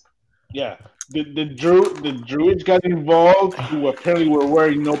taxes. Yeah. The Druids got involved, who apparently were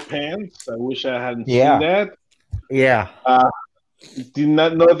wearing no pants. I wish I hadn't seen that. Yeah. Did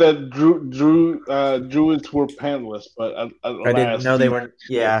not know that Druids were pantless, but I didn't know they were.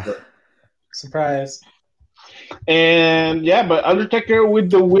 Yeah. Surprise. And yeah, but Undertaker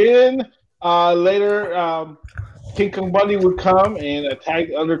with the win. Later, King Kong Bundy would come and attack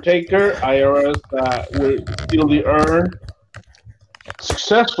Undertaker. IRS would steal the urn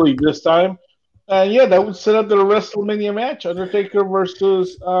successfully this time. And yeah, that would set up the WrestleMania match: Undertaker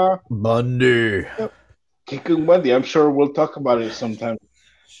versus Bundy. King Kong Bundy. I'm sure we'll talk about it sometime.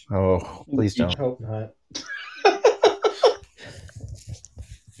 Oh, please don't. Hope not.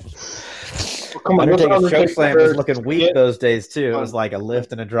 Come on, Undertaker's chokeslam was looking weak those days too. It was like a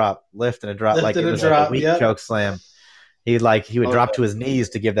lift and a drop, lift and a drop, like it was like a weak chokeslam. He would drop to his knees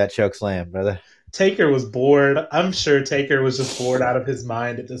to give that chokeslam, brother. Taker was bored. I'm sure Taker was just bored out of his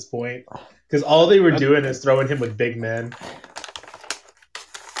mind at this point because all they were doing is throwing him with big men.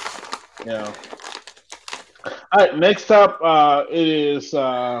 Yeah. All right. Next up, it is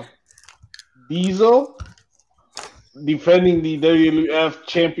Diesel defending the WWF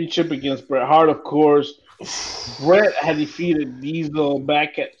Championship against Bret Hart, of course. Bret had defeated Diesel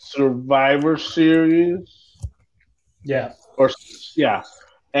back at Survivor Series. Yeah.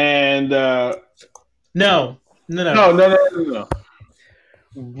 And no.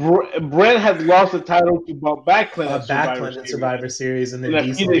 Bret had lost the title to Bob Backlund at Survivor Series, and then a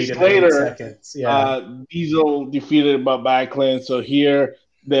Diesel few days beat him later, in 8 seconds. Yeah. Diesel defeated Bob Backlund. So here,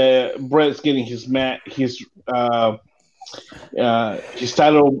 Bret's getting his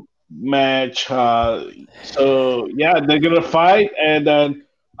title match. So yeah, they're gonna fight, and then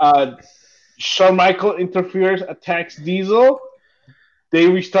Shawn Michaels interferes, attacks Diesel. They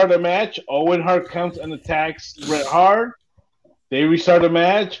restart the match. Owen Hart comes and attacks Bret Hart. They restart the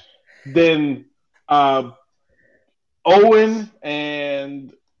match. Then Owen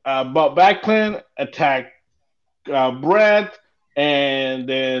and Bob Backlund attack Bret, and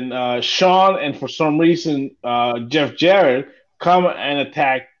then Shawn and for some reason Jeff Jarrett come and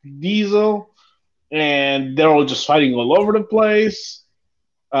attack Diesel, and they're all just fighting all over the place.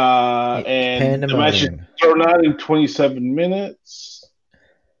 And the match is thrown out in 27 minutes.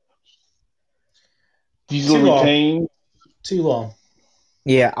 Diesel retained. Too long.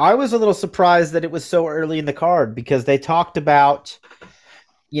 Yeah, I was a little surprised that it was so early in the card because they talked about,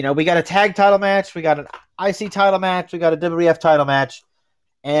 we got a tag title match, we got an IC title match, we got a WWF title match,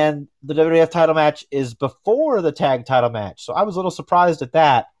 and the WWF title match is before the tag title match. So I was a little surprised at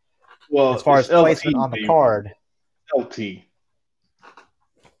that. Well, as far as placement on the card. LT.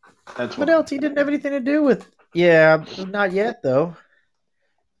 But LT didn't have anything to do with. Yeah, not yet though.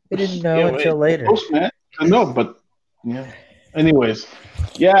 They didn't know until later. I know, but yeah. Anyways,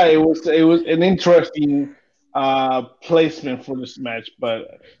 yeah, it was an interesting placement for this match,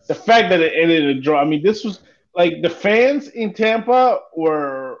 but the fact that it ended a draw. I mean, this was like the fans in Tampa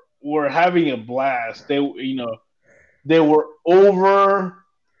were having a blast. They were over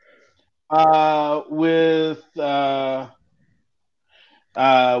with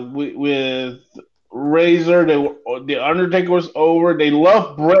Razor. The Undertaker was over. They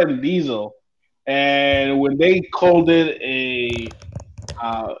loved Bret and Diesel. And when they called it a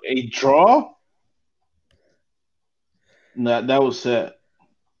draw, that was it.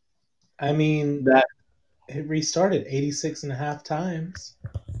 I mean, it restarted 86.5 times.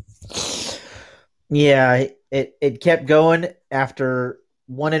 Yeah, it kept going after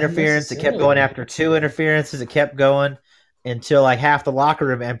one interference. It kept going after two interferences. It kept going until like half the locker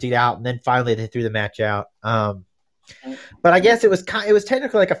room emptied out, and then finally they threw the match out. But I guess it was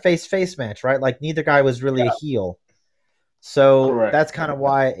technically like a face-face match, right? Like neither guy was really a heel. So that's kind of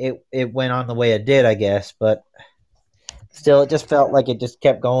why it went on the way it did, I guess. But still, it just felt like it just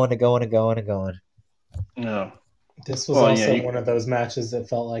kept going and going and going and going. No. This was also one of those matches that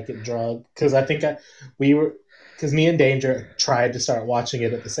felt like it drug. Because I think because me and Danger tried to start watching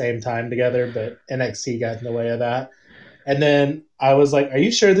it at the same time together, but NXT got in the way of that. And then I was like, are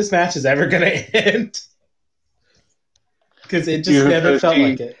you sure this match is ever going to end? Because it just never felt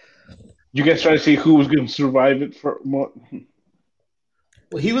like it. You guys try to see who was going to survive it for more?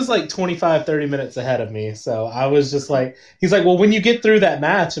 Well, he was like 25, 30 minutes ahead of me. So I was just like, he's like, well, when you get through that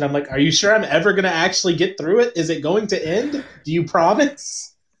match, and I'm like, are you sure I'm ever going to actually get through it? Is it going to end? Do you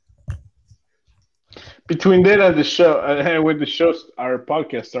promise? Between that and the show, when our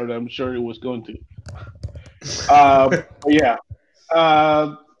podcast started, I'm sure it was going to. Yeah.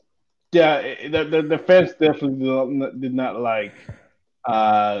 The fans definitely did not like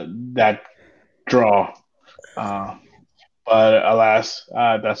that draw. But alas,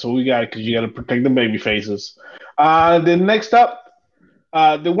 that's what we got because you got to protect the baby faces. Then next up,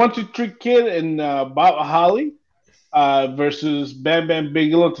 the 1-2-3 Kid and Bob Holly versus Bam Bam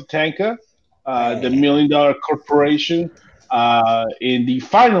Bigelow Tatanka, the $1 Man. million corporation, in the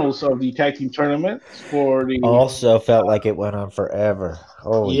finals of the tag team tournament for the. Also felt like it went on forever.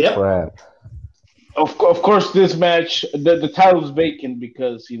 Holy Yep. crap. Of course, this match, the title is vacant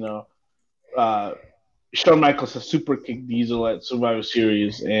because, uh, Shawn Michaels has super kicked Diesel at Survivor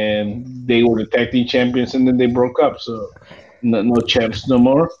Series, and they were the tag team champions, and then they broke up, so no champs no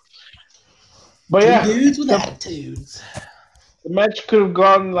more. But Two yeah, dudes with the, attitudes. the match could have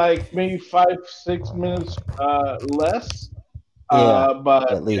gone like maybe 5-6 minutes less, Yeah,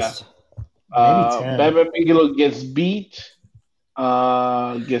 but at yeah, least. Maybe Bam 10. Bam Bigelow gets beat,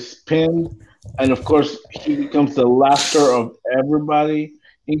 gets pinned, and of course he becomes the laughter of everybody,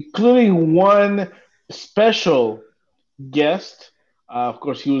 including one special guest. Of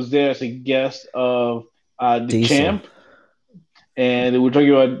course, he was there as a guest of the Diesel. champ, and we're talking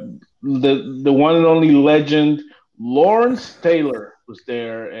about the one and only legend Lawrence Taylor was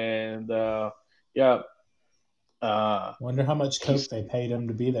there, and yeah, Wonder how much coke he's they paid him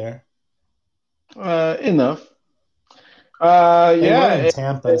to be there. enough. They were Yeah, in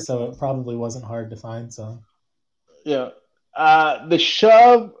Tampa, so it probably wasn't hard to find some. yeah. The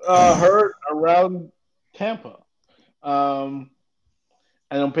shove heard around Tampa, um,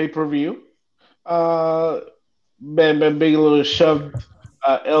 and on pay per view. Uh, Bam Bam Bigelow shoved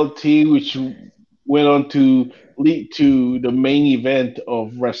LT, which went on to lead to the main event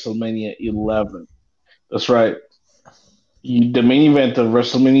of WrestleMania 11. That's right. The main event of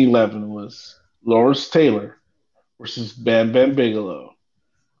WrestleMania 11 was Lawrence Taylor versus Bam Bam Bigelow.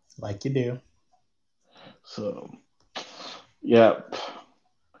 Like you do. So, yeah.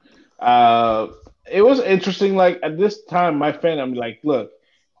 Uh, it was interesting. Like, at this time, my fan, I'm like, look,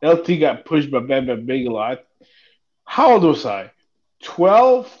 LT got pushed by Bam Bam Bigelow. How old was I?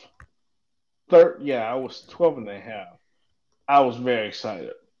 12? Yeah, I was 12 and a half. I was very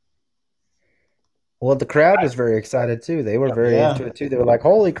excited. Well, the crowd was very excited too. They were very Yeah. into it too. They were like,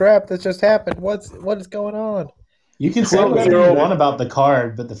 "Holy crap, this just happened! What is going on?" You can say 12 whatever year you old, want about the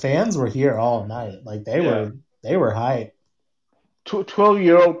card, but the fans were here all night. Like yeah, they were hyped.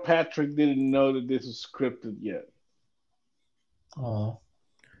 12-year-old Patrick didn't know that this was scripted yet. Oh,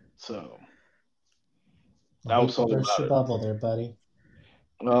 So I that hate was to all burst about your it. bubble there, buddy.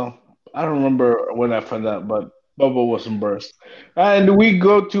 Well, I don't remember when I found out, but Bubba wasn't burst. And we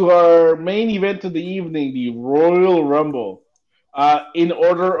go to our main event of the evening, the Royal Rumble. In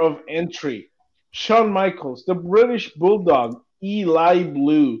order of entry, Shawn Michaels, the British Bulldog, Eli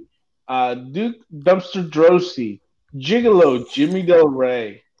Blue, Duke Dumpster Drosy, Gigolo, Jimmy Del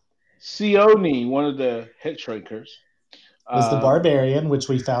Rey, Sione, one of the head shrinkers. Was the Um, Barbarian, which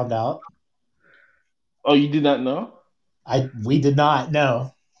we found out. oh, you did not know? We did not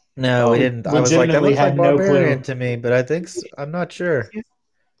know. No, we Oh, We didn't. I was like, "That legitimately looks like had no Barbarian clue. to me," but I'm not sure.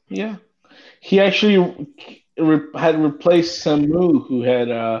 yeah. He actually had replaced Samu, who had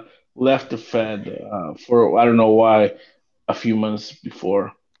left the Fed for I don't know why a few months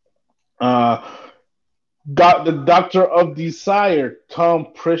before. Uh, got the Doctor of Desire, Tom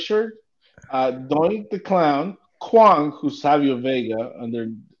Pritchard, Doink the Clown, Kwang, who's Savio Vega under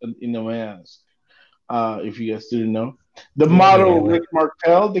in the mask. If you guys didn't know, the Yeah. Yeah, model we, Rick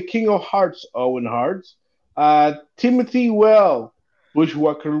Martel, the King of Hearts Owen Hart, Timothy Well,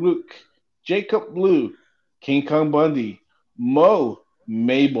 Bushwalker Luke, Jacob Blue, King Kong Bundy, Mo,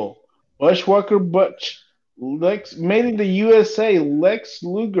 Mabel, Bushwalker Butch, Lex made in the USA, Lex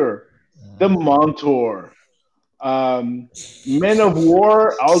Luger, the Montour, um, Men of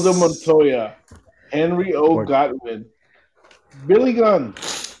War, Aldo Montoya, Henry O. or Godwin, Billy Gunn,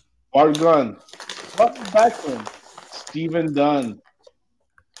 Bart Gunn, Buck Backlund, Stephen Dunn,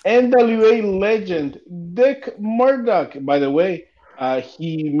 NWA legend Dick Murdoch. By the way,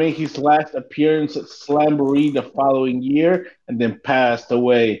 he made his last appearance at Slamboree the following year and then passed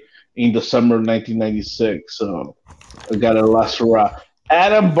away in the summer of 1996. So I got a last hurrah.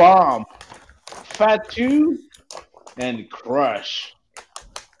 Adam Bomb, Fatu, and Crush.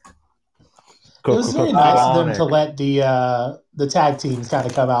 It was very nice of them to let the tag teams kind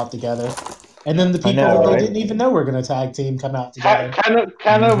of come out together, and then the I people know, that they right? didn't even know were going to tag team come out together.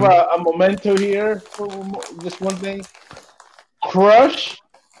 Kind of a memento here for just one thing. Crush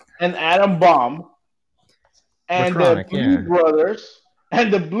and Adam Bomb The and the Chronic, Blue yeah, Brothers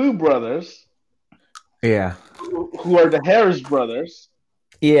and the Blue Brothers, yeah, who are the Harris brothers,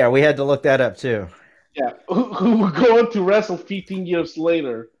 yeah. We had to look that up too. yeah, who will go on to wrestle 15 years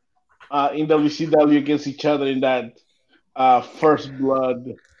later in WCW against each other in that First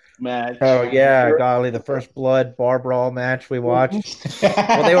Blood match. Oh yeah, golly, the first blood bar brawl match we watched.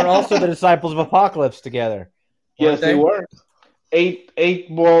 Well, they were Mhm. also the Disciples of Apocalypse together. Yes, they were.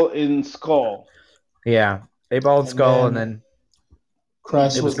 Eight ball in Skull. Yeah, 8-Ball and And Skull, and then then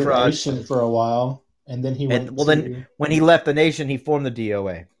Crush it was was the Crush. Nation for a while, and then he went to Then when he left the Nation, he formed the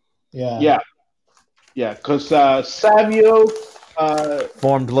DOA. yeah. Yeah, because Savio,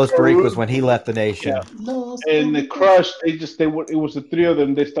 Formed Los Barricos when he left the Nation. yeah, Los and the Barricos. Crush, it was the three of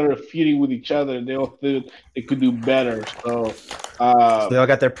them. They started feuding with each other, and they all thought they could do better. So they all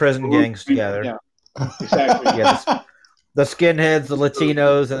got their prison gangs together. Yeah, exactly. Yeah, the skinheads, the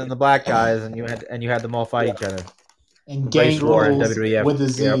Latinos, and then the black guys, and you had them all fight each other. And Race Gang war in Rules WWF. with a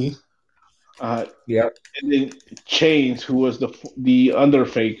Z. Yep. And then Chains, who was the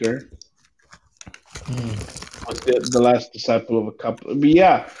Underfaker, was the last disciple of a couple. But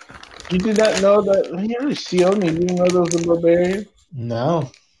yeah, you did not know that. Henry Sion, you didn't know there was a Barbarian. No.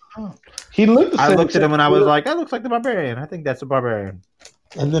 Oh. He looked the same. I looked at him and I was like, that looks like the Barbarian. I think that's a Barbarian.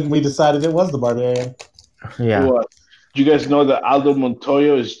 And then we decided it was the Barbarian. Yeah. Do you guys know that Aldo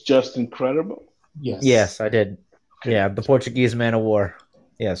Montoya is just incredible? Yes. Yes, I did. Okay. Yeah, the Portuguese man of war.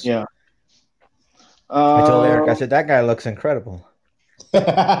 Yes. Yeah. I told Eric, I said, that guy looks incredible.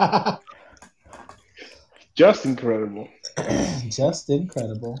 Just incredible. Just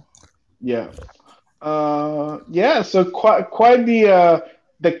incredible. Yeah. Yeah, so quite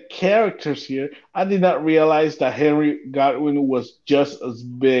the characters here. I did not realize that Henry Godwin was just as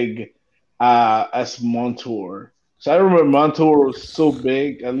big as Montour. So I remember Montour was so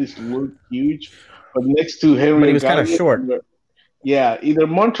big, at least looked huge, but next to Henry, but he was kind of short. Yeah, either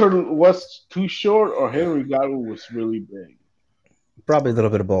Montour was too short or Henry Godwin was really big. Probably a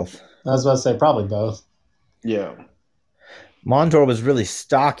little bit of both. I was about to say probably both. Yeah. Montour was really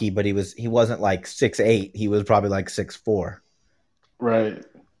stocky, but he wasn't like 6'8". He was probably like 6'4". Right.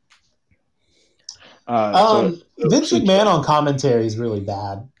 Vince McMahon on commentary is really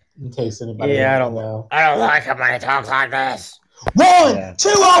bad. In case anybody I don't know. I don't like him when he talks like this. 1, 2,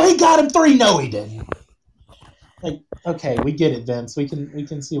 oh, he got him 3. No, he didn't. Like, okay, we get it, Vince. We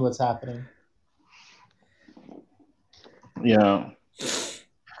can see what's happening. Yeah.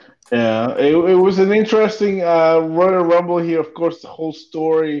 Yeah, it was an interesting Royal Rumble here. Of course, the whole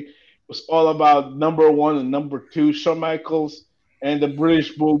story was all about number 1 and number 2, Shawn Michaels and the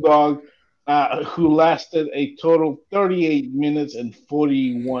British Bulldog, who lasted a total 38 minutes and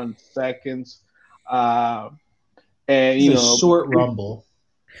 41 seconds. And It's a short Rumble.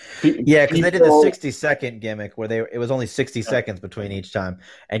 Yeah, because they did the 60-second gimmick where it was only 60 seconds between each time,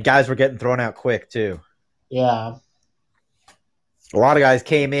 and guys were getting thrown out quick too. Yeah. A lot of guys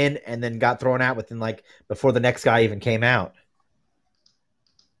came in and then got thrown out before the next guy even came out.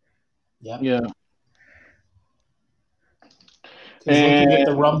 Yeah. Yeah. Because looking at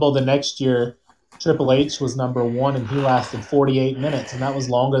the Rumble the next year, Triple H was number 1, and he lasted 48 minutes, and that was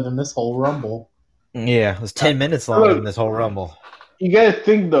longer than this whole Rumble. Yeah, it was 10 minutes longer than this whole Rumble. You got to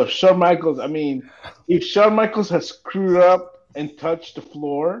think, though, Shawn Michaels, I mean, if Shawn Michaels had screwed up and touched the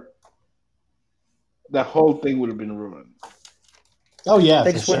floor, the whole thing would have been ruined. Oh, yeah,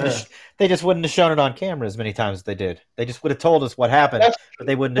 they just wouldn't have shown it on camera as many times as they did. They just would have told us what happened, but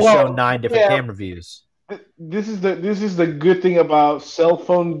they wouldn't have shown 9 different camera views. This is the good thing about cell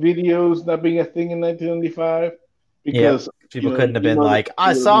phone videos not being a thing in 1995, because people couldn't have been like,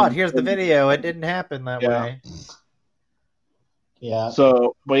 "I saw it. Here's the video. It didn't happen that way." Yeah.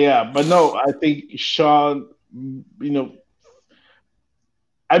 So, but no, I think Shawn,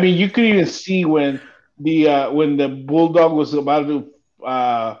 I mean, you could even see when the Bulldog was about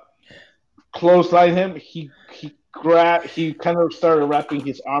to clothesline him, he kind of started wrapping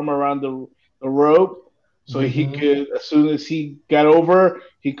his arm around the rope, so he could, as soon as he got over,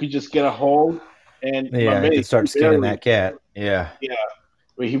 he could just get a hold and he could start skinning that cat. Yeah.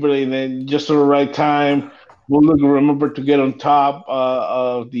 But he really, and then just at the right time, Bulldog remembered to get on top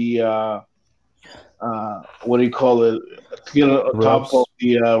of the what do you call it? To get on top of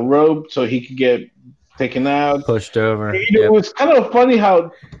the rope so he could get taken out, pushed over. It was kind of funny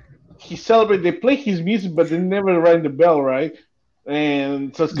how he celebrated. They play his music, but they never rang the bell, right?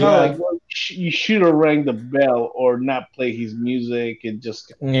 And so it's kind of like, well, you should have rang the bell or not play his music and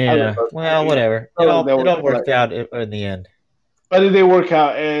just whatever. It all worked out in the end. But did they work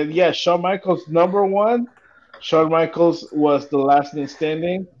out? And Shawn Michaels number 1. Shawn Michaels was the last man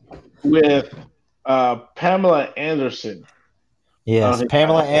standing with Pamela Anderson. Yes,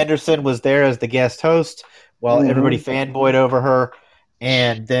 Pamela Anderson was there as the guest host while everybody fanboyed over her.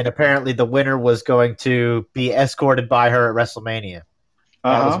 And then apparently the winner was going to be escorted by her at WrestleMania.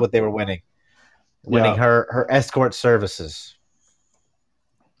 That was what they were winning. Winning her escort services.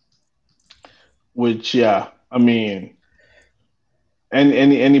 Which, I mean, and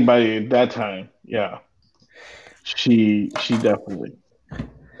anybody at that time, she definitely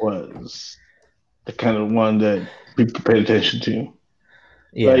was the kind of one that people paid attention to.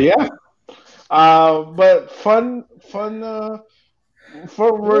 But Yeah. yeah, but fun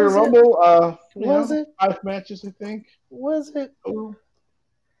for Royal Was it? Rumble. Was it? 5 matches I think. Was it? Oh,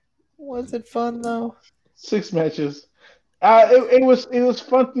 Was it fun though? 6 matches. It was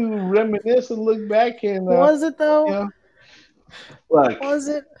fun to reminisce and look back and Was it you though? know like Was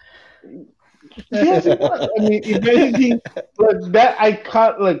it? yes it was. I mean if anything like that I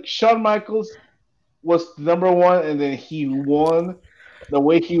caught like Shawn Michaels was number one and then he won the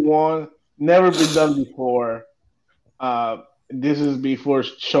way he won never been done before. This is before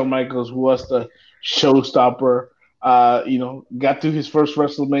Shawn Michaels was the showstopper. Got to his first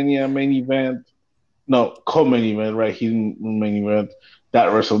WrestleMania main event. No, co-main event, right? He didn't main event that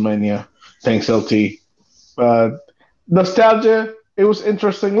WrestleMania. Thanks, LT. But nostalgia, it was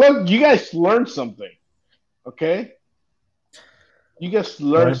interesting. Look, you guys learned something, okay? You guys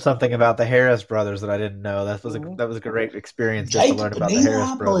learned Learned something something. about the Harris brothers that I didn't know. Hmm. That was a great experience just to Jake learn about the Harris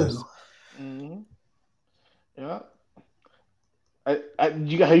Benia brothers. Blue. Hmm. Yeah. Have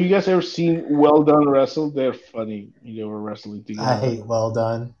you guys ever seen Well Done wrestle? They're funny. They were wrestling I together. hate Well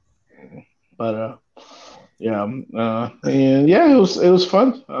Done. But yeah, and yeah, it was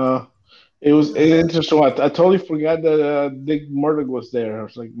fun. It was interesting. I totally forgot that Dick Murdoch was there. I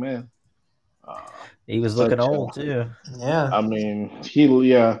was like, man, He was looking such. old too. Yeah. I mean,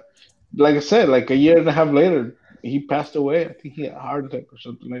 yeah, like I said, like a year and a half later, he passed away. I think he had a heart attack or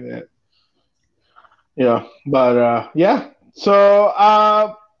something like that. Yeah, but yeah. So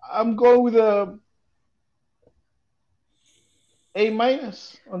I'm going with A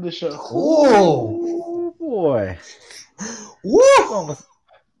minus on the show. Cool. Oh boy. Woo! Going with,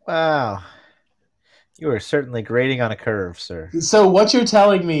 wow. You are certainly grading on a curve, sir. So what you're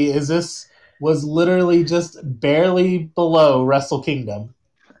telling me is this was literally just barely below Wrestle Kingdom.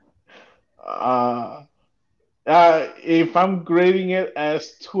 Uh, if I'm grading it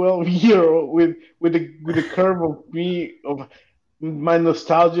as 12-year with the curve of my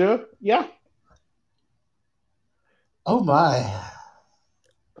nostalgia, yeah. Oh my.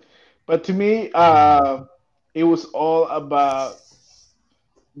 But to me, it was all about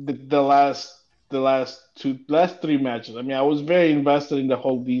the last 3 matches. I mean, I was very invested in the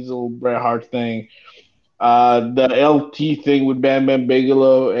whole Diesel Bret Hart thing, the LT thing with Bam Bam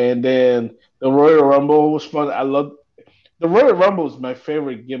Bigelow, and then the Royal Rumble was fun. I love the Royal Rumble is my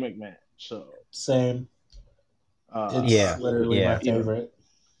favorite gimmick match. So, Same. It's uh, Yeah. literally my Yeah. you know, favorite.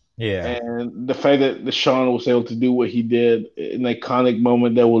 Yeah. and the fact that the Shawn was able to do what he did, an iconic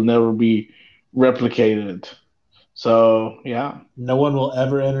moment that will never be replicated. So, yeah, No one will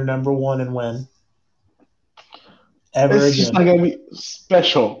ever enter number one and win. Ever it's just not again. gonna be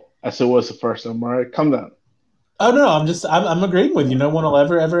special as it was the first time. All right, calm down. Oh no, I'm agreeing with you. No one will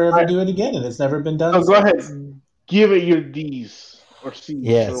ever All right, do it again, and it's never been done so go since. ahead, give it your D's or C's or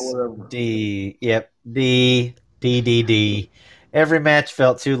Yes. whatever. D. Yep. D. D. D. D. Every match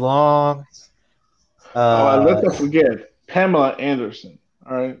felt too long. Oh, let's Uh, not forget Pamela Anderson.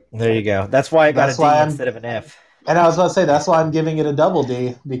 All right. there you go. That's why I got a That's why D I'm instead of an F. and I was about to say that's why I'm giving it a double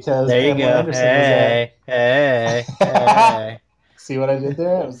D because There you Pamela go. Anderson was there. Hey, hey, hey. See what I did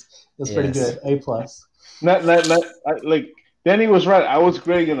there? It was pretty Yes. good. A plus. Not like Danny was right. I was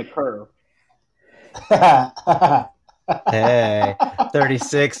grading the curve. Hey.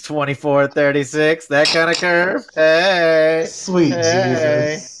 36, 24, 36. That kind of curve. Hey. Sweet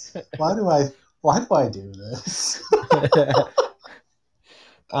Hey. Jesus. Why do I do this?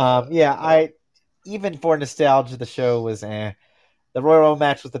 Yeah, I even for nostalgia, the show was The Royal Rumble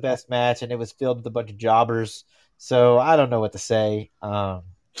match was the best match, and it was filled with a bunch of jobbers. So I don't know what to say.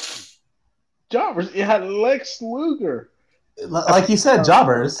 Jobbers. It had Lex Luger. Like you said,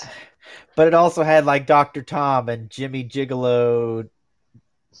 jobbers. But it also had like Dr. Tom and Jimmy Gigolo,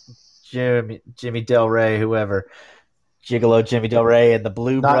 Jimmy Del Rey, whoever. Gigolo Jimmy Del Rey and the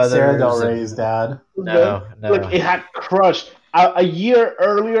Blue Not Sarah Del Brothers. Rey's dad. No, Like no. it had Crush. A year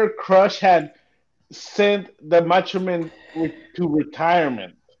earlier, Crush had sent the Macho Man to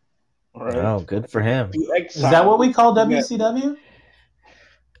retirement. All right. Oh, good for him. To Is that what exile. we call Yeah. WCW?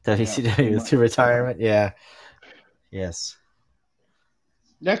 Yeah. WCW to retirement. Yeah. Yes.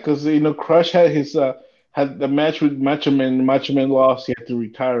 Yeah, because Crush had the match with Macho Man. Macho Man lost. He had to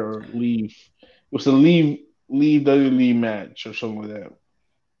retire or leave. It was a leave WWE match or something like that.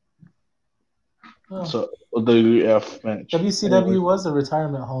 Oh, So a WWF match. Anyway. WCW was a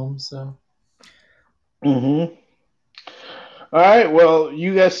retirement home, so Mm-hmm. All right. Well,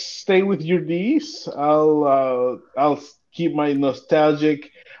 you guys stay with your D's. I'll keep my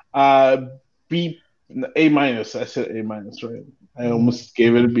nostalgic. Uh, B A minus. I said A minus, right? I almost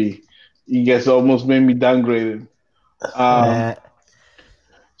gave it a B. You guys almost made me downgrade it. Uh,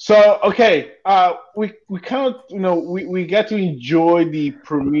 So okay, we kind of we got to enjoy the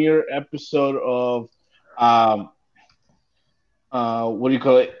premiere episode of um what do you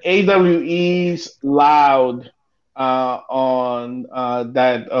call it, AWE's Loud on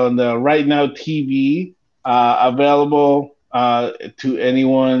that on the Right Now TV, available to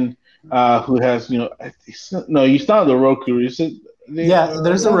anyone who has no, it's not the Roku, is it? Yeah,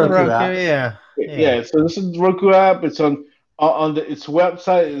 there's it's a on the Roku Roku. app. Yeah, yeah. Yeah, so this is the Roku app. It's on its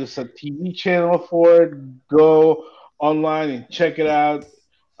website. There's a TV channel for it. Go online and check it out.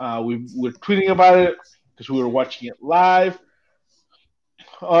 We're tweeting about it because we were watching it live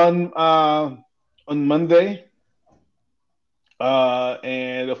on uh, on Monday,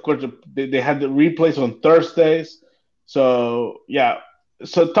 and of course they had the replays on Thursdays. So yeah,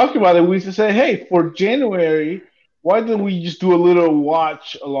 so talking about it, we used to say, hey, for January, why don't we just do a little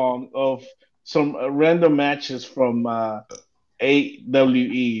watch along of some random matches from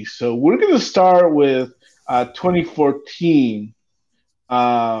AWE? So we're gonna start with 2014.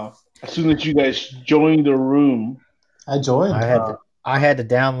 As soon as you guys join the room, I joined. I had to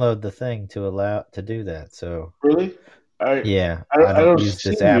download the thing to allow to do that. So really, I yeah, I, I I don't don't use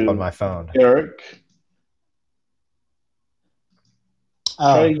see this app on you, my phone. Eric.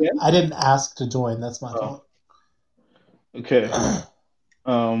 Try Oh, again. I didn't ask to join. That's my Oh, fault. okay.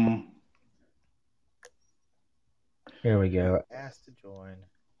 Um, Here we go. Ask to join.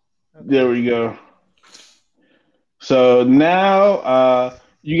 there Okay. we go. So now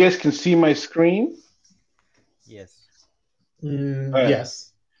you guys can see my screen, Yes. uh,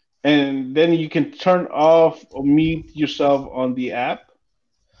 Yes. and then you can turn off or mute yourself on the app.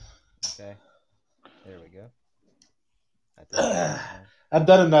 Okay. There we go. I did that. I've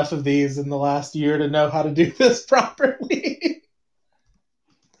done enough of these in the last year to know how to do this properly.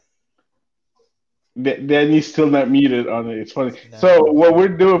 Danny's still not muted on it. It's funny. So No. what we're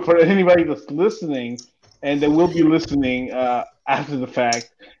doing for anybody that's listening, and that will be listening after the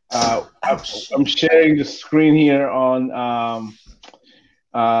fact, Ouch. I'm sharing the screen here on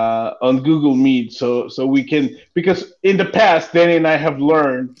Google Meet, so we can, because in the past Danny and I have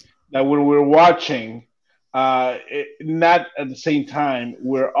learned that when we're watching, not at the same time,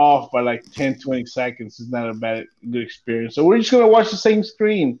 we're off by like 10-20 seconds. It's not a good experience. So we're just gonna watch the same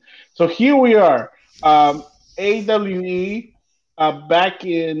screen. So here we are, AWE, back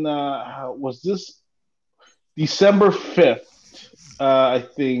in was this December 5th? I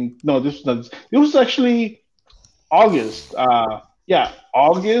think no, this was not. It was actually August. Yeah,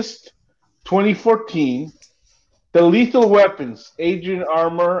 August 2014. The Lethal Weapons, Adrian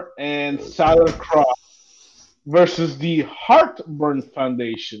Armour and Tyler Cross versus the Heartburn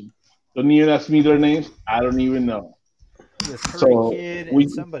Foundation. Don't even ask me their names. I don't even know. It was Curry So Kid and we,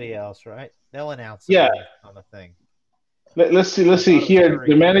 somebody else, right? They'll announce it yeah. on the thing. Let's see. Let's I see thought it was here. Curry The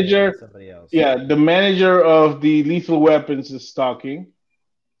Kid and manager. somebody else. Yeah, the manager of the Lethal Weapons is talking.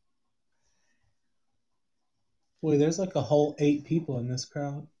 Boy, there's like a whole 8 people in this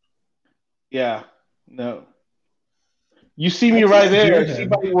crowd. Yeah. No. You see I me right can't hear there. See him.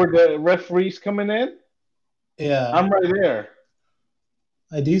 by where the referee's coming in? Yeah, I'm right there.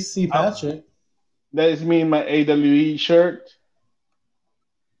 I do see I'm, Patrick. that is me in my AWE shirt.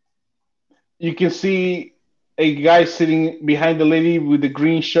 You can see a guy sitting behind the lady with the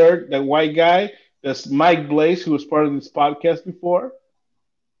green shirt, that white guy. That's Mike Blaze, who was part of this podcast before.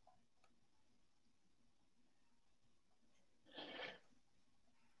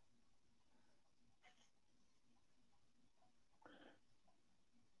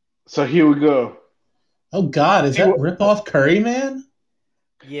 So here we go. Oh God, is See that what, Rip Off Curry Man?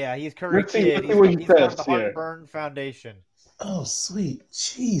 Yeah, he's Curry let's see. Kid. Let's see what he He's part of says the here. Heartburn Foundation. Oh sweet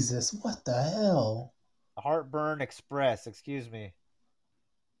Jesus, what the hell? The Heartburn Express, excuse me.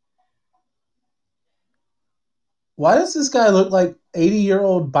 Why does this guy look like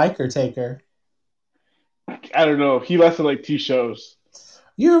 80-year-old biker taker? I don't know. He lasted like 2 shows.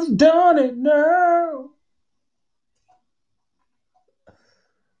 You've done it now.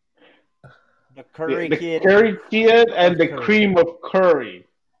 The Curry The Kid and Curry the Kid Cream and of the Curry. Cream of Curry.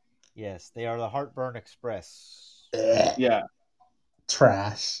 Yes, they are the Heartburn Express. Yeah.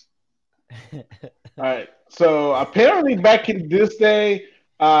 Trash. All right. So apparently, back in this day,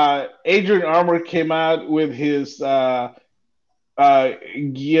 Adrian Armour came out with his gear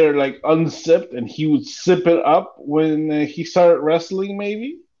like unzipped, and he would zip it up when he started wrestling.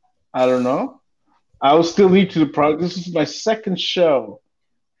 Maybe, I don't know. I was still new to the product. This is my second show.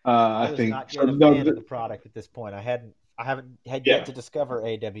 I I was think not so. yet a No, fan of the product at this point. I haven't had yeah. yet to discover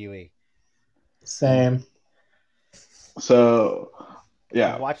AWE. Same. So I've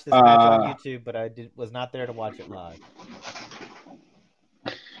yeah, watched this match on YouTube, but was not there to watch it live.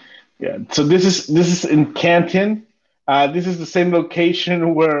 yeah. So this is in Canton. This is the same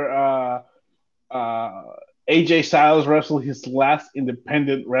location where uh, AJ Styles wrestled his last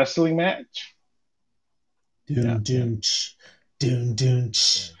independent wrestling match. Yeah, Doom doom ch, doom doom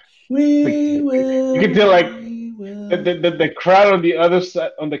ch. the, We you will. can tell like We the, will. the crowd on the other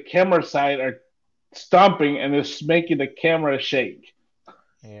side, on the camera side, are stomping and it's making the camera shake.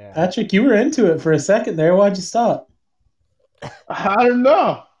 Yeah. Patrick, you were into it for a second there. Why'd you stop? I don't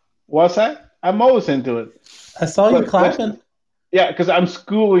know. What's that? I'm always into it. I saw you But clapping. yeah, because I'm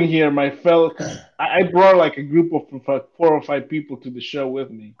schooling here. My fellow, because I brought like a group of 4 or 5 people to the show with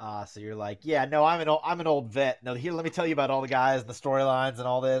me. So you're like, yeah, no, I'm an old vet. No, here, let me tell you about all the guys and the storylines and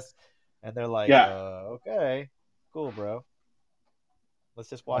all this. And they're like, Yeah. okay, cool, bro. Let's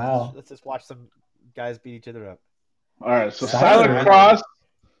just watch. Wow. Let's just watch some guys beat each other up. All right. So Siler. Silent Cross.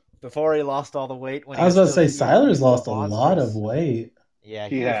 Before he lost all the weight, when I was about to say Siler's he was lost a still lot monstrous. of weight. Yeah,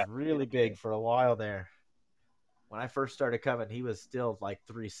 he Yeah. was really big for a while there. When I first started coming, he was still like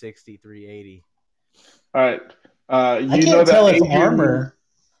 360, 380. All right. I You know can't tell that if Adrian, Armor.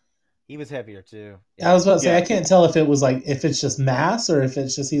 He was heavier too. I was about to say Yeah. I can't tell if it was like if it's just mass or if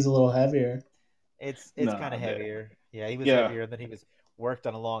it's just he's a little heavier. It's No, kind of heavier. Yeah, he was Yeah. heavier, and then he was worked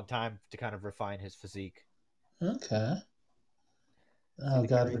on a long time to kind of refine his physique. Okay. Oh the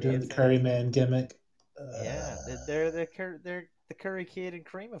God, Curry we're doing Kids the in Curry it? Man gimmick. Yeah, they're the Curry Kid and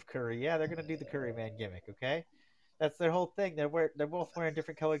Cream of Curry. Yeah, they're gonna do the Curry Man gimmick. Okay, that's their whole thing. They're both wearing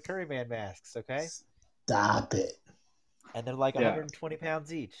different colored Curry Man masks. Okay, Stop it. and they're like Yeah. 120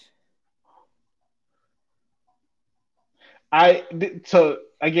 pounds each. So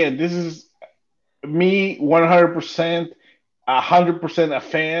again, this is me 100%, 100% a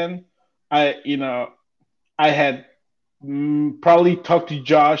fan. I had probably talked to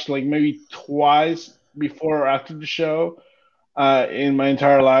Josh like maybe twice before or after the show. In my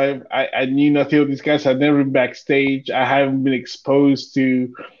entire life, I knew nothing of these guys. I'd never been backstage. I haven't been exposed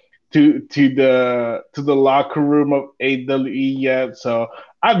to the locker room of AWE yet, so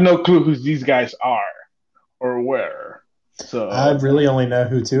I have no clue who these guys are or where. I So really only know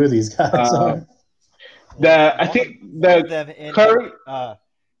who two of these guys uh, are. I think One of that them ended. Curry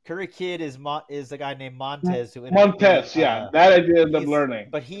Curry Kid is the guy named Montez who ended up being. Montez, yeah, that I did end up He's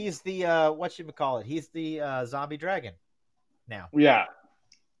learning. but he's the what you call it? He's the zombie dragon. Now Yeah,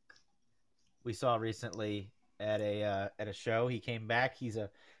 we saw recently at a show. He came back. He's a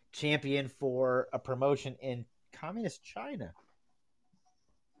champion for a promotion in communist China.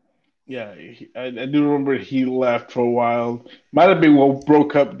 yeah, I do remember he left for a while. Might have been what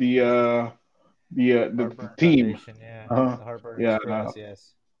broke up the Heartburn team. Foundation, yeah, Uh, the Heartburn yeah, Express,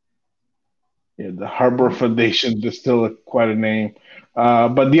 yes. yeah, the Harbor Foundation is still quite a name.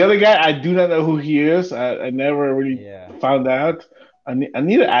 But the other guy, I do not know who he is. I never really Yeah, found out. I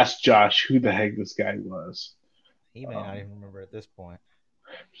need to ask Josh who the heck this guy was. he may not even remember at this point.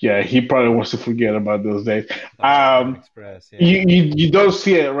 Yeah, he probably wants to forget about those days. The Heartburn Express, You, yeah. you don't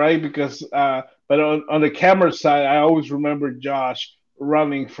see it, right? Because but on the camera side, I always remember Josh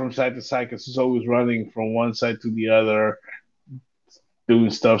running from side to side because he's always running from one side to the other, doing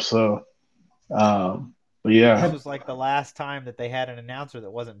stuff. So, but This yeah, was like the last time that they had an announcer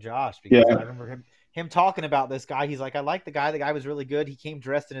that wasn't Josh, because I yeah, remember him talking about this guy. He's like, I like the guy. The guy was really good. He came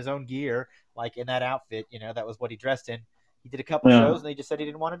dressed in his own gear, like in that outfit. You know, that was what he dressed in. He did a couple yeah, shows, and he just said he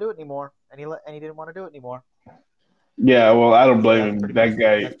didn't want to do it anymore, and he didn't want to do it anymore. yeah. Well, I don't So blame him. That that's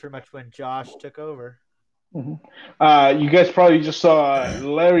guy. pretty much when Josh took over. Mhm. You guys probably just saw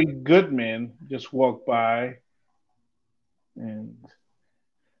Larry Goodman just walk by, and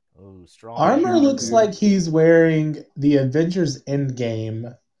Oh, strong Armor guy, looks dude. like he's wearing the Avengers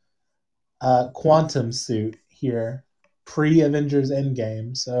Endgame quantum suit here, pre-Avengers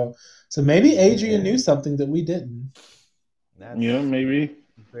Endgame. So maybe Adrian knew something that we didn't. yeah, That's maybe.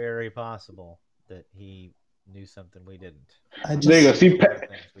 very possible that he knew something we didn't. I There you go. just Knows See, a lot of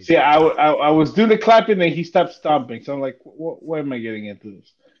things we see, don't. I was doing the clapping and he stopped stomping. So I'm like, why am I getting into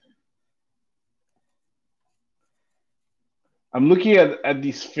this? I'm looking at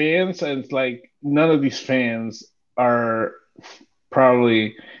these fans and it's like none of these fans are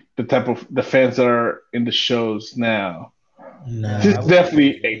probably the type of the fans that are in the shows now. No, no. This I is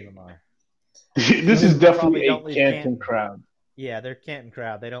wouldn't believe them are. this Most is of them definitely probably a don't leave Canton Canton. crowd. Yeah, they're Canton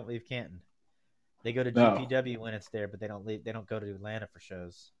crowd. They don't leave Canton. They go to No, GPW when it's there, but they don't leave. They don't go to Atlanta for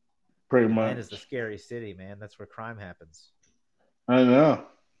shows. pretty Atlanta's the much. scary city, man. That's where crime happens. I know.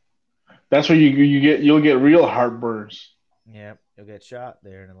 That's where you'll get real heartburns. Yep, you'll get shot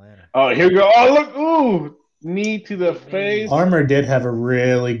there in Atlanta. Oh, here we go. Oh, look. Ooh. Knee to the Big knee. face. Armor did have a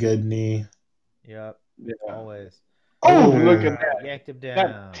really good knee. Yep, Yeah. always. Oh, Ooh. look at that. Yanked him down.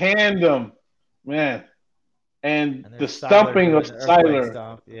 That tandem. Man. And the there's Seiler stumping doing of the earthquake Seiler.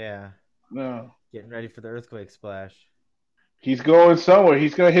 stomp. Yeah, No. getting ready for the earthquake splash. He's going somewhere.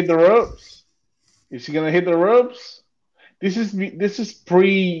 He's going to hit the ropes. Is he going to hit the ropes? This is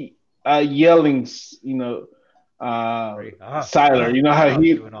pre yelling, Seiler. You know how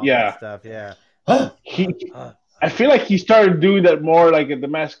he, doing all that stuff. Yeah, I feel like he started doing that more like at the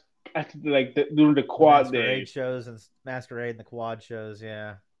during the quad masquerade days. shows and masquerade and the quad shows.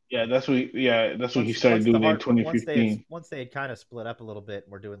 Yeah, Yeah, that's what he started doing in 2015. Once they had kind of split up a little bit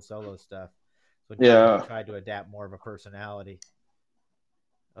and were doing solo stuff, so Yeah. he tried to adapt more of a personality.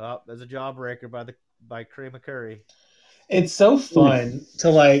 Oh, there's a jawbreaker by Curry McCurry. It's so fun to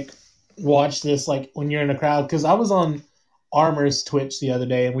like watch this like when you're in a crowd, because I was on Armor's Twitch the other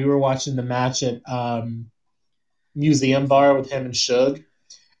day and we were watching the match at Museum Bar with him and Suge,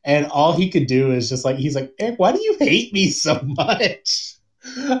 and all he could do is just like, he's like, Eric, why do you hate me so much?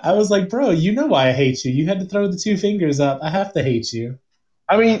 I was like, bro, you know why I hate you. You had to throw the two fingers up. I have to hate you.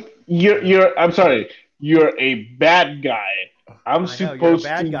 I mean, I'm sorry. You're a bad guy. I'm you're a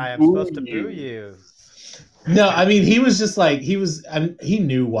bad guy. I'm supposed to boo you. No, I mean, he was just like, he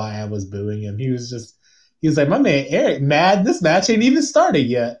knew why I was booing him. He was like, my man Eric, mad this match ain't even started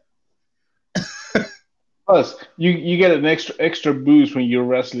yet. Plus, you get an extra boost when you're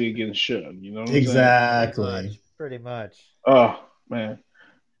wrestling against Suge. You know what I'm Exactly. Pretty much. Oh man,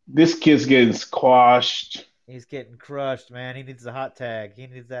 this kid's getting squashed. He's getting crushed, man. He needs a hot tag. He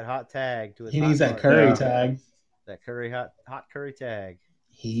needs that hot tag to his. He needs that curry tag. That curry hot curry tag.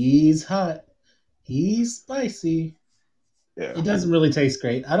 He's hot. He's spicy. Yeah. It doesn't really taste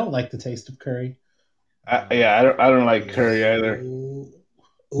great. I don't like the taste of curry. I don't like curry either. Ooh.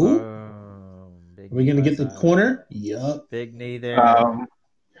 Are we gonna get the corner? Yup. Big knee there.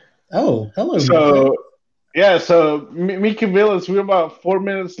 Hello. So Mika. Yeah, so Mika Villas, we're about 4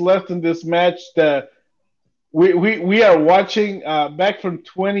 minutes left in this match. That we are watching back from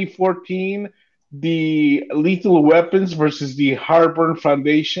 2014, the Lethal Weapons versus the Heartburn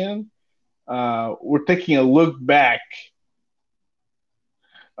Foundation. We're taking a look back.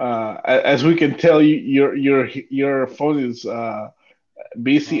 As we can tell, your phone is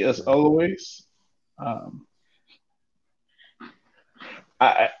busy as always.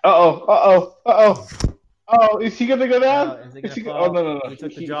 Oh, is he gonna go down? Oh, no. He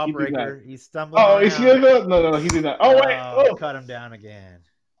took the jawbreaker. He's stumbling. Oh, is he gonna go? No, he did not. Oh, wait. Oh, cut him down again.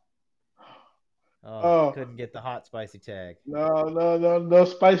 Oh, couldn't get the hot spicy tag. No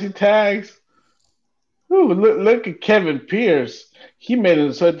spicy tags. Ooh, look at Kevin Pierce. He made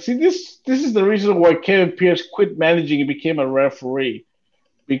it. So see, this is the reason why Kevin Pierce quit managing and became a referee,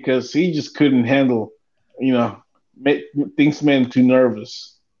 because he just couldn't handle, things made him too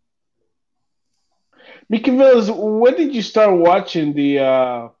nervous. Mickey Villas, when did you start watching the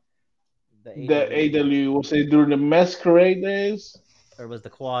AW? Was it during the Masquerade days? Or was the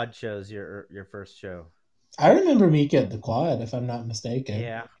Quad shows your first show? I remember Mika at the Quad, if I'm not mistaken.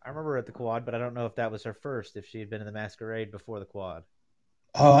 Yeah, I remember her at the Quad, but I don't know if that was her first, if she had been in the Masquerade before the Quad.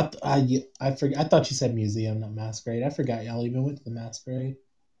 Oh, I forgot. I thought you said Museum, not Masquerade. I forgot y'all even went to the Masquerade.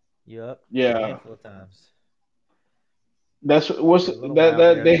 Yep. Yeah. A handful of times. They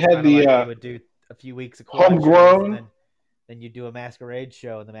had they would do a few weeks of Quad Homegrown. Shows, then you do a Masquerade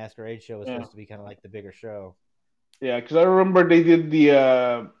show, and the Masquerade show was supposed to be kind of like the bigger show. Yeah, because I remember they did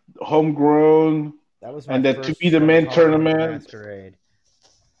the Homegrown. That was and the To Be the Man tournament. Masquerade.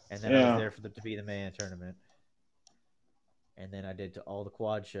 And then I was there for the To Be the Man tournament. And then I did all the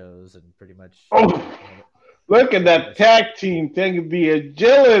Quad shows and pretty much. Oh, look at that tag team thing, the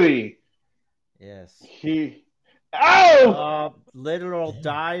agility. Yes. Literal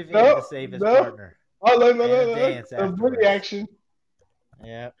dive in to save his partner. Oh, no. A booty action.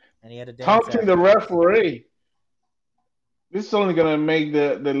 Yeah, and he had a dance. Taunting the referee. This is only going to make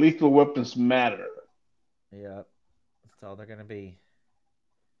the Lethal Weapons matter. Yeah, that's all they're going to be.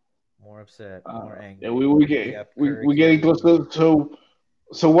 More upset, more angry. Yeah, we're getting close to.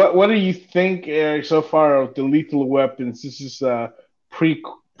 So what do you think, Eric, so far of the Lethal Weapons? This is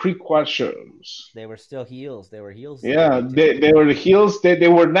pre-quad shows. They were still heels. They were heels. Yeah, they were the heels. They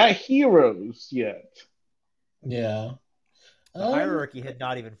were not heroes yet. Yeah. The hierarchy had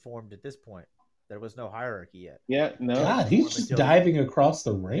not even formed at this point. There was no hierarchy yet. Yeah, no. God, he's just diving across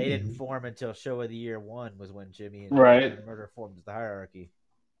the ring. They didn't form until Show of the Year 1 was when Jimmy and Murder formed the hierarchy.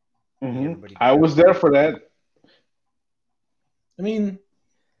 Mm-hmm. I was there for that. I mean,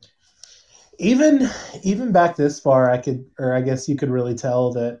 even back this far, I guess you could really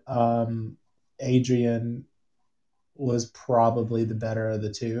tell that Adrian was probably the better of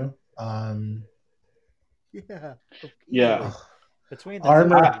the two. Yeah, Yeah. easily. Between the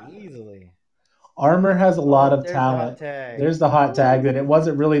Armor two, easily. Armor has a lot of There's the hot talent. tag. There's the hot tag that it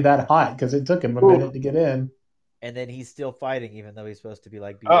wasn't really that hot because it took him a Ooh. minute to get in. And then he's still fighting, even though he's supposed to be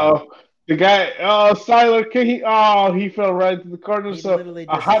like beat Uh up. oh. The guy, Siler, he fell right into the corner. He So literally a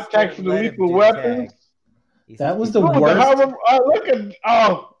just hot tag straight for the let him lethal do the weapons. tag. That was the Oh, the worst. helmet. Look at.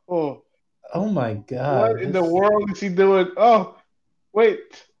 Oh. Oh my god! What in the world is he doing? Oh,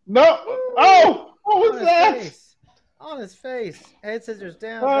 wait. No. Oh, what was On his that? face. On his face. Head scissors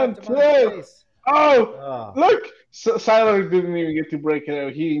down, One, dropped him on his two. face. Oh, look. So, Siler didn't even get to break it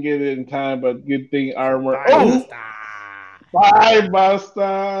out. He didn't get it in time, but good thing Armor. Bye, Bye,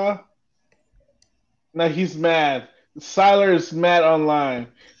 Basta. Now he's mad. Siler is mad online.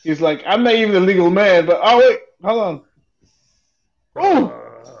 He's like, I'm not even a legal man, but wait, hold on. Oh,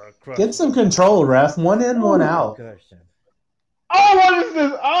 Get some control, ref. One in, one out. Oh, what is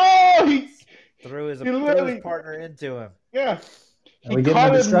this? Oh, he threw his literally partner into him. Yeah. Are we getting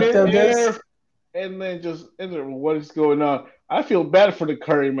a destructive disc? And then just what is going on? I feel bad for the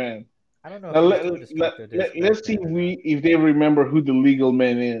Curry man. I don't know. Now, let's see if they remember who the legal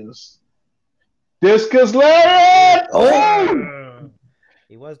man is. Discus Lariat! Oh!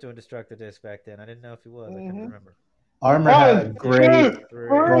 He was doing destructive disc back then. I didn't know if he was. I couldn't remember. Armor had a great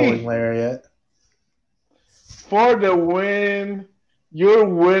rolling lariat. For the win, your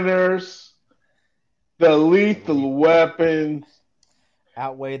winners, the lethal weapons,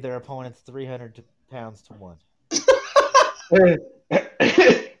 outweighed their opponents 300 pounds to 1.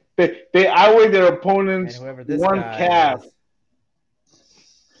 they outweigh their opponents one calf.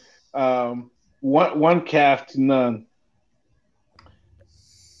 One calf to none.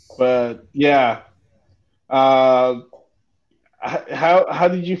 But yeah, how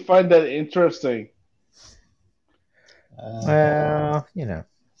did you find that interesting? Well,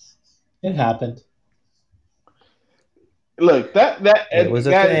 it happened. Look, it was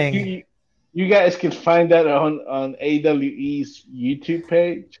a thing. You guys can find that on AWE's YouTube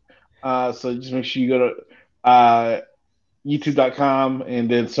page. So just make sure you go to YouTube.com and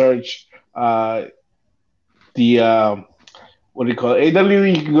then search the what do you call it? AWE.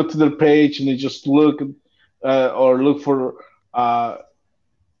 You can go to the page and then just look or look for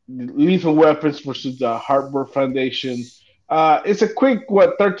Lethal Weapons versus the Heartburn Foundation. It's a quick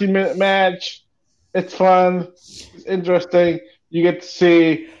 13-minute match. It's fun. It's interesting. You get to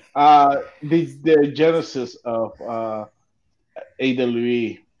see the genesis of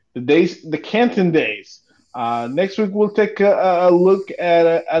AWE, the Canton days. Next week we'll take a look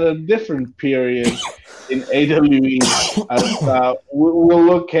at a different period in AWE. We'll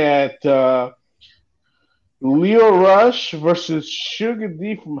look at Lio Rush versus Sugar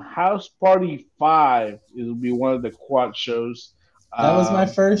D from House Party 5. It'll be one of the quad shows. That was my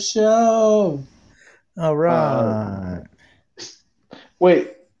first show. All right.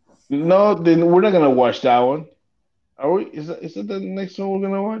 Wait, no, then we're not gonna watch that one. Are we? Is it the next one we're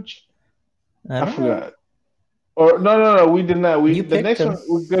gonna watch? I forgot. Or no, we did not. The next one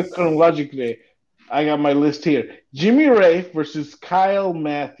we go chronologically. I got my list here. Jimmy Ray versus Kyle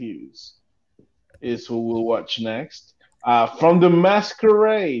Matthews is who we'll watch next. From the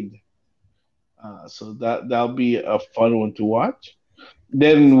Masquerade. So that'll be a fun one to watch.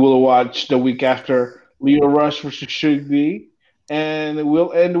 Then we'll watch the week after Lio Rush versus Sugar D. And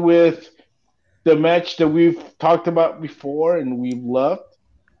we'll end with the match that we've talked about before and we've loved.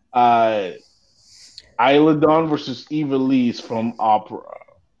 Isla Dawn versus Eva Lee's from Opera.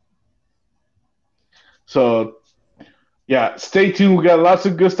 So, yeah, stay tuned. We got lots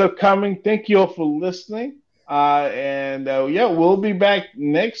of good stuff coming. Thank you all for listening. We'll be back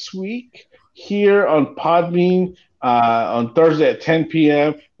next week here on Podbean on Thursday at 10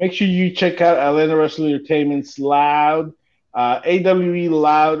 p.m. Make sure you check out Atlanta Wrestling Entertainment's Loud, AWE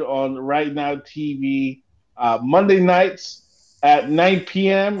Loud on Right Now TV. Monday nights at 9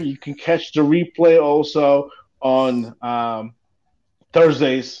 p.m. You can catch the replay also on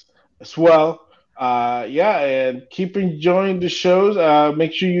Thursdays as well. And keep enjoying the shows.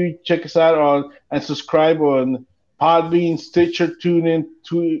 Make sure you check us out and subscribe on Podbean, Stitcher, TuneIn,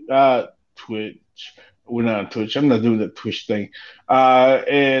 Twitch. We're not on Twitch. I'm not doing the Twitch thing.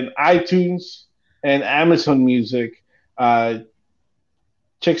 And iTunes and Amazon Music.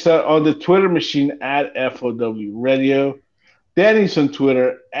 Check us out on the Twitter machine at FOW Radio. Danny's on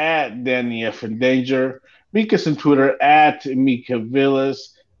Twitter at Danny F. in Danger. Mika's on Twitter at Mika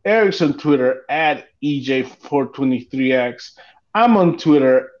Villas. Eric's on Twitter at EJ423X. I'm on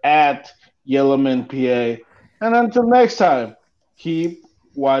Twitter at Yellowman, PA. And until next time, keep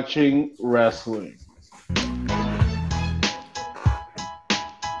watching wrestling.